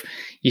tension of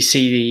you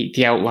see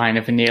the outline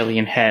of an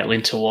alien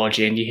hurtling towards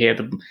you, and you hear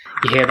that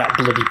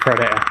bloody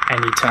predator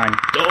anytime.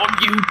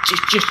 Don't you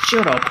just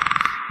shut up?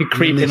 You're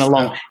creeping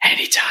along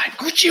anytime.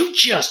 Could you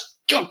just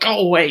go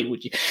away?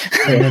 Would you?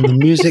 And then the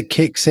music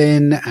kicks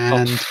in,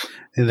 and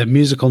the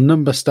musical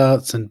number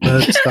starts, and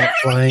birds start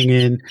flying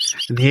in,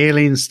 and the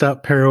aliens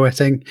start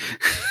pirouetting.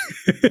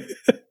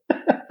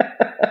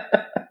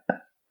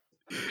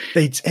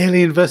 It's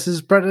Alien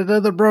versus Predator,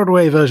 the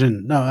Broadway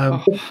version.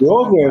 No,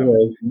 Broadway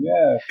version,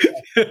 yeah.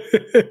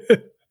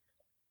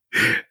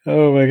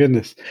 Oh my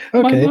goodness!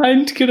 Okay. My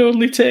mind can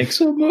only take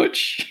so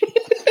much.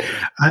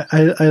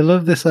 I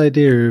love this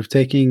idea of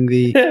taking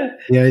the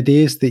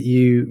ideas that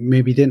you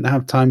maybe didn't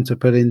have time to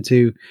put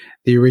into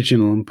the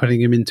original and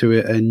putting them into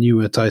a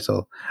newer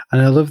title.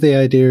 And I love the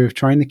idea of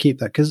trying to keep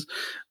that, because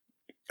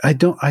I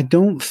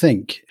don't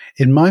think,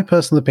 in my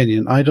personal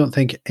opinion, I don't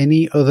think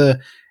any other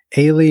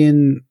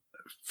Alien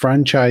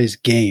franchise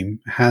game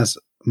has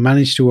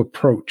managed to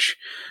approach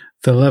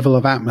the level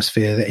of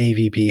atmosphere that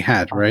AVP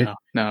had, right?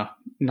 No,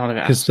 none of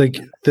it. Because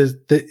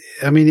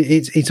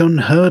it's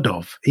unheard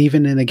of,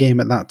 even in a game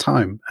at that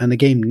time, and a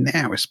game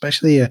now,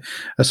 especially a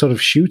sort of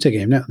shooter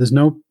game. Now, there's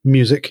no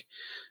music,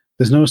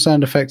 there's no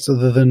sound effects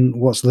other than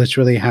what's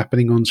literally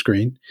happening on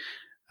screen,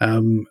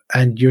 and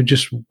you're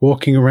just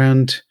walking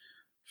around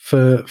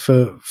for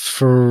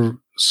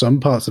some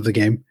parts of the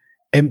game,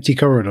 empty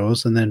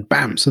corridors, and then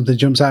bam, something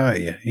jumps out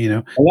at you. You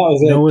know, and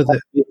that was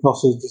it.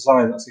 Ethos's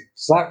design. That's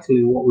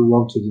exactly what we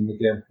wanted in the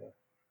game.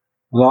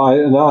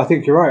 And I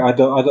think you're right. I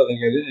don't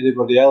think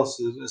anybody else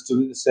has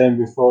done it the same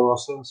before or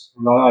since.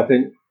 And I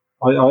think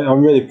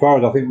I'm really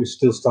proud. I think we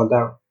still stand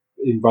out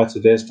even by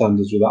today's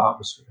standards with that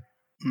atmosphere.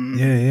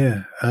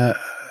 Yeah.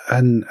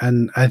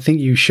 And I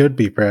think you should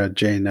be proud,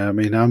 Jane. I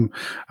mean,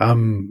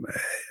 I'm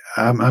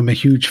a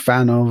huge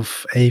fan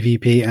of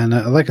AVP, and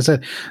like I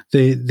said,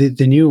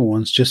 the newer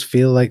ones just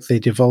feel like they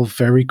devolve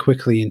very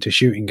quickly into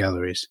shooting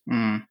galleries.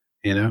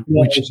 You know,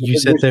 which you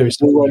said there is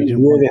something we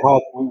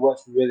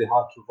worked really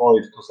hard to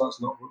avoid, because that's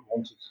not what we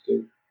wanted to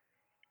do.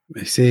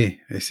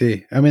 I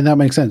see. I mean, that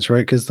makes sense,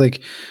 right? Because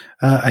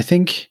I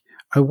think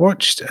I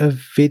watched a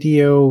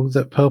video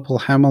that Purple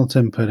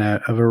Hamilton put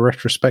out of a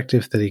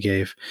retrospective that he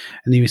gave,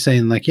 and he was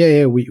saying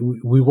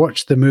we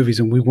watched the movies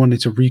and we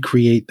wanted to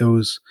recreate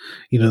those,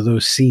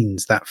 those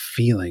scenes, that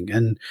feeling.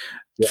 And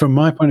from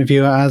my point of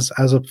view, as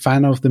a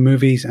fan of the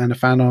movies and a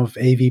fan of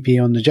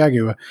AVP on the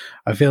Jaguar,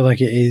 I feel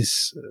like it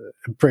is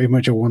pretty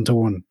much a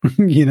 1-to-1.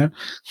 You know,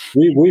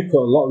 we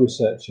put a lot of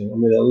research in. I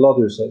mean, a lot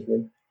of research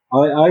in.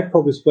 I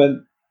probably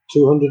spent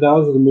 200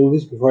 hours of the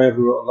movies before I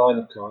ever wrote a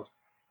lineup card.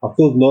 I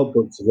filled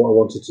notebooks of what I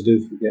wanted to do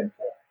for the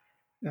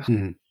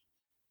game.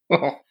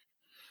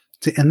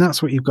 See, and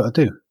that's what you've got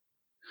to do.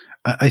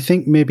 I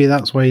think maybe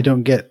that's why you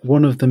don't get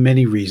one of the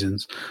many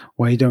reasons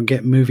why you don't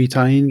get movie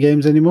tie-in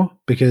games anymore,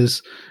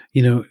 because,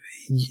 you know,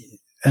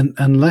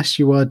 unless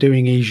you are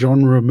doing a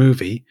genre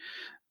movie,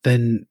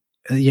 then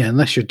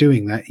unless you're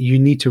doing that, you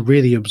need to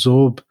really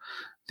absorb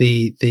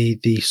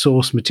the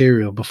source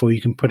material before you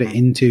can put it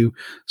into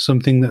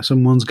something that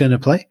someone's going to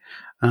play.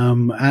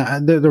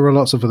 There are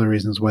lots of other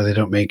reasons why they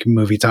don't make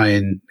movie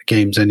tie-in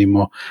games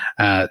anymore,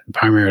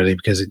 primarily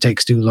because it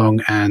takes too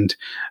long, and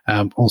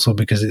also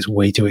because it's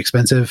way too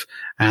expensive,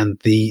 and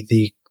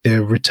the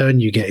return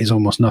you get is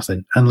almost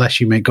nothing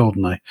unless you make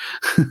GoldenEye,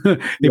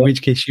 in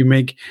which case you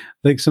make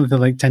like something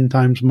like 10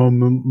 times more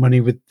money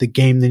with the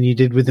game than you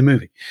did with the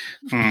movie.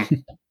 Yeah,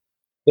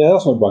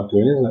 that's not bad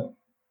doing, isn't it?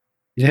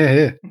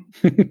 Yeah.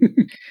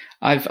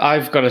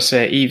 I've got to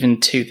say, even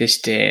to this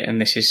day, and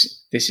this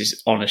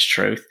is honest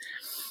truth,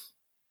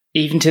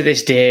 even to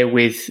this day,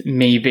 with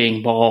me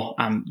being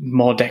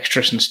more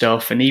dexterous and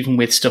stuff, and even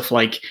with stuff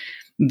like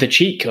the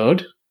cheat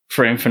code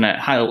for infinite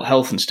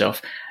health and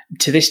stuff,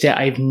 to this day,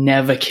 I've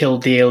never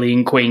killed the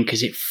alien queen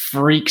because it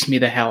freaks me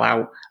the hell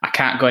out. I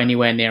can't go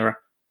anywhere near her.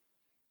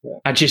 Yeah.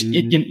 I just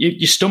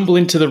you stumble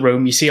into the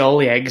room, you see all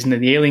the eggs, and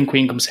then the alien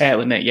queen comes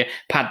hurtling at you.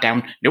 Pad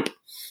down. Nope.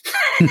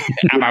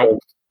 I'm out.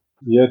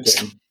 Yeah.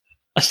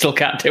 I still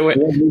can't do it.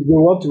 We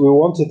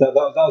wanted that.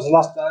 That was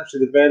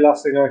the very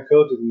last thing I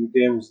coded in the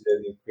game was the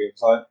alien queen.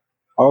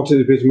 I wanted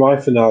to be my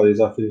finale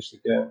as I finished the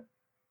game,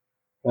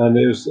 and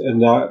it was.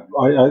 And I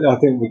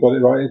think we got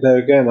it right there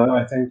again.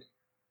 I think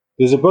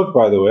there's a bug,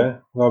 by the way.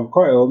 I'm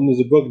quite old, and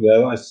there's a bug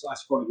there. I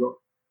spotted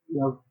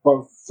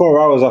about 4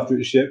 hours after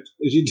it shipped,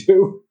 as you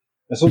do.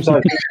 And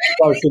sometimes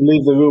I should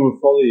leave the room and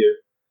follow you.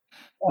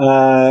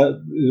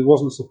 It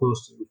wasn't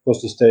supposed to. It was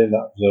supposed to stay in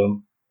that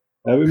zone.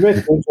 We made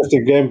an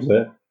interesting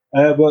gameplay.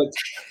 But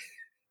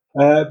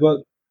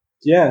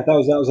yeah, that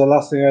was the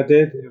last thing I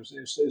did. It was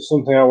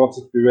something I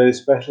wanted to be really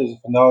special as a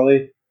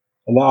finale,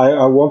 and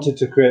I wanted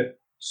to create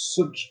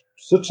such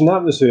an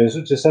atmosphere and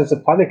such a sense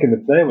of panic in the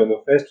player when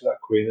they're faced with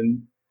that queen,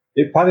 and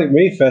it panicked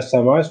me first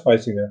time I was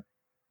fighting her,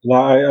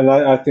 and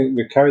I think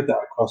we carried that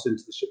across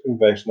into the ship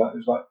invasion. That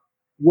was like,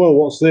 whoa,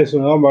 what's this?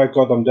 And oh my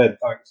god, I'm dead.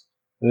 Thanks.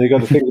 And then you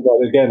got to think about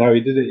it again, how he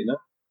did it, you know.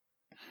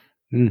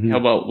 Mm-hmm. Yeah,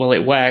 well,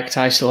 it worked.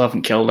 I still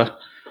haven't killed her.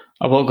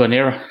 I won't go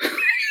near her.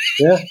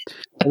 Yeah,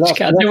 and that's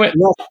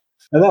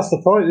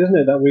the point, isn't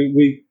it? That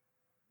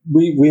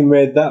we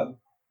made that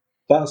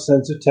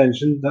sense of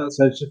tension, that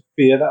sense of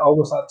fear, that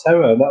almost that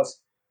terror, and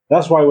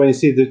that's why when you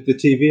see the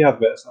TV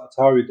adverts that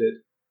Atari did,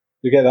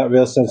 you get that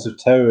real sense of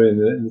terror in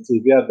the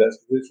TV adverts.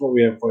 It's what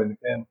we aim for in the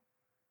game.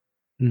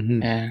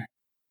 Mm-hmm.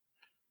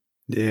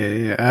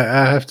 Yeah.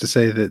 I have to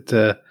say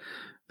that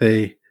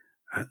I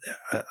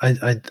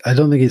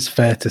don't think it's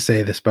fair to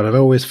say this, but I've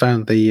always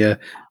found the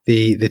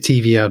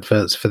TV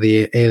adverts for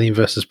the Alien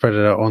versus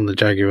Predator on the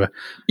Jaguar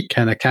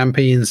kind of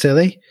campy and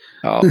silly.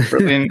 Oh,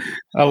 brilliant!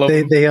 I love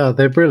them.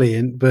 They're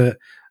brilliant, but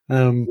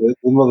the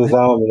mother's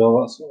arm and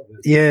all that sort of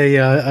thing.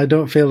 Yeah. I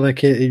don't feel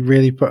like it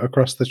really put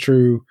across the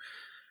true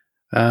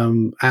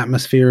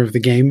atmosphere of the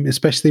game,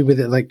 especially with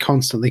it like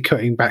constantly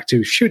cutting back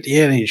to shoot the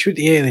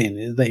alien.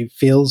 It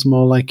feels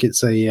more like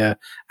it's a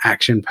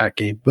action-packed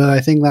game, but I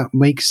think that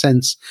makes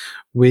sense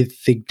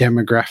with the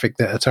demographic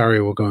that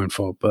Atari were going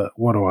for. But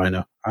what do I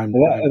know? In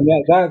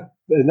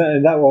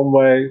that one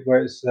where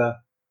it's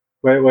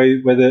where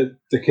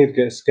the kid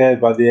gets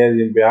scared by the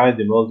alien behind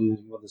him, holding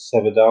his mother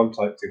severed arm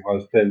type thing while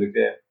he's playing the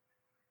game.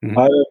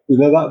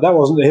 Mm-hmm. That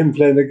wasn't him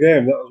playing the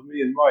game. That was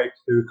me and Mike.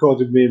 They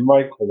recorded me and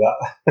Mike for that.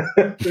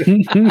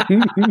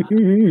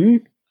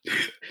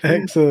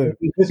 Excellent.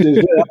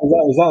 That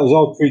was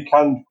all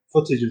pre-canned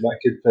footage of that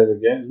kid playing the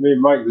game. It was me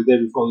and Mike the day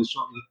before they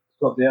shot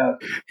the ad.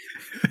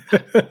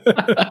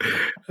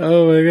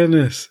 Oh my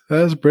goodness,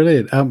 that's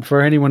brilliant.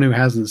 For anyone who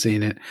hasn't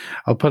seen it,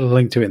 I'll put a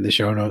link to it in the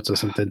show notes or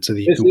something so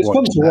that you can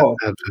watch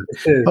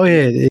that. Oh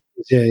yeah, it is.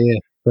 Yeah.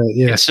 But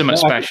yeah, it's something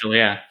special.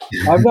 Yeah,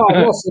 I've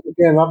not seen the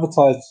game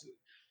advertised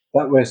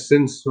that way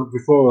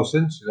before or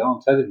since on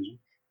television.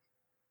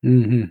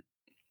 Mm-hmm.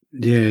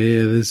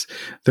 Yeah.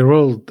 They're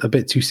all a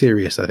bit too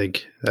serious, I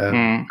think.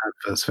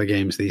 Adverts for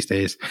games these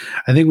days.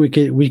 I think we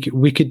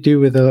could do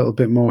with a little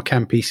bit more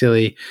campy,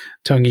 silly,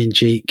 tongue in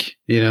cheek.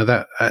 You know,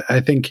 that I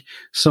think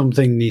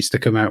something needs to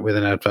come out with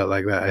an advert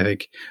like that. I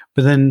think,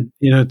 but then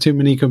too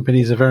many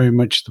companies are very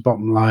much the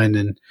bottom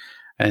line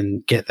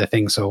and get their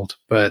thing sold.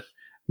 But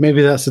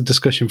maybe that's a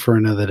discussion for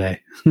another day.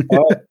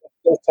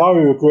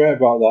 Atari were great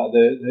about that.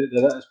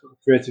 They let us put the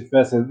creative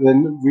first, and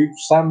then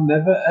Sam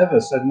never ever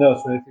said no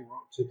to anything we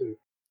want to do.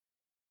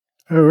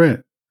 Oh right,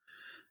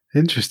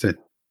 interesting.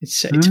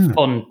 It's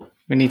fun.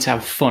 We need to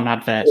have fun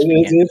adverts.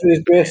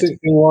 His basic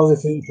thing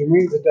was if you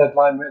meet the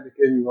deadline, make the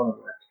game you want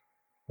to make.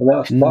 And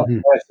that's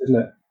nice,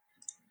 isn't it?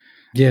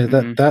 Yeah,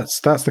 that's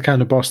the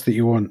kind of boss that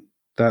you want.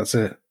 That's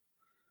it.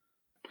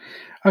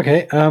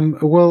 Okay.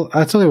 Well,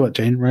 I'll tell you what,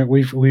 Jane. Right,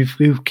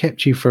 we've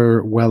kept you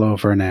for well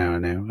over an hour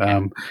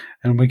now.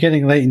 And we're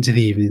getting late into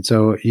the evening,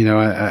 so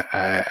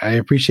I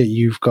appreciate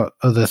you've got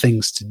other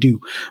things to do.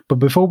 But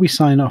before we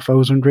sign off, I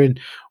was wondering,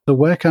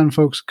 where can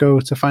folks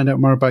go to find out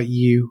more about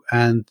you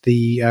and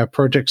the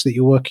projects that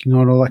you're working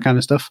on, all that kind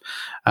of stuff?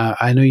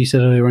 I know you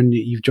said earlier on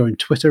you've joined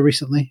Twitter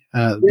recently,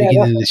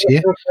 beginning of this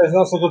year.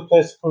 That's a good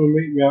place to come and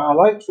meet me. I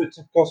like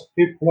Twitter because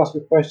people can ask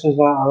me questions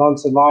and I'll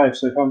answer live.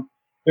 So if I'm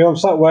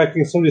sat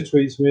working, somebody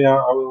tweets me, I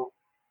will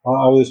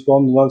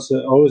respond and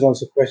always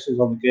answer questions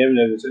on the game and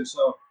everything.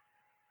 So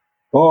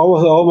I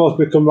almost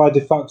become my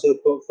de facto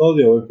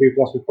portfolio when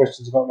people ask me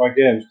questions about my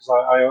games, because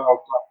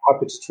I'm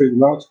happy to tweet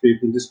them out to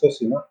people and discuss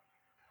them.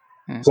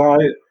 So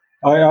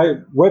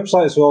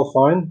websites are all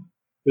fine,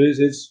 but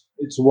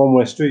it's a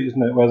one-way street,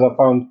 isn't it? Whereas I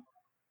found,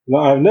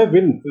 I've never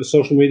been a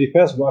social media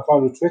person, but I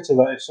found with Twitter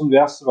that if somebody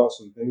asks about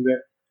something,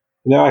 that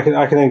I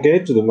can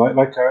engage with them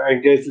like I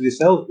engaged with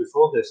yourselves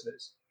before this.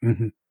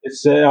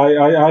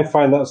 I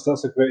find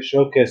that's a great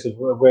showcase of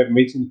a way of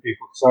meeting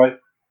people. Because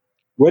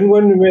when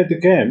we made the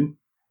game,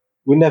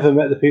 we never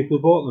met the people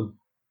who bought them.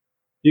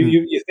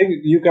 You think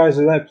you guys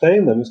are there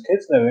playing them as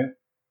kids and everything.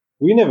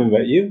 We never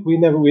met you. We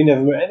never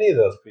met any of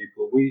those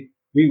people. We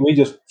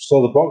just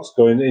saw the box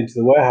going into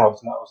the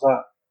warehouse, and that was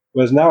that.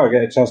 Whereas now I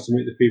get a chance to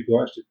meet the people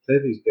who actually play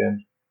these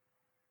games.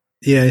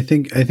 Yeah, I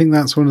think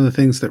that's one of the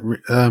things that.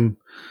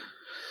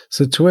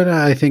 So Twitter,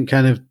 I think,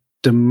 kind of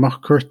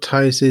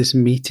democratizes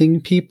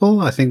meeting people.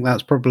 I think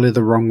that's probably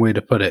the wrong way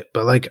to put it.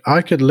 But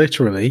I could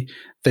literally,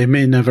 they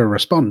may never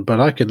respond,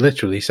 but I could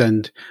literally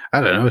send,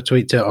 I don't know, a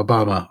tweet to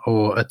Obama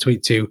or a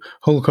tweet to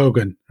Hulk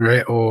Hogan,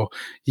 right? Or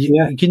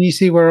can you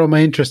see where all my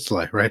interests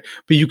lie, right?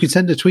 But you could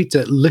send a tweet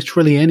to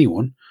literally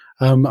anyone.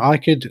 I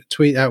could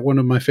tweet at one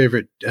of my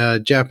favorite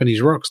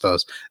Japanese rock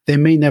stars. They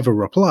may never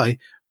reply,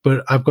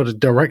 but I've got a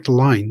direct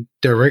line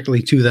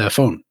directly to their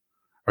phone,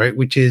 right?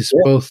 Which is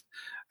both.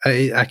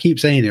 I keep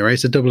saying it, right?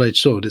 It's a double-edged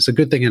sword. It's a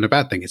good thing and a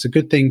bad thing. It's a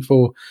good thing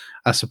for,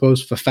 I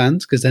suppose, for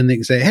fans, because then they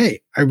can say,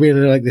 hey, I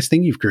really like this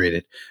thing you've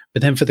created.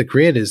 But then for the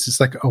creators, it's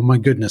like, oh my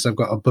goodness, I've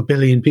got a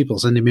billion people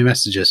sending me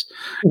messages,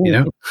 you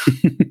know?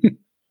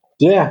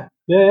 Yeah.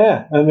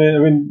 I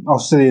mean, I'll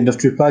silly enough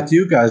to reply to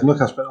you guys. Look,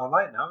 I spent all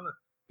night now, haven't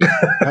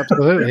I?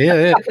 Absolutely,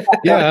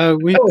 yeah.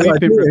 We've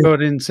been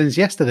recording since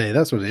yesterday.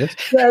 That's what it is.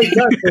 Yeah,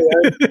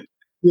 exactly.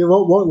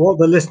 What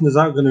the listeners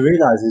aren't going to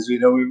realise is,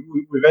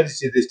 we've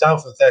edited this down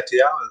for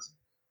 30 hours.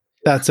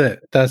 That's it.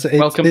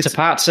 Welcome to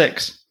part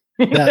 6.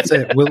 That's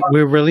it.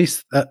 We'll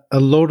release a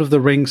Lord of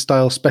the Rings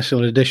style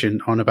special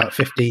edition on about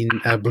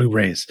 15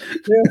 Blu-rays.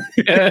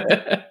 Yeah.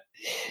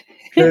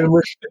 With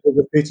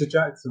the Peter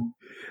Jackson.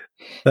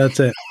 That's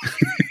it.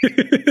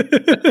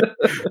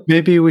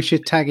 Maybe we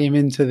should tag him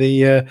into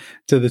the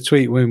to the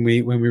tweet when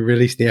we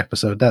release the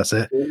episode. That's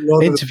it.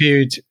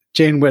 Interviewed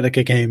Jane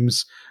Whittaker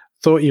Games.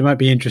 Thought you might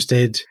be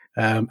interested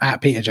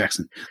at Peter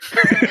Jackson.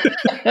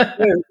 There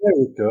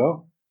we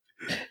go.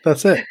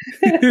 That's it.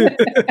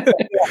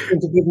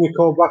 To give me a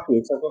call back,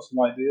 because I've got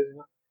some ideas.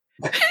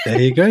 There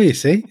you go. You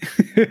see.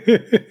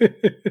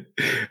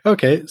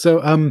 Okay, so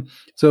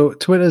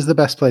Twitter's the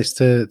best place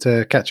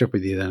to catch up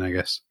with you, then, I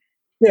guess.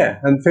 Yeah,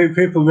 and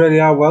people really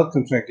are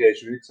welcome to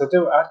engage with me, because I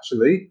do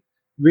actually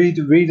read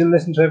and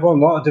listen to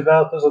everyone. A lot of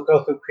developers will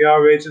go through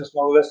PR agents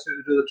and all the rest of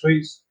it to do the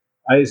tweets.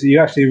 So you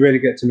actually really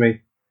get to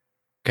me.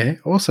 Okay,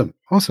 awesome.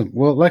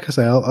 Well, like I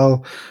say,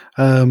 I'll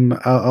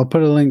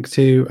put a link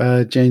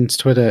to Jane's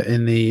Twitter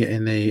in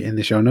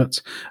the show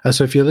notes.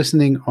 So if you're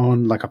listening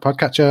on like a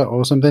podcatcher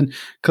or something,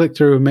 click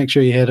through and make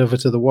sure you head over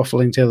to the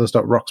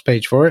wafflingtailors.rocks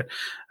page for it.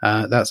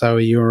 That's our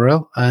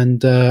URL,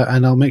 and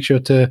I'll make sure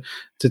to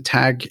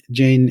tag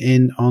Jane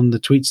in on the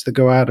tweets that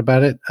go out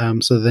about it.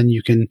 So then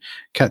you can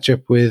catch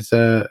up with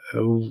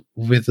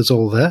us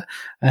all there.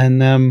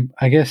 And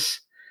I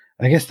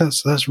guess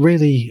that's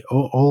really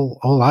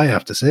all I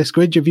have to say.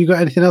 Squidge, have you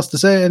got anything else to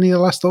say? Any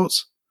last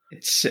thoughts?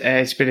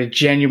 It's been a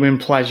genuine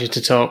pleasure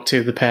to talk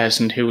to the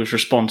person who was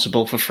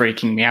responsible for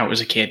freaking me out as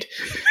a kid,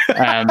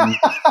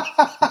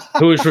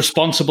 who was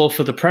responsible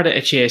for the predator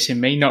chasing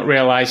me, not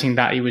realizing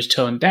that he was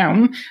toned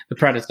down, the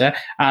predator,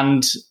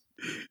 and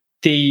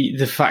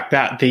the fact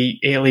that the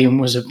alien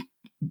was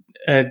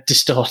a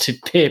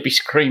distorted baby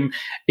scream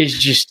is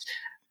just.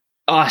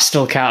 I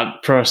still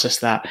can't process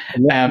that.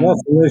 That's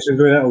the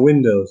going out of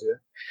Windows, yeah.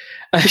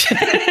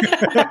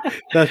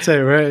 That's it,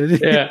 right?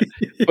 Yeah,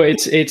 but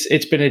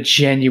it's been a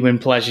genuine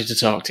pleasure to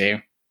talk to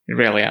you. It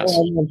really has.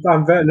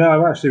 I'm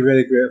actually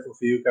really grateful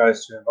for you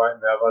guys to invite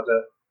me.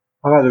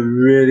 I've had a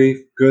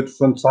really good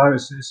fun time.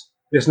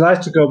 It's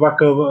nice to go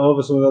back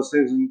over some of those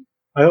things, and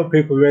I hope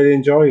people really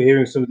enjoy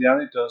hearing some of the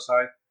anecdotes.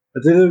 I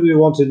deliberately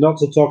wanted not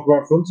to talk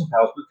about front of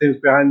house, but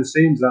things behind the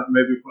scenes that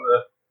maybe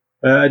put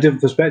a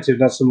different perspective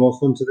and add some more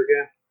fun to the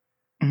game.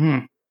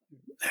 Mm-hmm.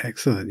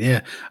 Excellent.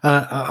 Yeah.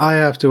 I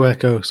have to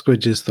echo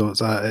Squidge's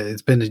thoughts.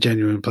 It's been a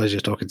genuine pleasure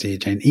talking to you,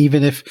 Jane.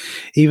 Even if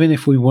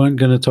we weren't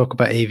going to talk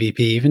about AVP,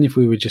 even if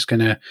we were just going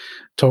to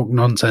talk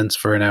nonsense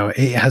for an hour,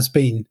 it has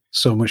been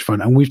so much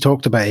fun. And we've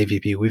talked about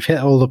AVP. We've hit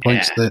all the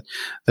points that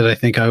I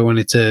think I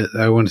wanted to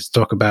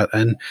talk about.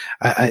 And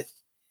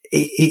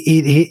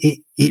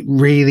it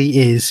really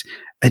is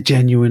a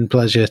genuine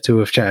pleasure to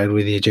have chatted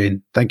with you,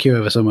 Jane. Thank you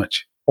ever so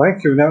much.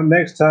 Thank you. Now,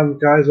 next time,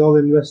 guys, all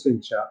in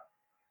wrestling chat.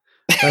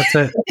 That's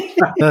it.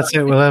 That's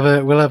it.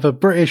 We'll have a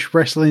British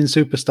Wrestling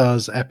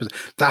Superstars episode.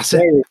 That's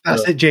it.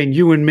 That's it, Jane.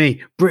 You and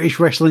me, British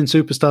Wrestling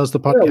Superstars, the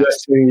podcast. I'm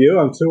wrestling you.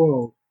 I'm too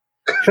old.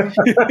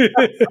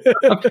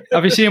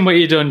 Have you seen what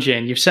you've done,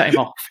 Jane? You've set him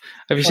off.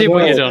 Have you seen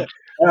what you've done?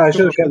 I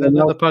should have kept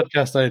another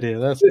podcast idea.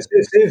 That's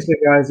seriously,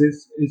 guys.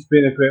 It's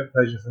been a great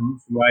pleasure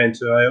from my end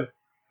too.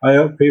 I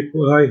hope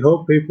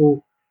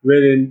people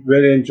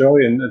really enjoy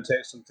and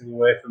take something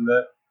away from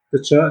the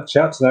chat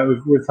tonight.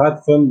 We've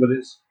had fun, but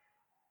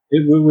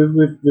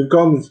we've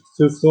gone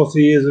through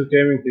 40 years of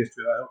gaming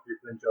history. I hope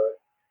people enjoy it.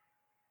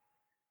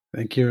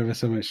 Thank you ever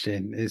so much,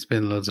 Jane. It's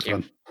been loads of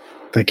fun.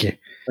 Thank you.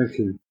 Thank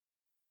you.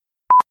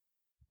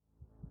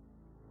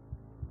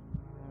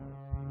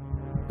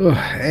 Oh,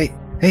 hey!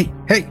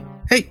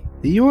 Are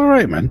you all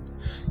right, man?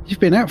 You've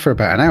been out for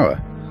about an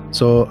hour,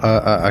 so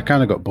I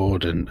kind of got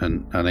bored and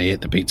I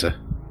ate the pizza.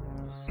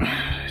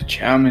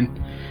 Charming.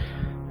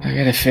 I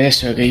get a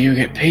face hugger, you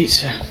get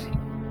pizza.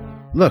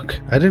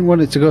 Look, I didn't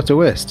want it to go to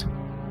waste.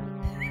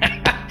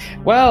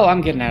 Well,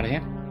 I'm getting out of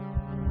here.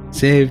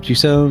 Saved you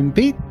some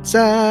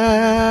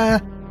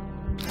pizza.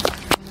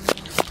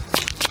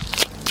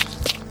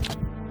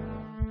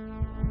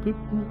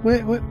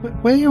 Where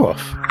are you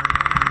off?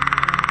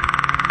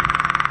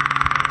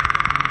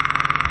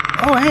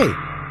 Oh, hey,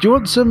 do you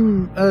want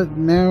some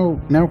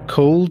now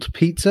cold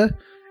pizza?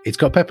 It's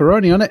got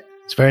pepperoni on it.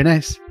 It's very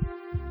nice.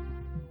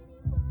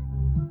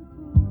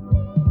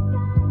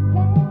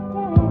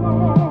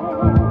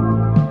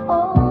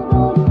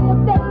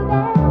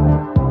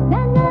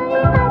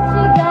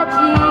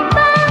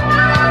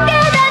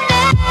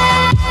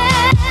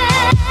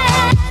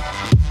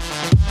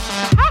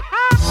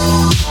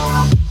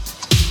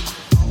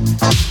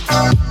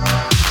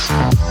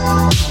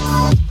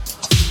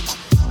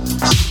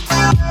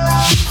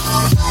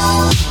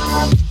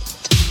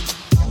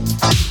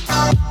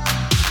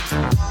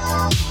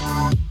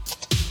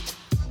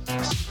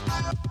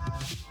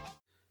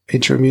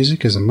 Intro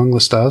music is Among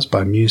the Stars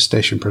by Muse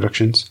Station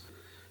Productions.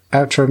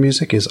 Outro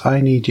music is I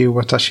Need You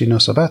Watashi no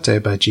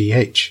Sabate by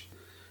GH.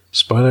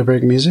 Spoiler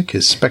break music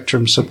is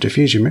Spectrum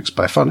Subdiffusion Mix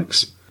by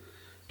Phonics.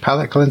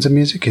 Palette cleanser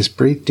music is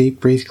Breathe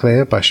Deep, Breathe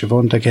Clear by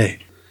Siobhan Degay.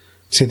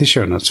 See the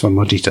show notes for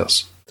more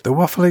details. The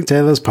Waffling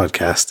Tailors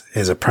podcast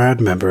is a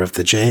proud member of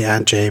the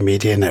J&J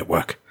Media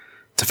Network.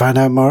 To find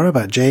out more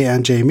about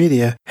J&J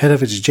Media, head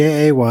over to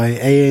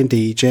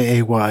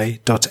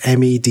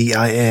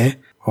jayandjay.media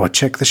or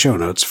check the show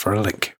notes for a link.